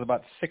before this was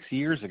about 6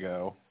 years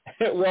ago.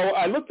 Well,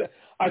 I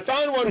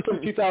found one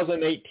from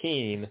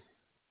 2018.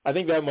 I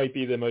think that might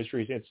be the most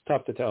recent. It's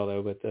tough to tell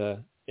though, but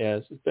yeah,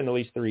 it's been at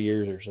least 3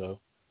 years or so.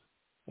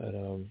 But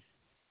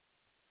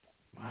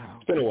wow,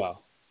 it's been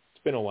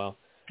a while.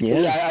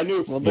 Yeah, I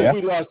knew if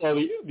we lost all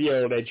the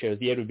old Ed shows,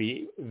 the Ed would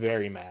be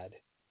very mad.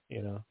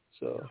 You know,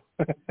 so.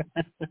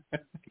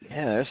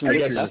 Yeah, there's some I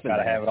guess that's got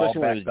to have it all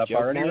backed up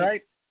already,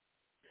 right?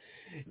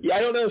 Yeah, I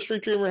don't know if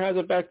Street Dreamer has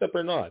it backed up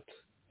or not,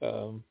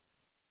 but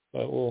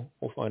we'll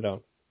find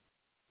out.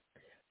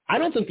 I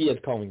don't think the Ed's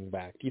calling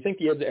back. Do you think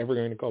the Ed's ever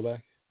going to call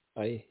back?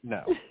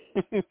 No.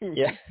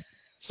 Yeah.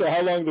 So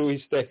how long do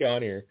we stick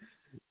on here?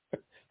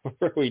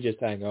 Or we just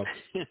hang up?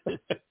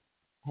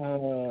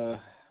 Oh,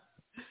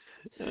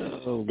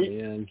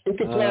 man. We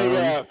could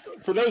play,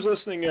 for those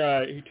listening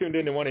who tuned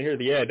in and want to hear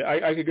the Ed,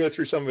 I could go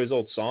through some of his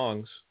old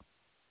songs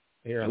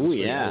here. Oh,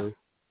 yeah.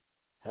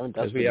 Haven't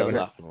dusted those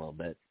off in a little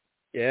bit.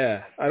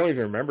 Yeah. I don't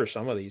even remember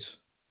some of these.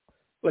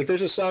 Like,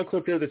 there's a sound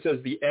clip here that says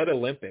the Ed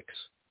Olympics.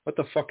 What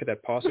the fuck could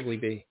that possibly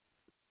be?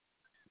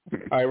 All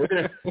right, we're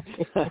going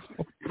to...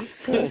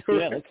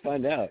 Yeah, let's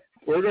find out.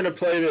 We're going to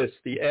play this,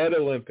 the Ed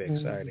Olympics.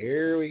 All right,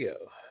 here we go.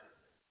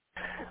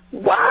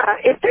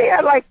 Why, if they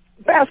had, like,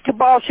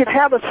 basketball should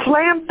have a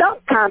slam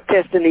dunk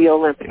contest in the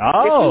Olympics.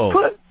 Oh. If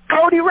you put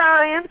Cody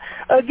Ryan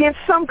against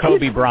some Kobe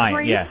kid Bryant,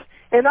 from Greece yeah.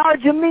 and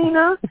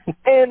Argentina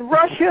and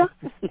Russia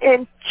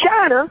and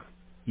China,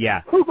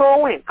 Yeah. who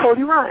gonna win?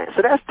 Cody Ryan.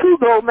 So that's 2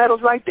 gold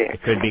medals right there.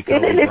 It could be Kobe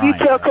And then if Bryant,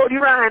 you tell yeah. Cody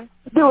Ryan,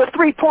 do a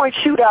 3-point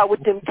shootout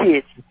with them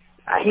kids,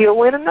 he'll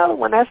win another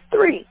one. That's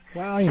 3.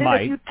 Well, he then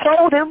might. if you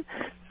told him,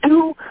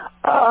 do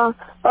a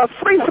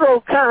free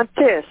throw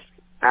contest,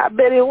 I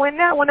bet he'll win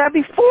that one. That'd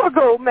be 4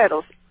 gold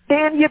medals.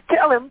 Then you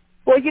tell him,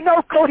 well, you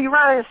know Cody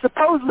Ryan is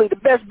supposedly the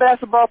best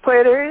basketball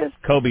player there is.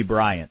 Kobe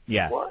Bryant,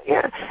 yeah. Well,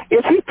 yeah.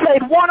 If he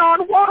played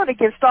one-on-one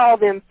against all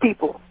them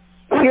people,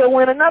 he'll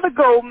win another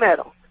gold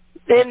medal.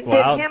 Then him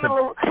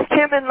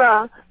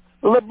and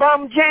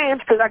LeBron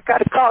James, because I got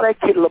to call that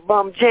kid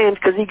LeBron James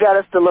because he got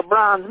us the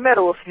LeBron's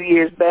medal a few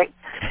years back.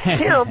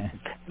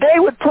 They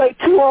would play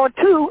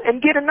 2-on-2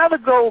 and get another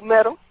gold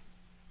medal.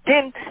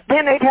 Then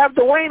they'd have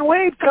Dwayne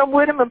Wade come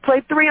with him and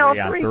play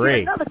 3-on-3.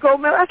 Get another gold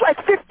medal. That's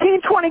like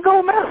 15, 20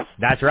 gold medals.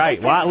 That's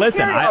right. Well,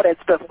 listen,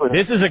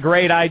 this is a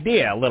great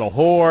idea. A little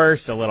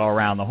horse, a little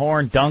around the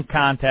horn, dunk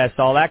contest,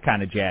 all that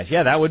kind of jazz.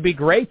 Yeah, that would be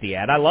great, the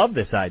Ed. I love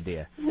this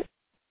idea.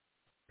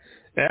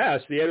 Yeah,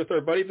 it's the Ed with our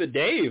buddy, the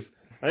Dave.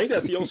 I think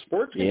that's the old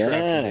sports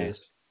contraction days.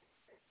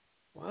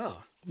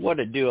 Wow.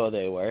 What a duo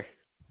they were.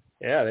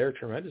 Yeah, they were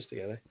tremendous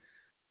together.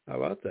 How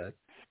about that?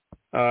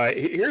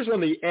 Here's one,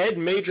 the Ed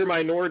Major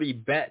Minority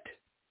Bet.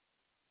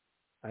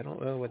 I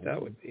don't know what that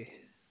would be.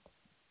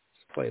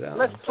 Let's play that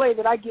Let's one. play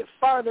that I get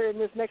farther in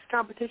this next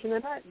competition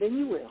than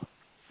you will.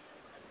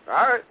 All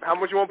right. How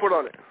much you want to put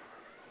on it?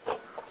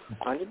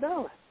 $100.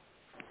 All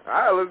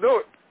right, let's do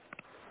it.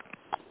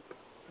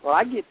 Well,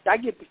 I get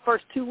the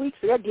first 2 weeks,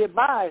 so I get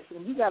buys,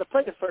 and you got to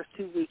play the first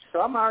 2 weeks, so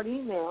I'm already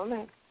in there on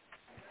that.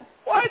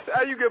 What?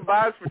 How you get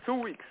buys for 2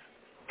 weeks?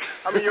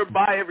 I mean, you're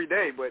buy every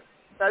day, but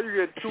how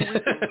you get 2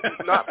 weeks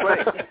and not play?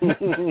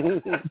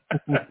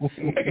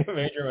 Like a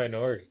major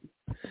minority.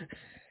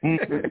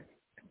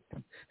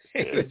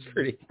 It's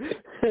pretty.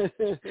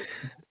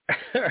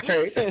 All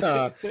right.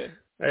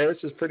 Hey,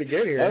 this is pretty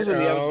good here. That was when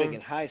he was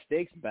making high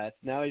stakes bets.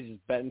 Now he's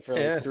just betting for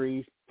like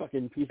 3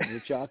 fucking pieces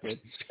of chocolate.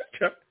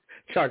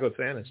 Chocolate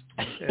Santas.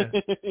 Yeah.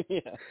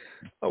 Yeah.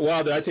 Oh,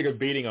 wow, did I take a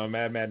beating on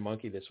Mad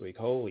Monkey this week?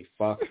 Holy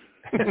fuck.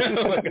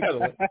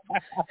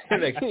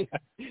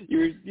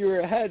 You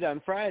were ahead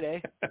on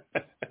Friday.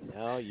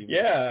 No, you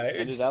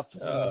ended up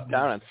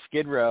down on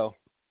Skid Row.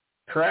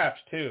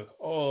 Craps, too.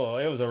 Oh,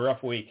 it was a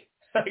rough week.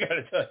 I got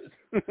to tell you.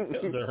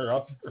 It was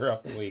a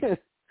rough week.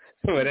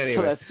 But anyway.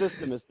 So that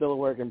system is still a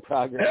work in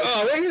progress.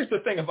 Oh, well, here's the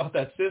thing about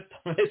that system.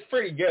 It's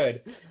pretty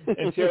good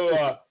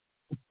until,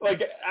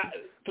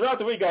 throughout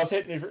the week I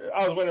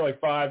was winning like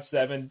 $5,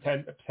 $7,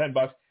 $10,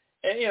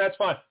 and that's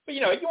fine. But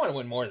you want to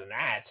win more than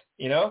that,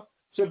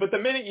 So, but the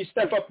minute you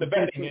step up the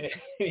betting and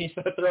you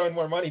start throwing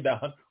more money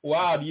down,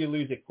 wow, do you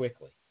lose it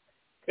quickly?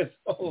 Because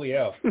holy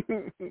hell.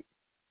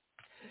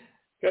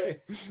 Okay.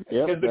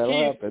 Because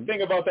the key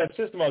thing about that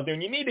system I was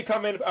doing, you need to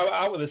come in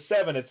out with a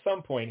 7 at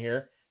some point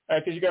here,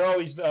 because you got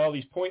all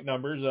these point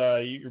numbers.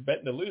 You're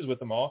betting to lose with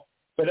them all.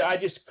 But I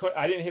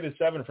didn't hit a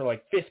 7 for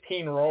like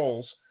 15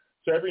 rolls.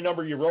 So every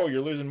number you roll, you're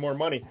losing more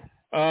money.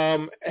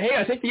 Hey,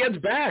 I think the Ed's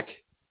back.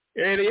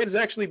 Yeah, the Ed's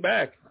actually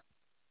back.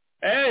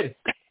 Ed.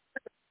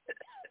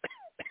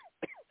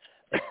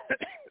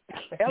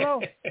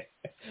 Hello.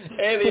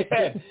 Hey, the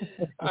Ed.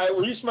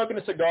 Were you smoking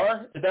a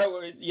cigar? Is that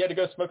what, you had to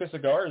go smoke a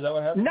cigar? Is that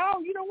what happened? No,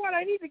 you know what?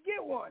 I need to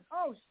get one.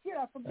 Oh, shit,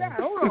 I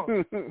forgot. Hold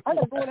on. I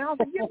got to go in the house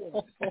and get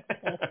one.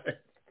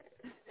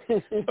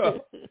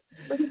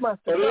 Look at my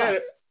cigar.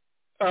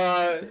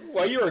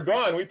 While you were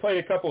gone, we played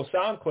a couple of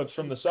sound clips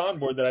from the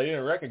soundboard that I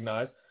didn't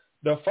recognize.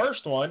 The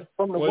first one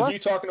was you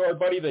talking to our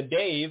buddy, the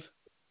Dave.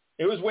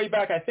 It was way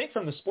back, I think,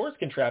 from the sports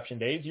contraption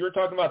days. You were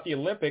talking about the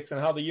Olympics and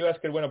how the U.S.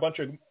 could win a bunch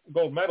of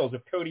gold medals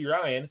if Cody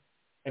Ryan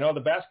and all the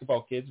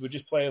basketball kids would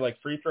just play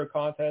like free throw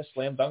contests,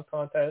 slam dunk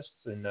contests,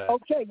 and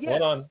okay,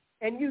 yeah.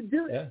 And you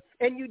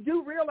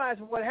do realize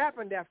what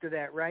happened after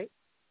that, right?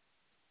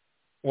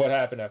 What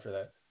happened after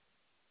that?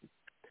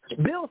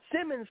 Bill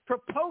Simmons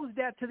proposed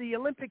that to the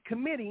Olympic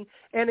Committee,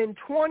 and in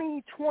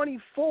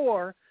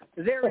 2024,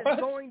 there is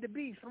going to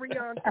be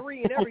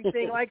 3-on-3 and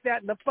everything like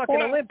that in the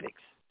fucking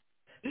Olympics.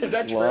 Is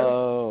that true?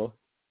 Whoa.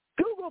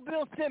 Google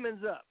Bill Simmons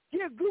up.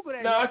 Yeah, Google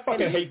that. No, I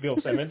fucking hate Bill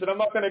Simmons, and I'm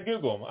not going to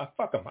Google him.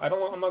 Fuck him. I'm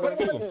not going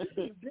to Google him.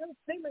 Bill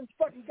Simmons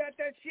fucking got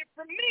that shit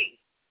from me.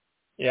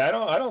 Yeah, I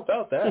don't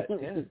doubt that.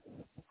 Yeah,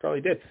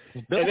 probably did.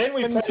 Bill and then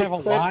we Simmons have a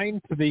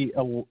line to the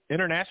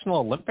International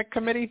Olympic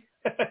Committee?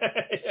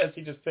 Yes,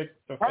 he just picked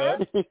the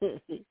Fed.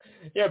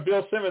 Yeah,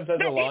 Bill Simmons has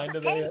a line to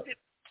the...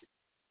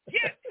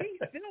 Yes,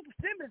 Bill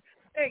Simmons.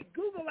 Hey,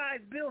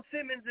 Googleize Bill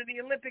Simmons and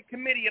the Olympic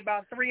Committee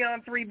about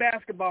 3-on-3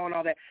 basketball and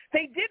all that.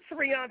 They did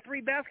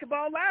 3-on-3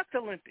 basketball last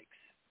Olympics.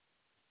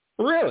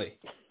 Really?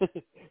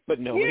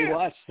 But nobody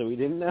watched, so we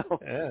didn't know.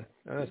 Yeah.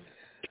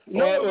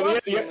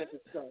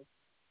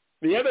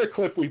 The other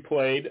clip we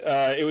played,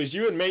 it was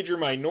you and Major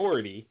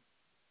Minority,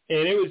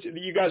 and it was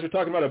you guys were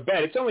talking about a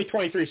bet. It's only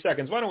 23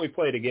 seconds. Why don't we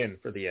play it again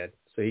for the Ed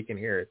so he can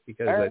hear it?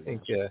 Because I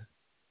think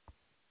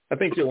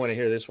you'll want to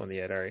hear this one, the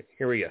Ed. All right,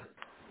 here we go.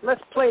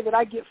 Let's play that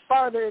I get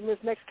farther in this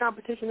next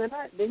competition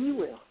than you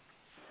will.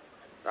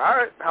 All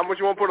right. How much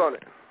you want to put on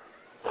it?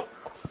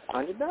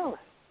 $100. All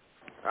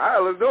right,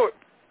 let's do it.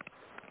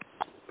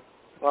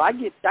 Well, I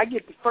get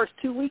the first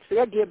 2 weeks, so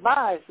I get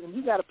buys, and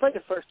you got to play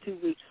the first 2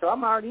 weeks, so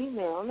I'm already in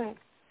there on that.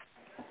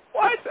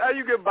 What? How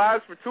you get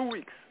buys for 2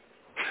 weeks?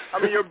 I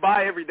mean, you're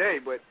buy every day,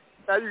 but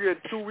how you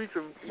get 2 weeks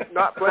of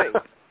not playing?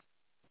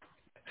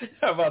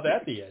 How about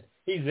that, the Ed?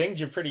 He zinged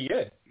you pretty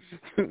good.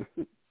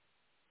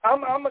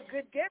 I'm a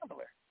good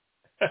gambler.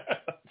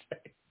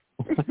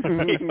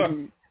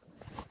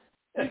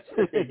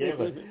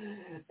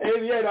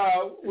 And yet,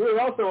 we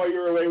were also while you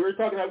were away, we're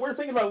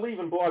thinking about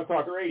leaving Blog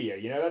Talk Radio.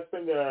 You know, that's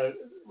been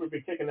we've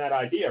been kicking that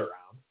idea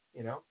around.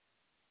 You know.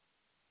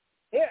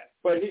 Yeah.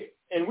 But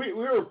we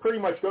were pretty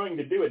much going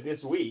to do it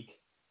this week,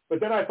 but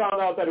then I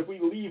found out that if we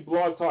leave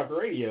Blog Talk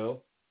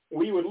Radio,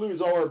 we would lose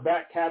all our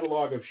back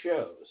catalog of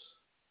shows.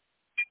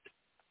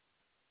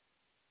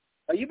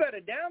 Oh, you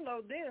better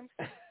download them.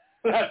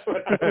 That's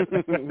what I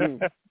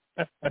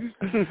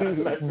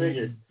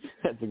figured.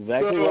 That's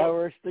exactly why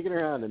we're sticking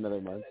around another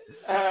month.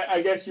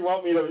 I guess you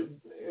want me to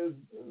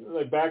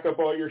back up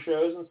all your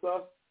shows and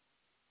stuff?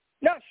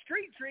 No,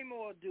 Street Dreamer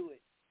will do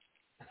it.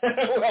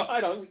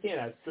 Well, we can't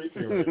have Street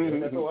Dreamer do it.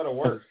 That's a lot of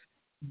work.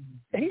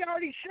 He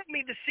already sent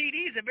me the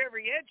CDs of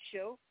every Ed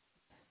show.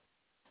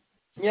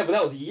 Yeah, but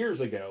that was years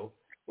ago.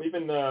 We've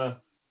been... there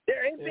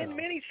ain't been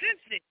many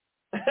since then.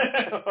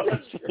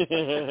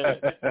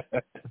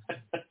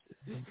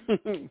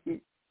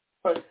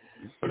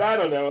 But I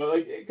don't know,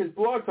 because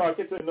Blog Talk,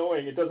 it's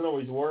annoying. It doesn't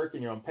always work,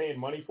 and I'm paying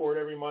money for it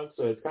every month,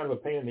 so it's kind of a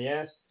pain in the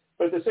ass.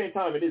 But at the same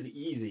time, it is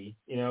easy,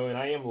 and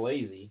I am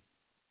lazy,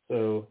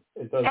 so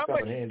it does come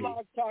in handy. How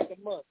much is Blog Talk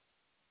a month?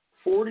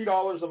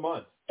 $40 a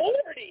month.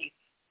 40.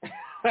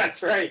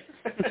 That's right.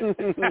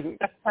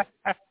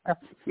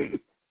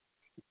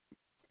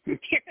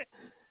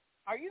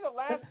 Are you the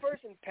last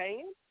person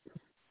paying?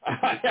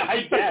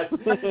 I guess.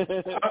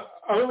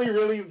 Only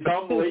really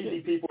dumb, lazy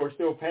people are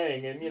still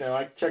paying, and,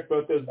 I check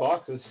both those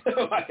boxes,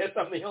 so I guess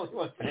I'm the only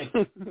one paying.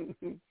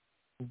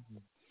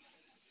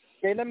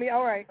 Okay,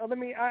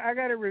 I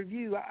got a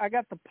review. I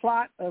got the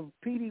plot of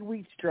Petey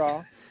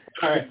Wheatstraw,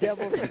 the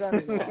Devil's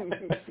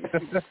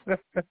Son-in-Law.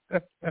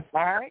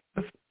 All right?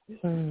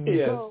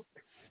 Yes. So,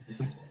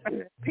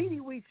 Petey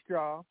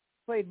Wheatstraw,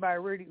 played by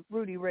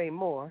Rudy Ray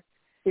Moore,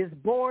 is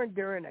born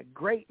during a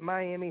great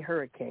Miami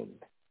hurricane.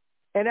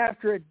 And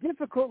after a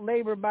difficult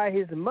labor by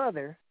his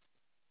mother,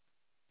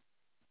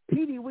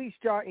 Petey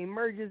Wheatstraw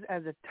emerges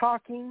as a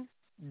talking,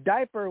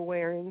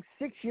 diaper-wearing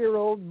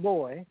 6-year-old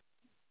boy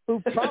who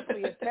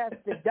promptly attacks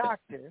the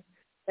doctor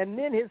and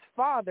then his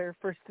father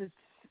for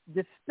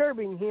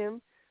disturbing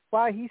him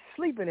while he's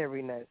sleeping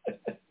every night.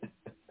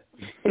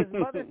 His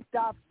mother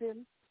stops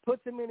him,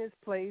 puts him in his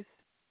place,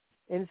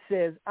 and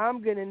says,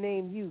 "I'm going to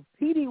name you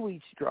Petey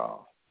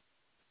Wheatstraw."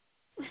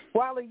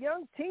 While a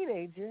young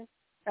teenager,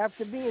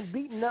 after being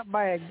beaten up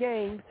by a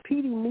gang,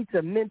 Petey meets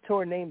a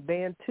mentor named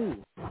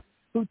Bantu,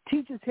 who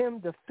teaches him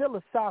the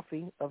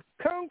philosophy of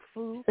kung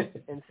fu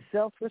and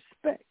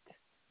self-respect.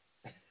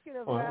 He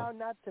can vow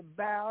not to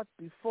bow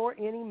before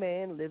any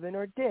man, living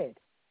or dead.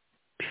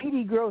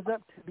 Petey grows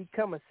up to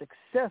become a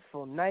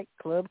successful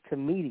nightclub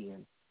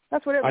comedian.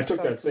 That's what I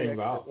took that same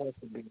vow.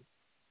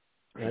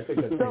 I took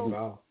that same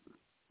vow.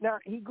 Now,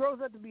 he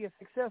grows up to be a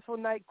successful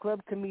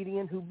nightclub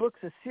comedian who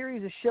books a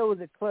series of shows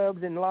at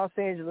clubs in Los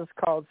Angeles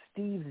called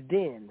Steve's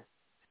Den.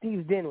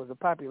 Steve's Den was a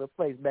popular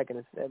place back in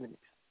the 70s.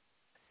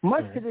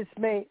 Much to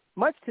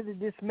the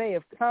dismay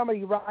of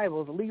comedy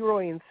rivals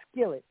Leroy and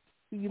Skillet,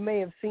 who you may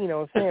have seen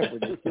on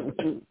Sanford.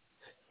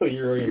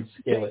 Leroy and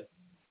Skillet.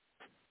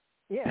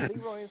 Yeah,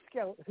 Leroy and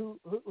Skillet,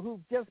 who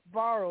just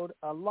borrowed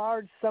a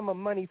large sum of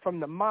money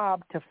from the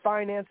mob to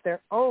finance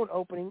their own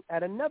opening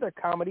at another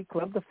comedy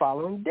club the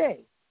following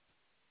day.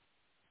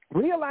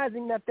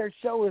 Realizing that their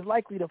show is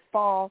likely to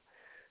fall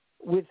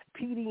with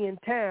Petey in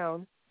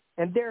town,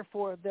 and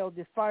therefore they'll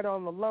decide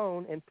on the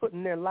loan and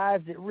putting their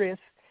lives at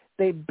risk,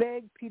 they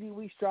beg Petey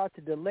Wheatstraw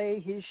to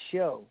delay his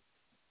show.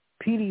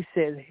 Petey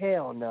says,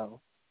 hell no.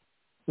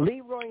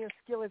 Leroy and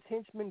Skillet's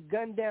henchmen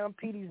gun down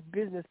Petey's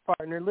business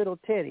partner, Little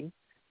Teddy,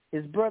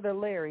 his brother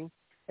Larry,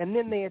 and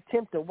then they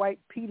attempt to wipe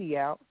Petey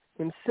out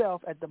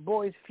himself at the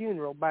boy's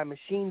funeral by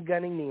machine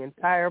gunning the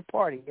entire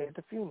party at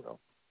the funeral.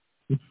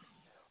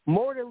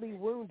 Mortally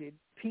wounded,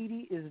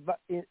 Petey is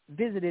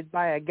visited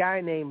by a guy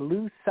named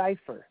Lou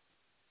Cipher,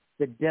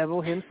 the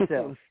devil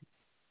himself.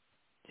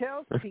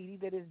 Tells Petey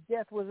that his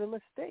death was a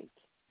mistake.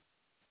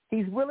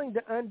 He's willing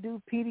to undo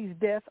Petey's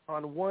death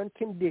on one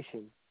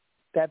condition,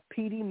 that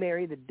Petey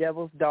marry the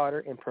devil's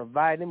daughter and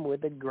provide him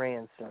with a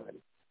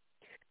grandson.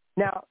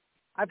 Now,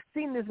 I've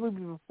seen this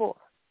movie before,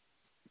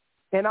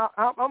 and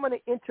I'm going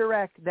to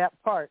interact that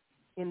part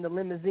in the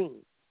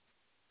limousine.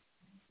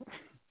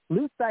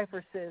 Lou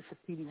Cipher says to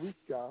Petey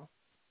Wheatstraw,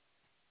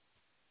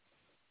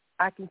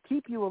 I can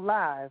keep you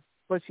alive,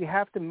 but you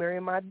have to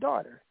marry my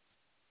daughter.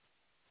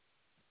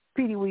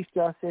 Petey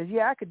Wheatstraw says,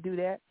 yeah, I could do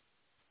that.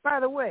 By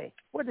the way,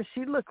 what does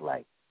she look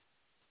like?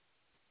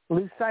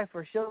 Lou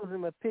Cipher shows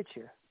him a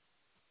picture,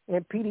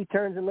 and Petey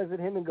turns and looks at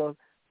him and goes,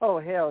 oh,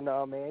 hell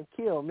no, man,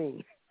 kill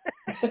me.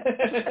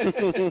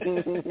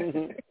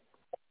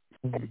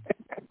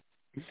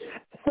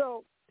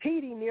 So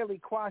Petey nearly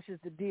quashes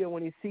the deal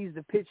when he sees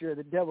the picture of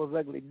the devil's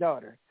ugly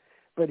daughter,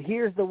 but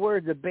hears the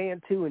words of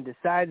Bantu and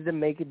decides to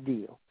make a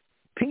deal.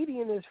 Petey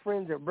and his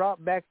friends are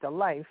brought back to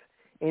life,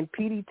 and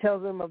Petey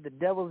tells them of the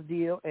devil's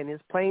deal and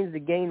his plans to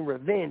gain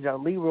revenge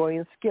on Leroy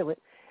and Skillet,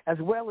 as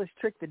well as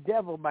trick the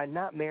devil by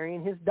not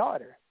marrying his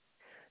daughter.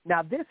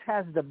 Now, this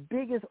has the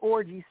biggest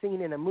orgy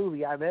scene in a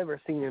movie I've ever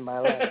seen in my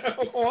life.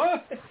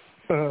 What?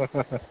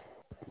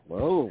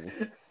 Whoa.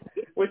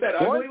 With that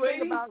ugly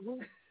lady?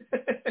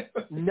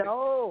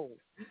 No.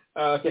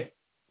 Okay.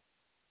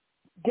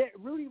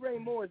 Rudy Ray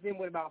Moore is in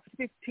with about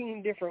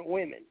 15 different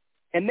women,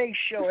 and they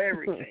show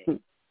everything.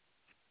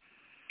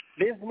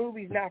 This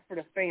movie's not for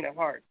the faint of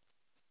heart.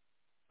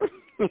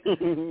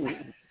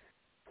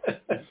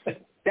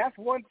 That's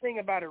one thing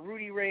about a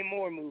Rudy Ray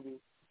Moore movie,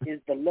 is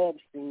the love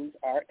scenes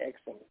are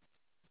excellent.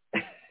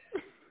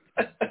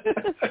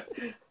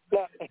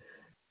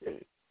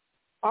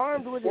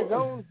 Armed with his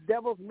own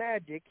devil's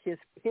magic, his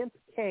pimp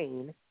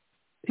Kane,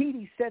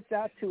 Petey sets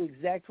out to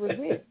exact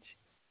revenge.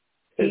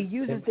 He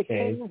uses the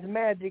Kane's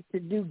magic to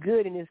do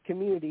good in his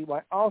community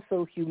while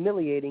also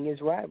humiliating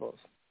his rivals.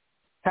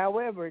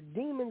 However,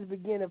 demons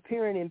begin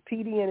appearing in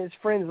Petey and his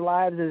friends'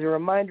 lives as a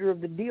reminder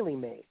of the deal he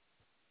made.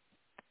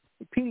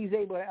 Petey's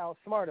able to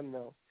outsmart him,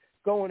 though,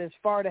 going as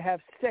far to have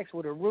sex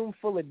with a room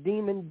full of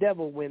demon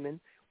devil women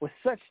with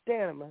such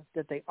stamina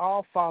that they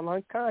all fall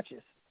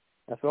unconscious.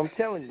 That's what I'm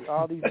telling you.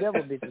 All these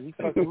devil bitches, he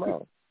fucks them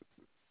up.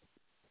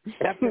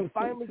 After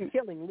finally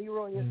killing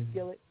Leroy and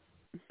Skillet,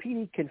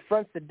 Petey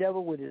confronts the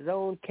devil with his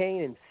own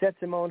cane and sets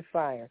him on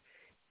fire,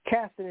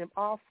 casting him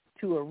off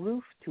to a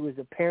roof to his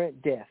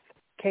apparent death.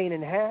 Kane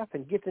in half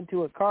and gets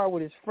into a car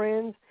with his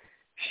friends,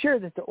 sure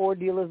that the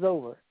ordeal is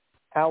over.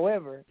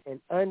 However, an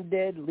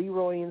undead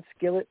Leroy and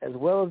Skillet, as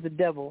well as the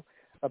devil,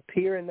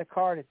 appear in the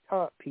car to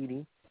taunt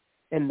Petey,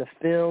 and the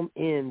film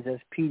ends as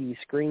Petey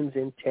screams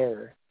in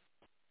terror.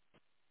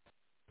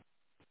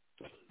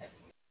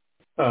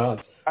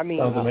 Sounds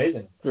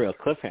amazing. Real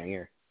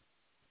cliffhanger.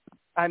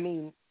 I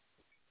mean,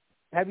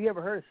 have you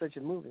ever heard of such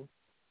a movie?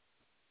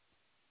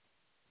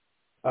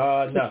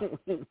 No.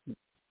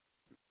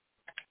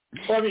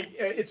 Well, I mean,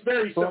 it's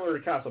very similar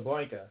to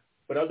Casablanca,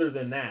 but other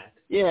than that.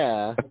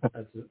 Yeah.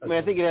 That's I mean,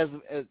 I think it has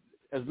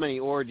as many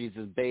orgies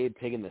as Babe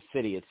Pig in the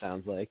City, it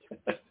sounds like.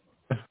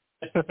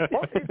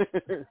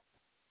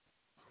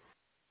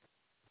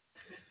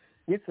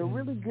 It's a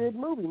really good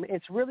movie.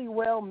 It's really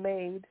well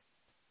made.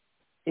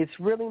 It's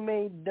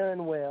really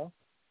done well.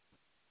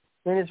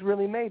 And it's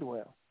really made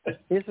well.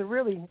 It's a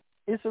really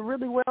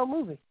well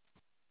movie.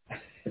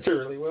 It's a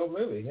really well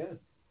movie, yeah.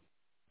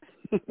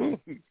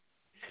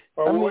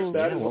 We'll watch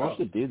that as well. We'll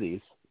should do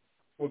these.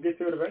 We'll get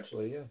to it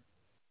eventually, yeah.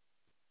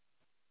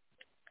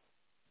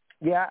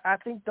 Yeah, I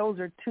think those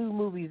are two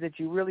movies that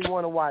you really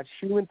want to watch,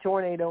 Human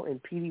Tornado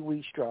and Petey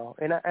Wheatstraw.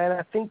 And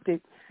I think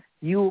that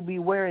you will be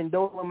wearing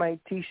Dolomite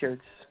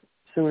T-shirts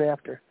soon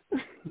after.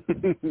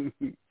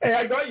 Hey,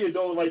 I got you a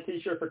Dolomite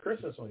T-shirt for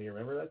Christmas one year.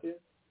 Remember that, dude?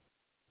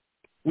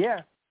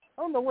 Yeah.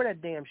 I don't know where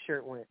that damn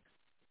shirt went.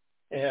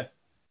 Yeah.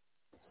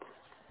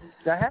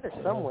 I had it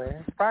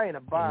somewhere. Probably in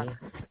a box.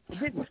 It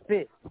didn't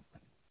fit.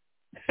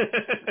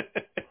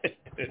 It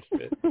didn't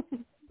fit.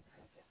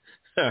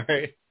 All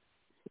right.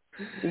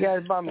 You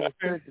guys bought me a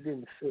shirt that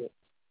didn't fit.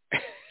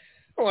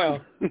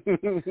 Well,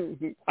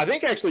 I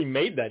think I actually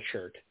made that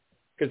shirt.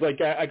 Because, I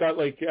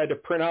had to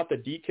print out the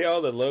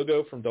decal, the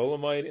logo from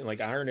Dolomite, and,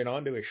 iron it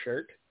onto a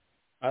shirt.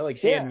 I,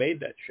 handmade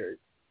that shirt.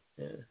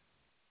 Yeah.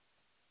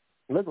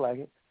 Looked like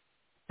it.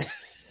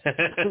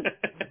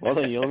 Well,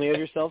 then you only have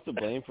yourself to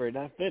blame for it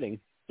not fitting.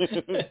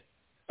 I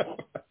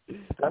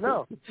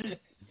know.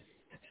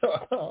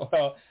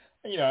 Well,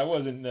 I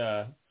wasn't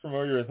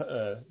familiar with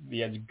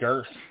the Ed's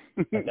girth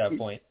at that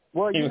point.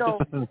 Well,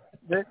 the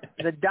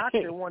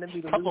doctor wanted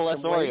me to lose some weight. A couple less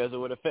Oreos, it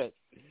would have fit.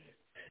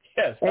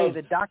 Yes. Hey,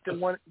 the doctor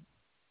wanted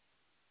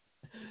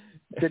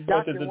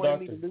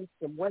me to lose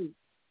some weight.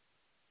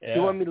 Yeah. He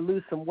wanted me to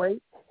lose some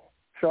weight,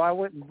 so I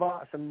went and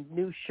bought some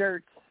new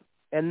shirts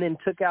and then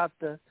took out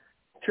the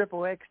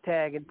XXX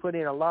tag and put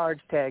in a large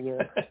tag in.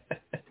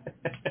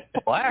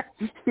 Black?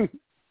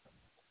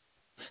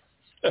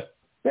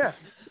 Yeah.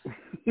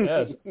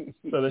 Yes.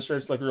 So the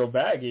shirt's like real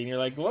baggy, and you're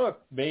like,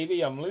 look,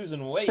 baby, I'm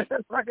losing weight.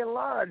 It's fucking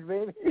large,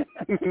 baby.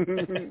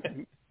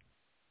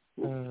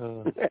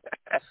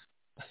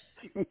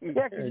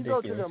 Yeah, because you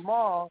go to the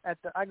mall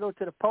I go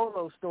to the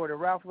Polo store, the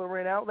Ralph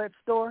Lauren outlet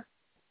store,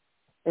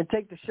 and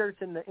take the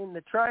shirts in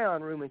the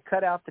try-on room and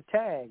cut out the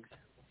tags.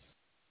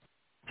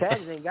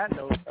 Tags ain't got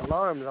no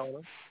alarms on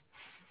them.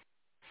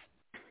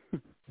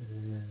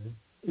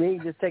 Then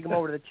you just take them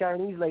over to the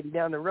Chinese lady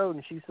down the road,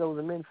 and she sews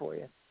them in for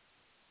you.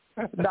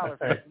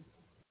 $1.50.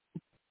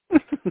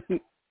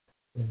 It's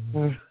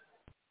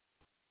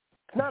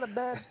not a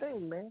bad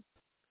thing, man.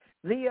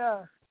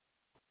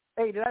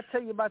 Hey, did I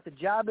tell you about the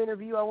job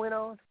interview I went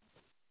on?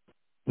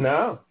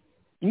 No.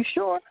 You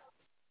sure?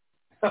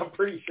 I'm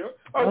pretty sure.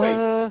 Oh, wait.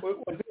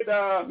 Was it,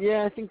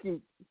 yeah, I think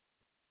you...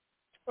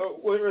 Oh,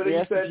 what were they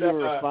you said? You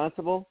were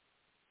responsible?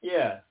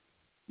 Yeah.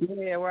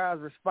 Yeah, where I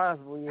was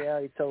responsible. Yeah, I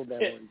already told that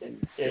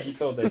one. Yeah, you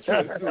told that too.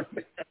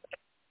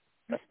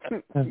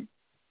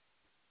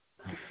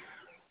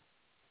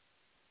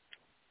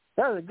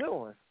 That was a good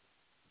one.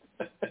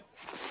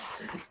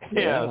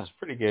 Yeah, it's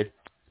pretty good.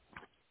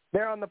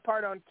 They're on the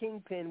part on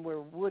Kingpin where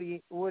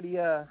Woody,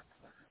 whatever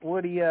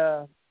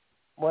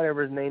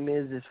his name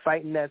is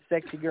fighting that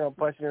sexy girl and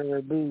punching her in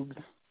her boobs.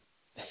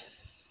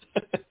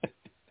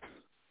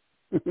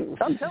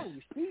 I'm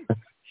telling you,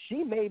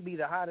 she may be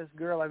the hottest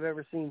girl I've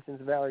ever seen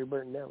since Valerie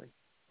Bertinelli.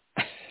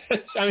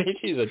 I mean,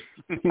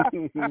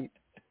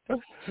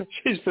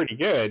 she's pretty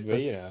good,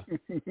 but you know.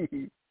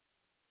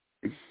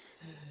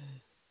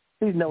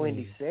 She's no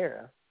Indy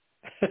Sarah.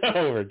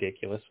 Oh,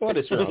 ridiculous. What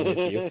is wrong with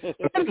you?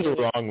 What is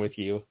wrong with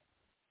you?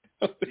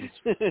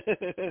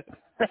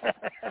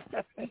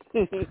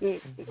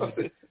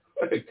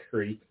 What a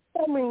creep.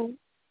 I mean,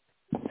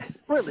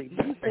 really, do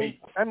you think,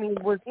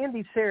 was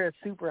Indy Sarah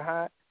super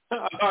hot?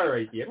 All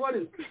right, yeah. What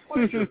is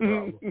your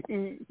problem?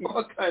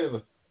 What kind of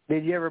a...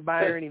 Did you ever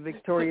buy her any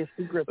Victoria's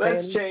Secret Let's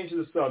panties? change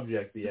the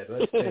subject, yeah.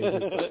 Let's change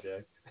the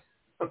subject.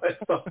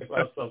 Let's talk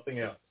about something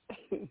else.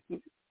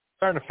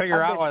 Starting to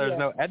figure out why there's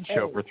no Ed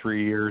show for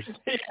 3 years.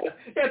 Yeah,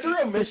 it's a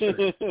real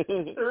mystery.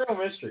 It's a real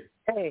mystery.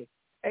 Hey,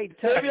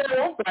 maybe I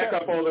won't back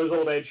up all those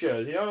old Ed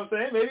shows. You know what I'm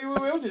saying? Maybe we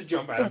will just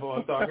jump out of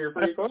on talk here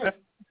pretty quick.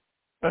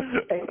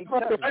 Hey,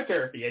 I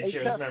care if the Ed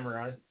show is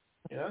memorized.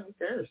 You know, who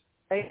cares?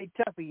 Hey,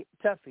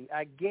 Tuffy,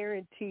 I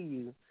guarantee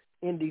you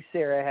Indy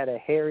Sarah had a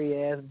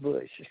hairy-ass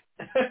bush.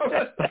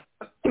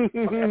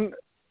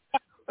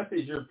 What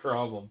is your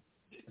problem?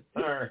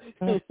 All right.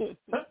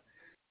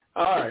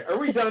 All right. Are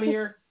we done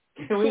here?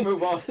 Can we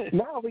move on?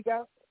 No, we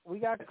got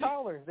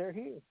callers. They're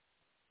here.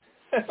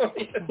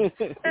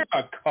 They're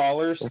not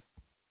callers.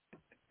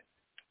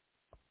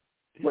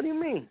 What do you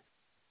mean?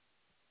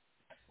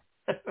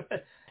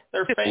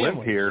 They're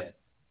family here.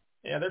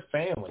 Yeah, they're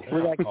family.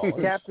 We got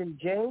Captain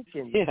Jank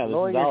and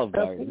Lawyer Olive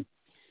Garden. Tuffy.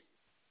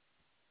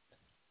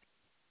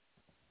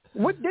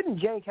 What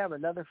didn't Jank have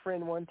another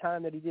friend one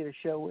time that he did a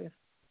show with?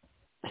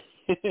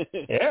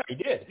 Yeah, he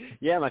did.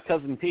 Yeah, my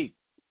cousin Pete.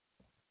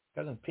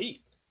 Cousin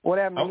Pete. What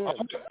happened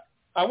to him?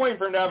 I'm waiting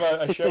for him to have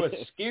a show with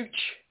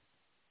Scooch.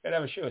 Gotta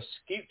have a show with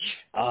Scooch.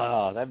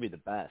 Oh, that'd be the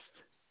best.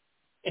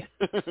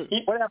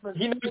 What happened?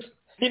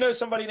 He knows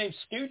somebody named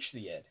Scooch,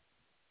 the Ed.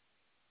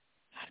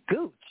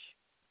 Scooch.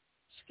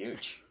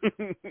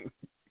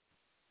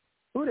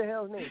 Who the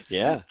hell's named Scooch?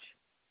 Yeah.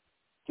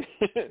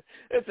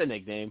 It's a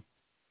nickname.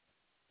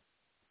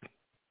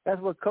 That's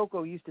what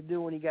Coco used to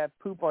do when he got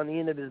poop on the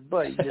end of his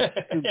butt. He just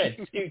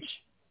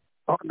Scooch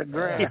on the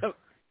ground.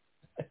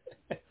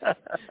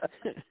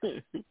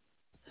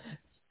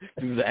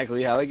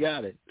 Exactly how he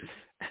got it.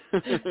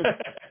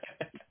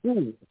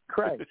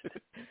 Christ.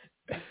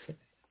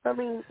 I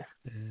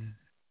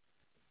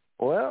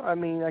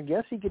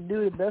guess he could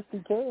do the best he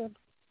can.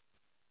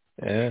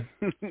 Yeah.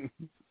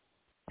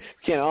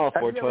 Can't all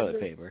afford toilet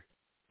paper.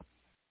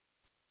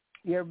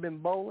 You ever been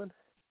bowling?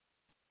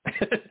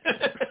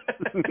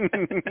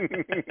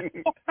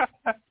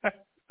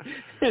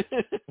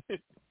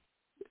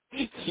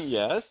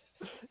 Yes.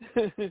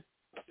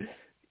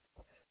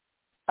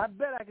 I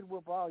bet I could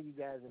whoop all you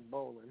guys in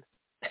bowling.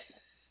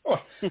 Oh,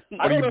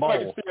 I don't know if I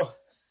can still...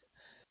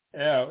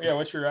 Yeah,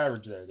 what's your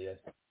average there, Dad?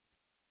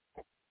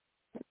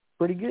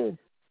 Pretty good.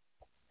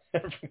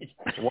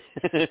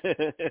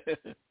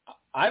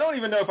 I don't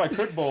even know if I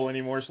could bowl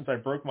anymore since I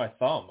broke my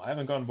thumb. I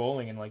haven't gone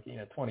bowling in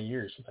 20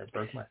 years since I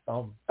broke my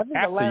thumb. I think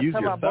the last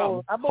time I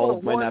bowled,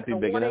 Hold might not be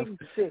big enough.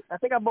 I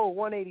think I bowled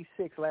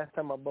 186 last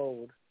time I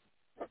bowled.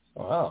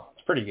 Wow,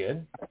 it's pretty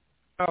good. I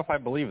don't know if I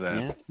believe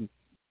that. Yeah.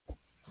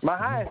 My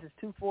highest is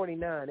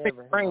 249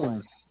 ever.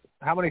 Frames.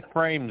 How many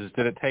frames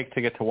did it take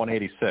to get to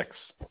 186?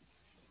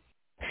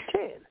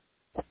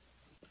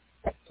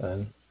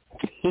 10.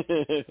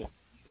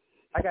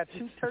 I got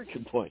 2 turkeys.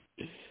 Good point.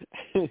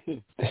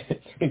 2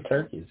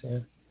 turkeys, yeah.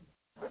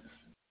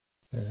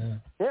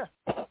 Yeah.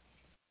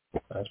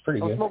 That's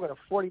pretty good. I'm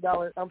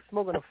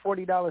smoking a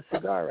 $40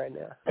 cigar right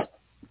now.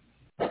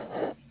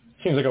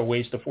 Seems like a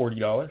waste of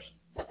 $40.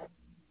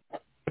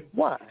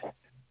 Why?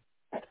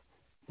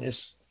 Yes.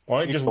 Why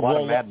don't you just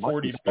roll up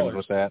 $40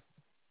 with that?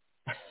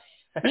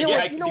 You know yeah,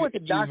 what? You know what the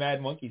doctor?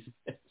 Mad Monkeys.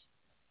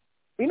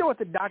 You know what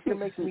the doctor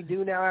makes me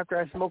do now after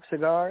I smoke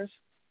cigars?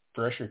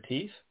 Brush your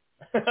teeth?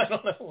 I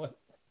don't know what.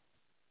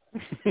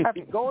 I have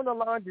to go in the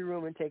laundry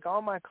room and take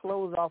all my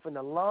clothes off in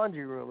the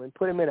laundry room and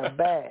put them in a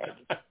bag.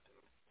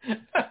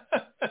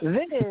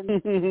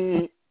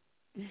 Then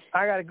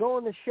I got to go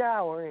in the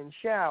shower and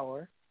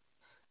shower,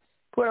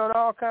 put on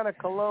all kind of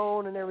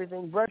cologne and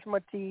everything, brush my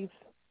teeth,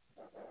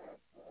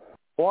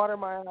 water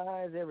my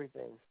eyes,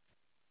 everything.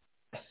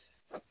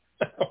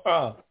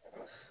 Wow.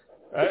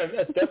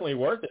 That's definitely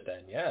worth it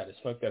then, yeah, to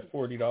smoke that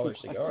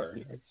 $40 cigar.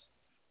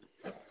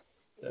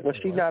 Well,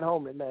 she's not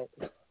home at night.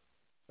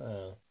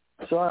 Oh.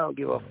 So I don't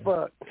give a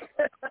fuck.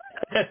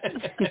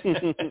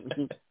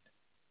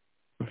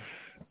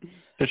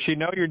 Does she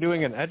know you're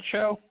doing an Ed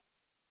show?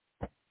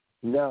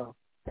 No.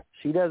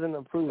 She doesn't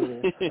approve of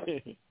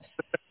it.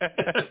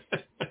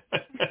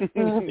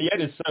 The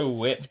Ed is so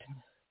whipped.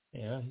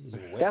 Yeah, he's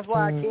whipped. That's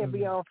why I can't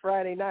be on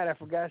Friday night. I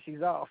forgot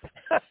she's off.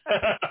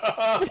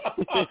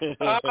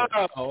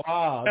 Oh,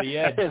 wow, the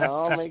Ed. It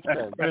all makes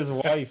sense. His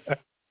wife.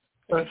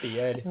 That's the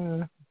Ed.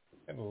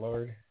 Good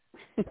Lord.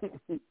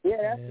 Yeah,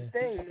 that's the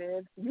thing,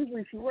 man.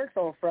 Usually she works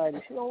on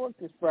Friday. She don't work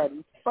this Friday.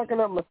 It's fucking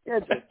up my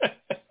schedule.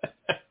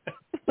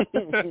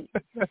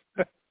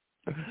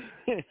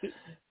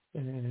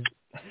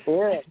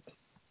 Yeah.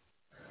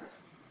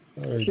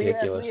 Ridiculous. She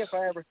asked me if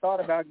I ever thought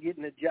about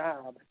getting a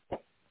job.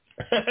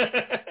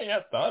 Yeah,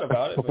 I thought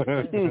about it.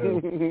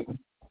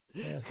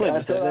 But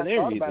I told her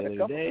I thought about it a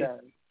couple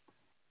times.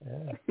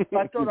 Yeah.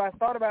 I told her I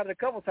thought about it a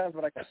couple times,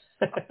 but I can't.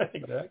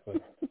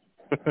 Exactly.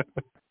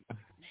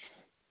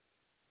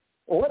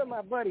 One of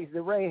my buddies, the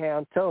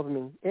Rayhound, tells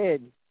me,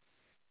 Ed,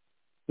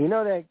 you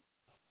know that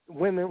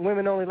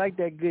women only like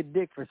that good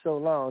dick for so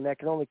long. That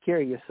can only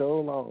carry you so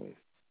long.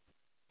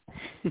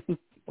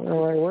 I'm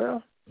like,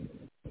 well,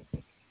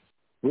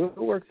 we'll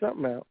work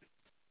something out.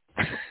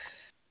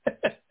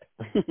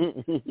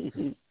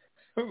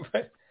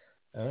 But,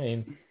 I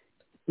mean,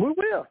 we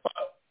will.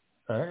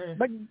 All right.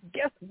 But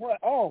guess what?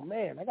 Oh,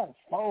 man, I got a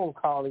phone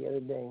call the other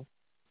day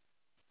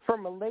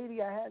from a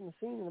lady I hadn't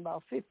seen in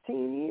about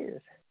 15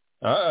 years.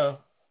 Uh-oh.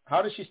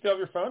 How does she still have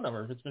your phone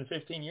number if it's been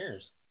 15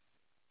 years?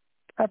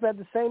 I've had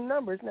the same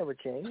number. It's never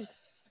changed.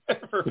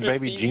 The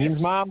Baby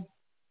Jean's mom?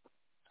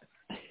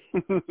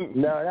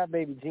 No, not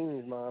Baby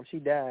Jean's mom. She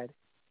died.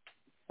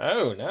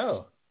 Oh,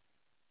 no.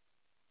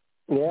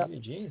 Yeah.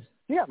 Baby Jean.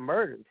 She got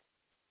murdered.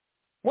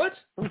 What?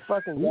 Some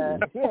fucking guy.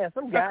 Yeah,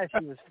 some guy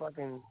she was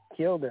fucking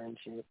killed her and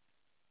shit.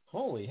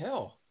 Holy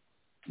hell.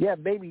 Yeah,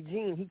 Baby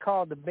Jean, he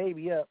called the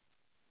baby up,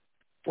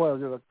 well, it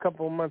was a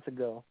couple of months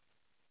ago,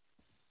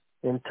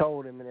 and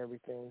told him and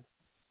everything.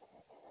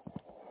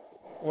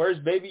 Where's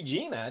Baby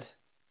Jean at?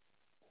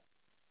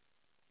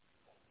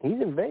 He's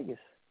in Vegas.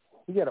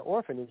 He got an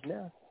orphanage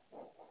now.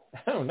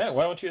 Oh, no.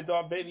 Why don't you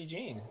adopt Baby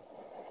Jean?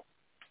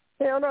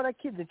 Hell no, that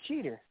kid's a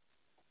cheater.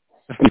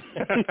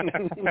 That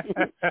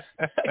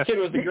kid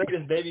was the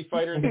greatest baby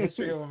fighter in the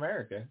history of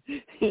America.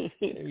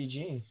 Baby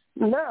Jean.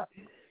 Nah.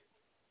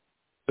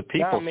 The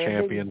people's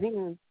champion.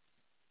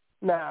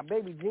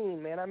 Baby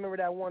Jean, man. I remember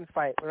that one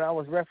fight when I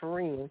was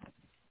refereeing.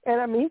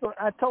 And I mean,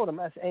 I told him,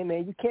 I said, hey,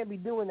 man, you can't be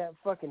doing that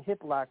fucking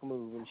hip lock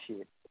move and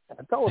shit.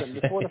 I told him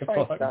before the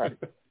fight started.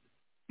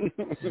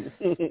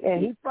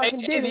 And he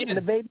fucking did it, and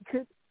the baby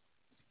could.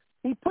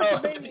 He put the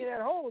baby in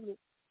that hole,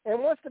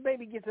 and once the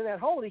baby gets in that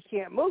hole, he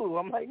can't move.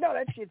 I'm like, no,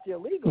 that shit's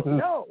illegal.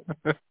 No.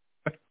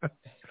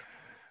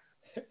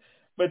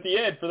 But the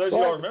Ed, for those of you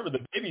who don't remember,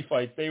 the baby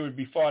fights, they would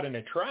be fought in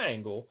a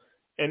triangle.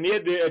 And the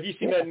Ed, have you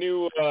seen that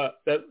new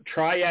that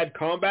triad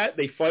combat?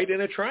 They fight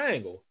in a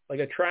triangle, like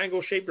a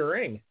triangle-shaped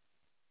ring.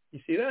 You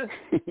see that?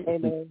 Hey,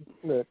 man,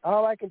 look,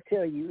 all I can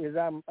tell you is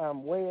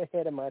I'm way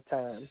ahead of my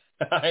time.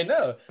 I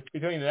know.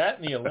 Between that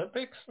and the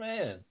Olympics,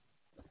 man.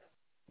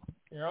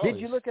 Did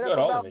you look it up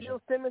about Bill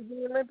Simmons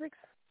in the Olympics?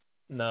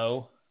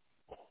 No.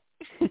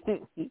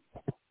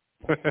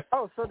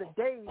 Oh, so the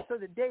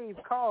Dave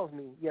calls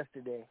me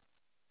yesterday.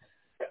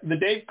 The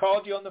Dave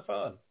called you on the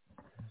phone.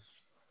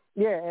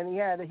 Yeah, and he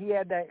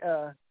had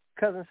that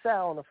cousin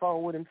Sal on the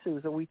phone with him too.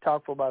 So we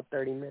talked for about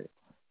 30 minutes.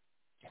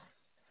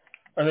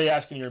 Are they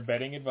asking your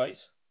betting advice?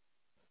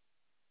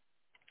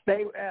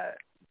 They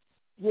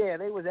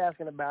was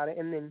asking about it,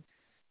 and then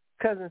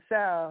cousin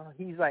Sal,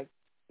 he's like,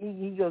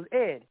 he goes,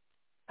 Ed,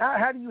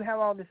 how do you have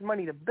all this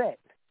money to bet?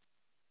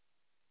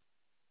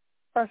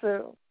 I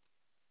said,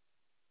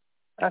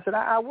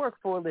 I work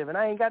for a living.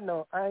 I ain't got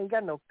no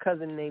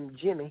cousin named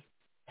Jimmy.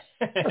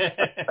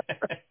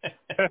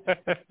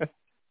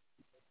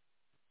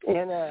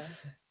 And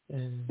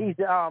he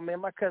said, oh, man,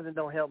 my cousin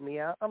don't help me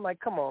out. I'm like,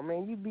 come on,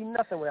 man, you'd be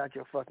nothing without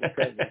your fucking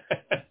cousin.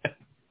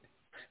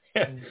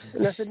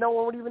 And I said, no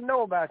one would even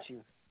know about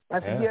you. I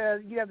said, yeah,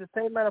 you have the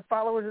same amount of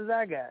followers as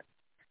I got.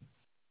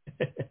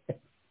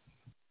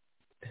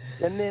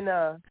 And then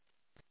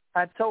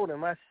I told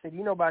him, I said,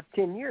 you know, about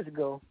 10 years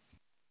ago,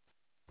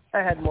 I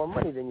had more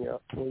money than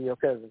your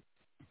cousin.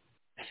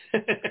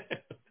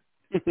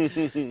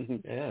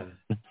 Yeah.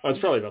 Well, it's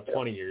probably about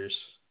 20 years,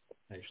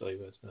 actually,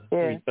 but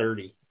maybe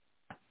 30.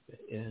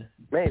 Yeah.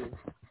 Maybe.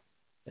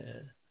 Yeah.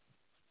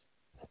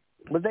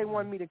 But they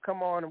wanted me to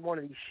come on one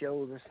of these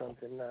shows or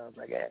something. And I was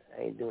like, I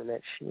ain't doing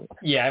that shit.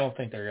 Yeah, I don't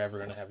think they're ever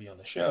going to have you on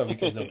the show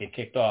because they'll get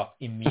kicked off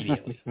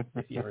immediately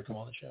if you ever come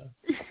on the show.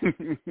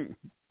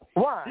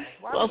 Why?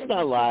 Well, it's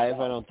not live,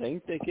 I don't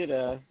think. They could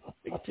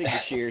take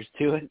the shears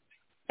to it.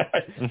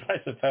 I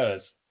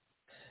suppose.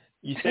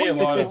 You say a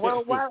lot of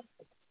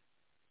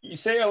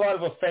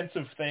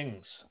offensive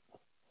things.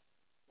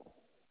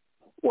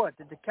 What?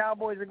 That the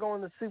Cowboys are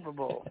going to the Super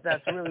Bowl?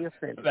 That's really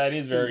offensive. That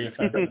is very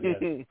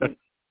offensive.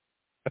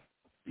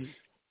 Yes.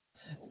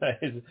 That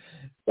is.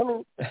 I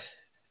mean,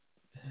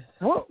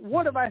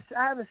 what have I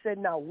haven't said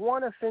not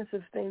one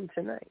offensive thing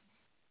tonight.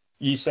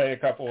 You say a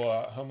couple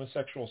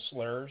homosexual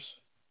slurs.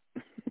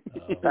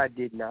 I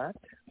did not.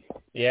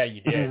 Yeah, you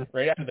did.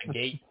 Right out of the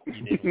gate,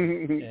 you did.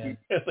 Yeah.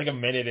 It's like a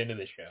minute into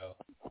the show.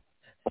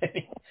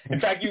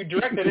 In fact, you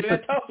directed it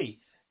at Tuffy.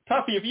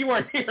 Tuffy, if you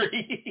weren't here,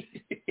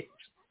 he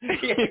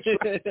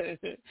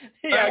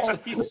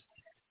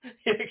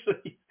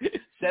actually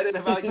said it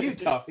about you,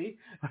 Tuffy,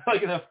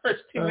 like in the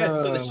first 2 minutes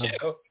of the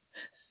show.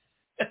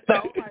 So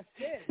I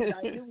said,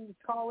 I knew he was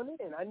calling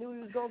in. I knew he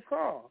was going to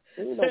call.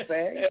 There ain't no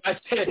bag. I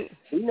said,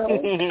 you know.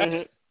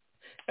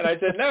 And I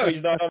said, no,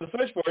 he's not on the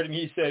switchboard. And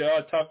he said,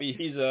 oh, Tuffy,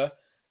 he's a...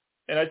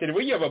 And I said,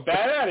 well, you have a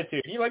bad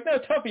attitude. And you're like, no,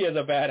 Tuffy has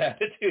a bad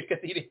attitude because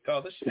he didn't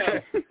call the show.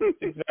 That's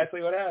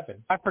exactly what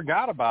happened. I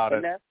forgot about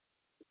it.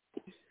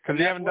 Because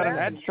you haven't done an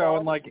Ed show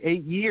in like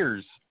 8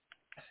 years.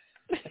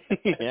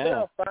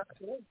 Yeah.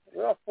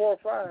 Well, 4 or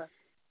 5.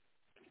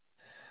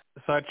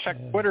 So I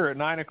checked Twitter at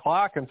 9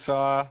 o'clock and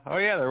saw, oh,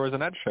 yeah, there was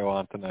an Ed show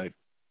on tonight.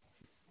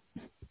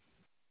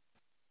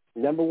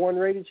 Number 1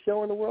 rated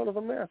show in the world of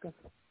America.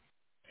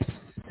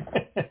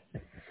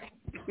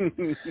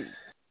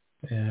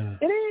 Yeah.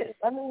 It is.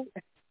 I mean,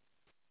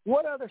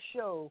 what other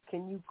show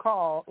can you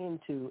call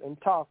into and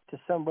talk to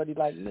somebody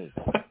like me?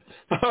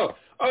 Oh,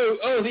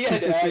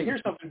 yeah.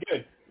 Here's something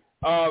good.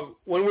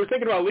 When we're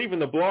thinking about leaving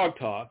the blog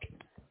talk,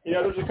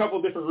 there's a couple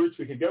of different routes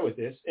we could go with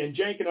this. And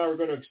Jank and I were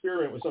going to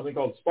experiment with something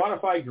called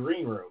Spotify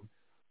Green Room,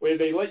 where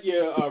they let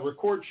you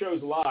record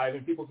shows live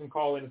and people can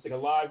call in. It's like a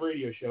live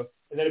radio show,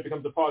 and then it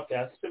becomes a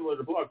podcast similar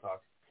to Blog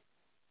Talk.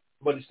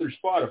 But it's through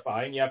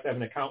Spotify, and you have to have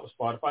an account with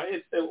Spotify.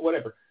 It's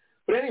whatever.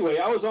 But anyway,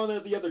 I was on there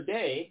the other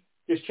day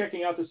just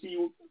checking out to see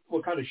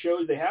what kind of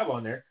shows they have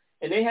on there.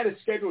 And they had a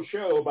scheduled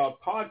show about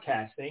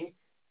podcasting,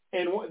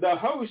 and the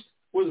host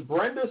was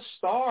Brenda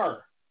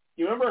Starr.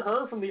 You remember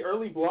her from the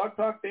early Blog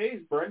Talk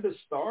days, Brenda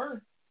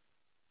Starr?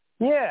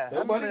 Yeah, I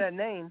remember that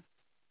name.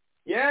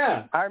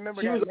 Yeah. I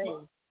remember that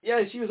name.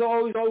 Yeah, she was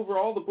always over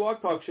all the Blog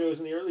Talk shows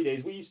in the early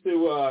days. We used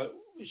to,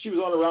 she was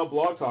on around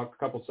Blog Talk, a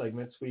couple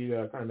segments. We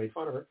kind of made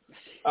fun of her.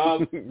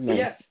 Nice.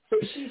 Yeah, so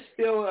she's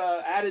still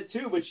at it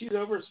too, but she's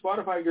over at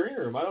Spotify Green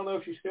Room. I don't know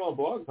if she's still on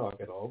Blog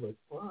Talk at all, but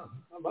wow,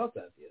 how about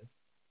that? Yeah.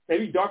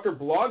 Maybe Dr.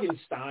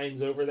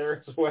 Bloggenstein's over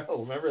there as well.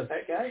 Remember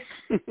that guy?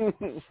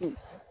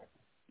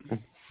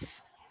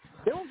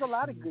 There was a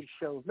lot of good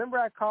shows. Remember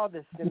I called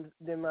them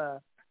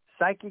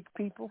psychic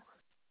people?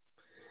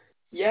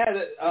 Yeah,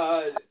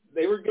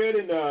 they were good,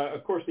 and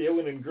of course the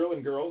Illin and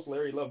Grillin' Girls.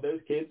 Larry loved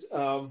those kids.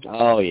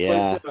 Oh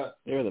yeah,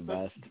 they were the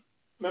best.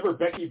 Remember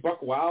Becky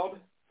Buck-Wild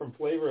from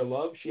Flavor of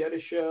Love? She had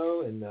a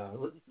show, and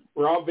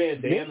Rob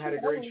Van Dam had a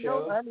great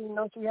show. I didn't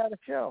know she had a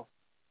show.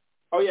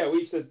 Oh yeah,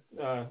 we used to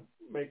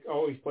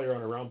always play her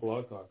on around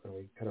Blog Talk when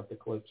we cut up the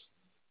clips.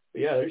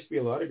 But yeah, there used to be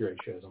a lot of great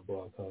shows on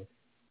Blog Talk.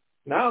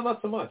 Now not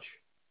so much.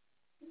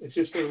 It's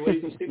just for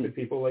lazy, stupid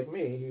people like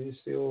me who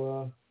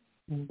still.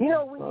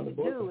 What we need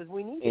to do is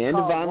we need to and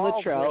call Von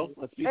Walgreens. Latrell.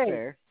 Let's be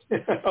fair.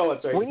 Oh,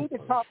 that's right. We need to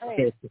call.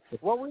 Hey,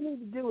 what we need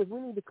to do is we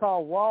need to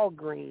call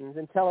Walgreens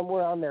and tell them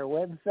we're on their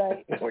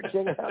website and we're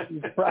checking out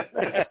these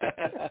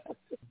products.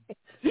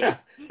 Yeah,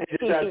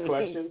 just ask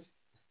questions.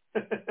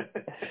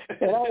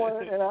 and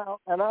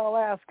I'll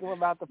ask them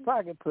about the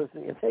pocket pussy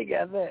if they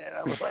got that.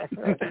 I'm like,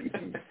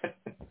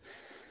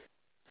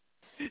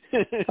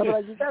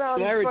 you got all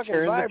Can I these fucking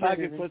return the vibrators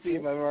pocket pussy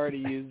if I've already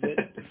used it?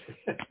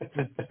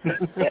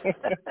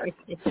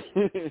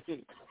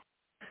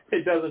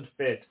 It doesn't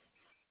fit.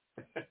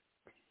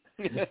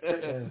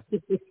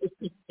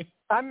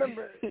 I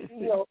remember,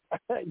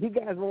 you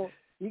guys will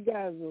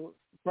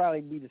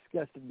probably be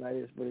disgusted by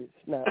this, but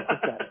it's not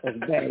as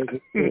bad as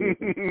it seems.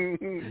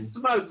 It's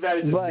not as bad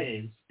as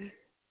it seems.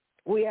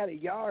 We had a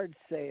yard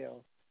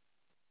sale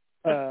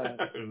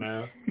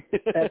no.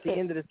 at the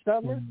end of the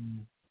summer,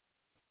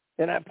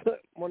 and I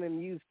put one of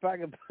them used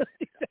pocket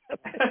pussies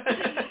out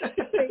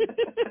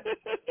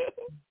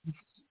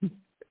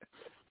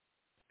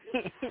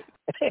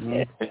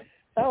there.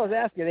 I was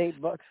asking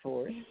 $8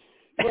 for it,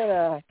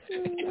 but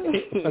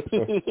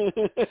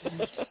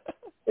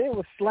it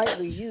was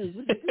slightly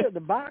used. But still, the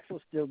box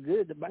was still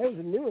good. It was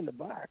new in the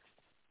box.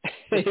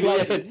 Yeah,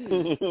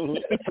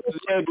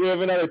 we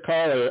have another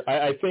caller.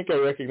 I think I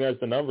recognize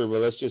the number,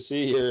 but let's just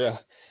see here.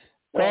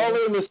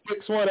 Caller in the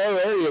 610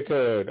 area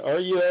code. Are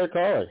you there,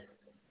 caller?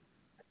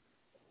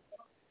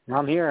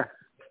 I'm here.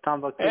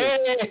 Tombuctoo. Hey,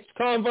 it's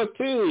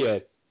Tombuctoo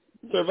yet.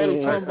 So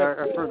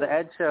for the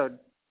Ed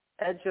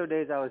Show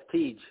days, I was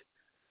Tej.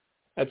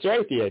 That's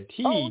right, the Ed.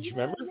 Tej,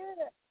 remember?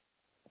 Yeah.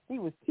 He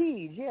was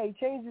Tej. Yeah, he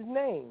changed his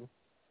name.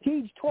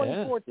 Tej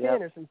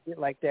 2410 or some shit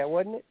like that,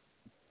 wasn't it?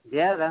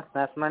 Yeah,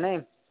 that's my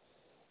name.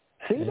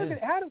 See, look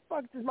at how the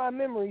fuck is my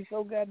memory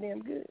so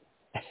goddamn good?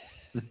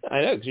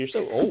 I know, because you're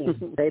so old.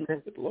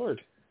 Good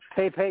Lord.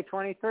 Pay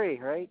 23,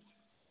 right?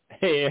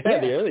 Hey, yeah,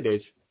 the early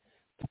days.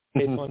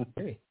 Pay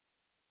 23.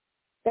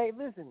 Hey,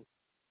 listen.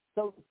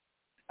 So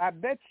I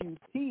bet you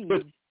Tej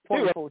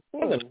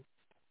 2410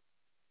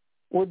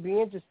 would be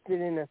interested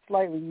in a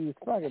slightly used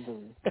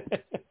pocketbook.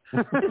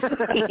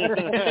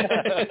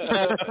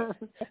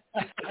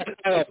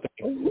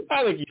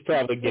 I think he's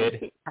probably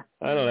good.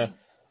 I don't know.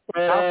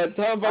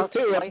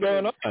 Tombuctoo, what's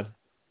going on?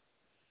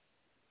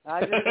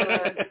 I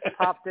just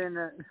popped in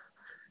to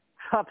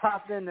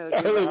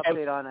give an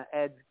update on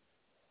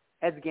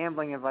Ed's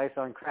gambling advice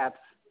on craps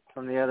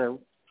from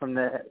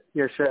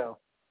your show.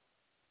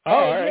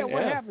 Yeah,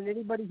 what happened? Did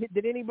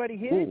anybody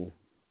hit it?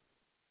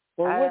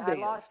 Or I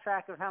lost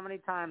track of how many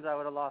times I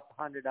would have lost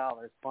 $100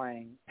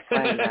 playing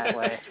that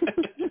way.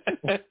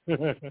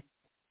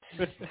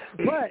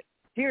 But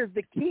here's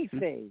the key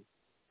thing: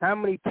 how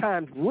many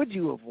times would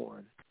you have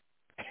won?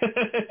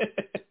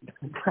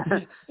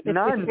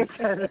 None.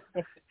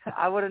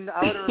 I would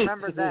have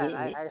remembered that.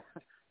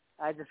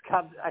 I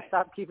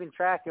stopped keeping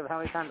track of how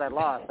many times I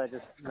lost. I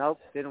just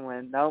didn't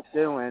win.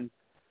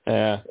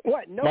 Yeah.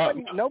 What?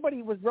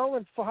 Nobody was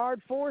rolling for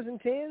hard 4s and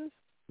 10s?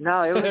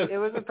 No, it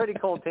was a pretty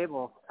cold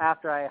table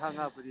after I hung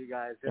up with you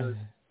guys. It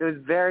was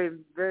very,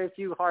 very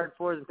few hard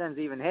 4s and 10s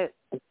even hit.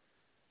 It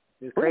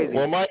was crazy.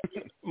 Well, my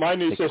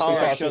new system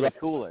cost me about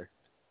cooler.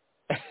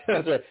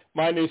 That's right.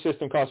 My new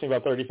system cost me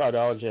about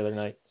 $35 the other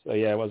night. So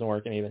yeah, it wasn't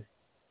working either.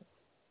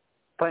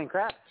 Playing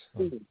craps.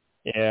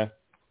 Yeah,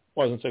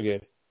 wasn't so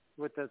good.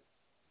 With the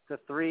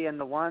 3 and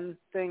the 1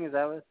 thing, is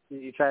that what?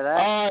 Did you try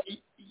that?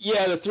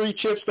 Yeah, the 3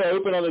 chips to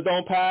open on the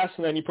don't pass,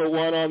 and then you put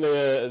 1 on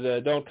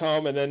the don't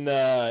come, and then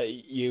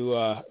you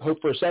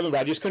hope for a 7. But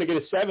I just couldn't get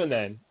a 7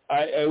 then.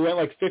 I went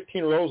like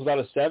 15 rolls without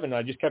a 7, and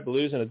I just kept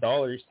losing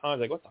 $1 each time. I was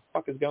like, what the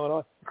fuck is going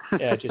on?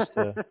 Yeah, it just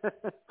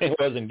it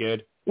wasn't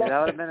good. Yeah, that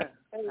would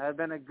have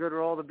been a good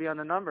roll to be on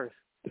the numbers.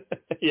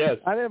 Yes.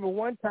 I remember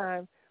one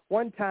time,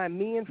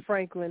 me and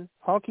Franklin,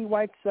 Honky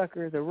White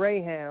Sucker, the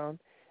Rayhound,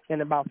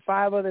 and about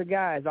 5 other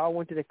guys all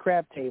went to the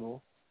crap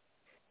table.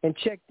 And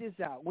check this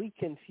out. We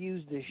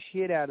confused the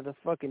shit out of the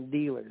fucking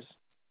dealers.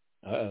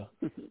 Uh-oh.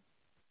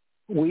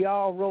 We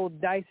all rolled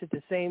dice at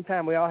the same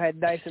time. We all had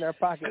dice in our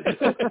pockets.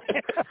 Dice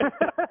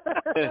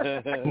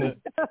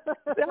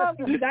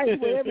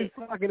went every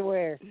fucking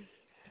where.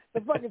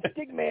 The fucking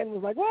stick man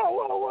was like,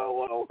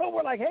 whoa.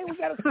 We're like, hey, we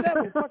got a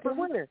 7 fucking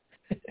winner.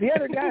 The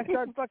other guy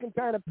started fucking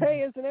trying to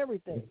pay us and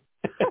everything.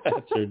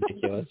 That's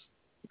ridiculous.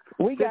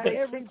 We got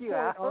every point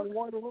on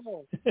one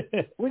roll.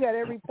 We got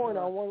every point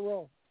on one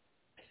roll.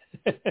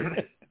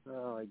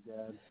 Oh, my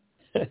God.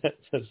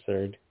 That's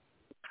absurd.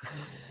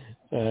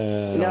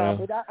 No,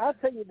 but I'll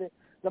tell you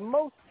the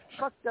most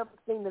fucked up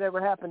thing that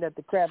ever happened at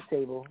the crap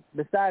table,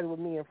 besides with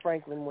me and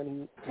Franklin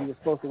when he was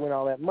supposed to win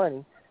all that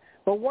money.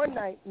 But one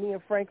night, me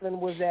and Franklin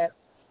was at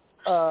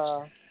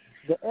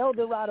the El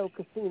Dorado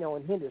Casino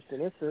in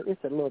Henderson.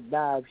 It's a little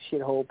dive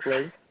shithole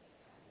place.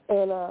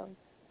 And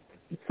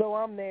so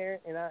I'm there,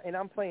 and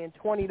I'm playing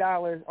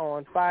 $20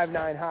 on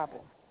 5-9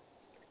 Hopper.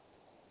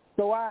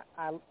 So I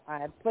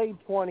had played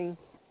 20,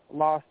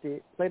 lost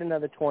it. Played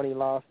another 20,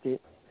 lost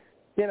it.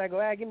 Then I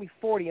go, give me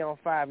 40 on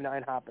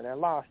 5-9 Hopping. I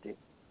lost it.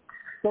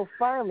 So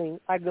finally,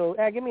 I go,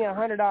 give me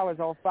 $100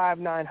 on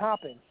 5-9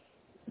 Hopping.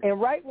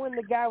 And right when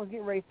the guy was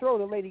getting ready to throw,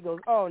 the lady goes,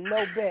 oh,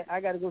 no bet. I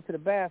got to go to the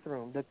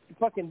bathroom. The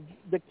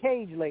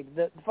cage lady,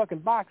 the fucking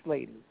box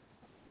lady.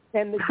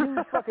 And the dude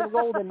fucking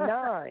rolled a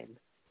 9.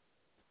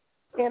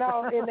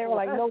 And they were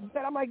like, no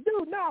bet. I'm like,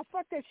 dude, no,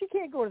 fuck that. She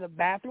can't go to the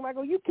bathroom. I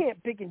go, you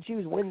can't pick and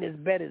choose when this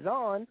bet is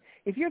on.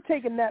 If you're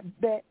taking that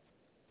bet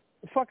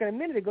fucking a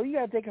minute ago, you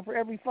got to take it for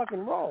every fucking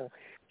roll.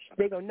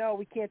 They go, no,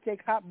 we can't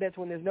take hop bets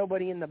when there's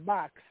nobody in the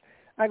box.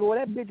 I go, well,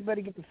 that bitch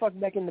better get the fuck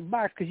back in the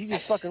box because you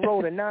just fucking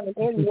rolled a 9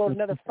 and you rolled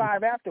another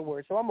 5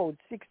 afterwards. So I'm owed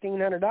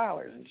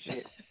 $1,600 and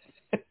shit.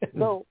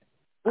 So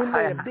we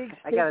made a big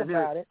stink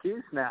about it.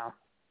 Excuse now.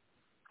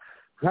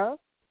 Huh?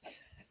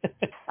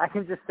 I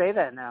can just say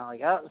that now.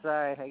 Like, oh,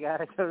 sorry, I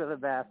gotta go to the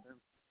bathroom.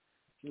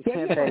 You Have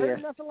can't you ever pay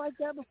heard nothing like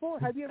that before?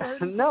 Have you ever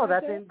heard? No,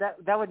 like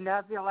that would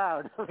not be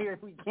allowed.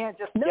 We can't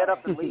just get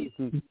up and leave.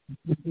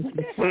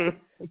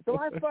 So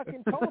I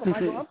fucking told him, I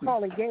go, I'm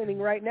calling gaming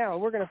right now,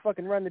 and we're gonna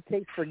fucking run the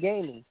tapes for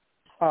gaming.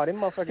 Oh, them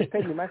motherfuckers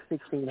paid me my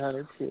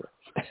 $1,600 shit.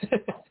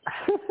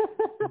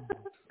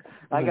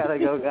 I gotta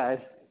go, guys.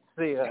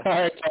 See ya. All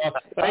right, Tom.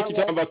 Thank you,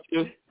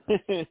 Tombuctoo.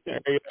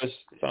 There he goes,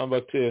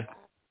 Tombuctoo.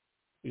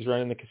 He's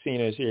running the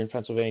casinos here in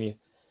Pennsylvania.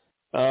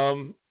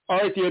 All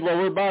right, dude. Well,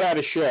 we're about out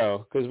of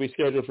show because we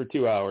scheduled for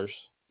 2 hours,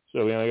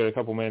 so we only got a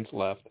couple minutes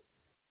left.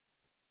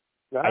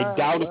 I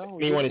doubt if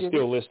anyone is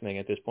still listening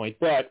at this point.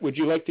 But would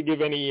you like to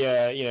give any,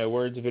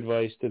 words of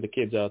advice to the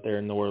kids out there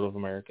in the world of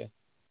America?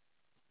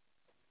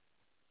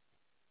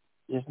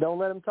 Just don't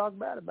let them talk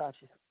bad about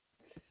you.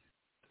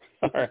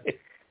 All right.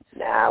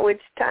 Now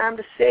it's time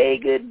to say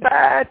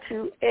goodbye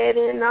to Ed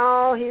and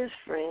all his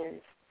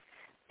friends.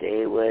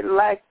 They would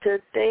like to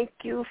thank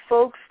you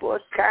folks for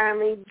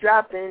kindly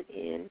dropping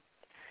in.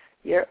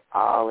 You're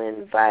all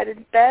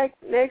invited back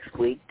next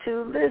week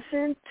to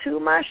listen to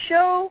my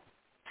show.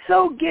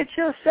 So get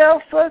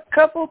yourself a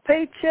couple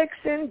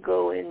paychecks and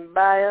go and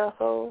buy a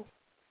hoe.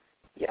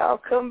 Y'all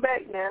come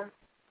back now.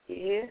 You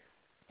hear?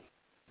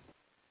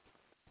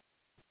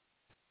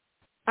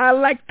 I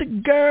like the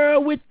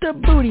girl with the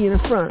booty in the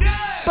front.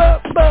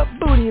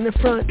 Booty in the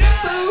front.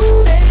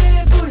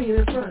 Booty in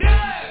the front.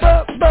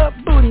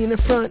 Booty in the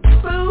front.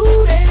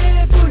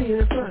 Booty in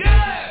the front.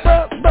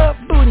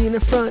 Booty in the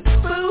front.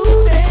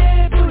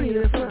 Booty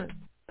in the front.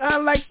 I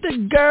like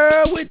the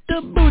girl with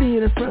the booty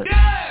in the front.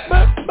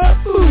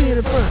 Booty in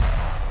the front.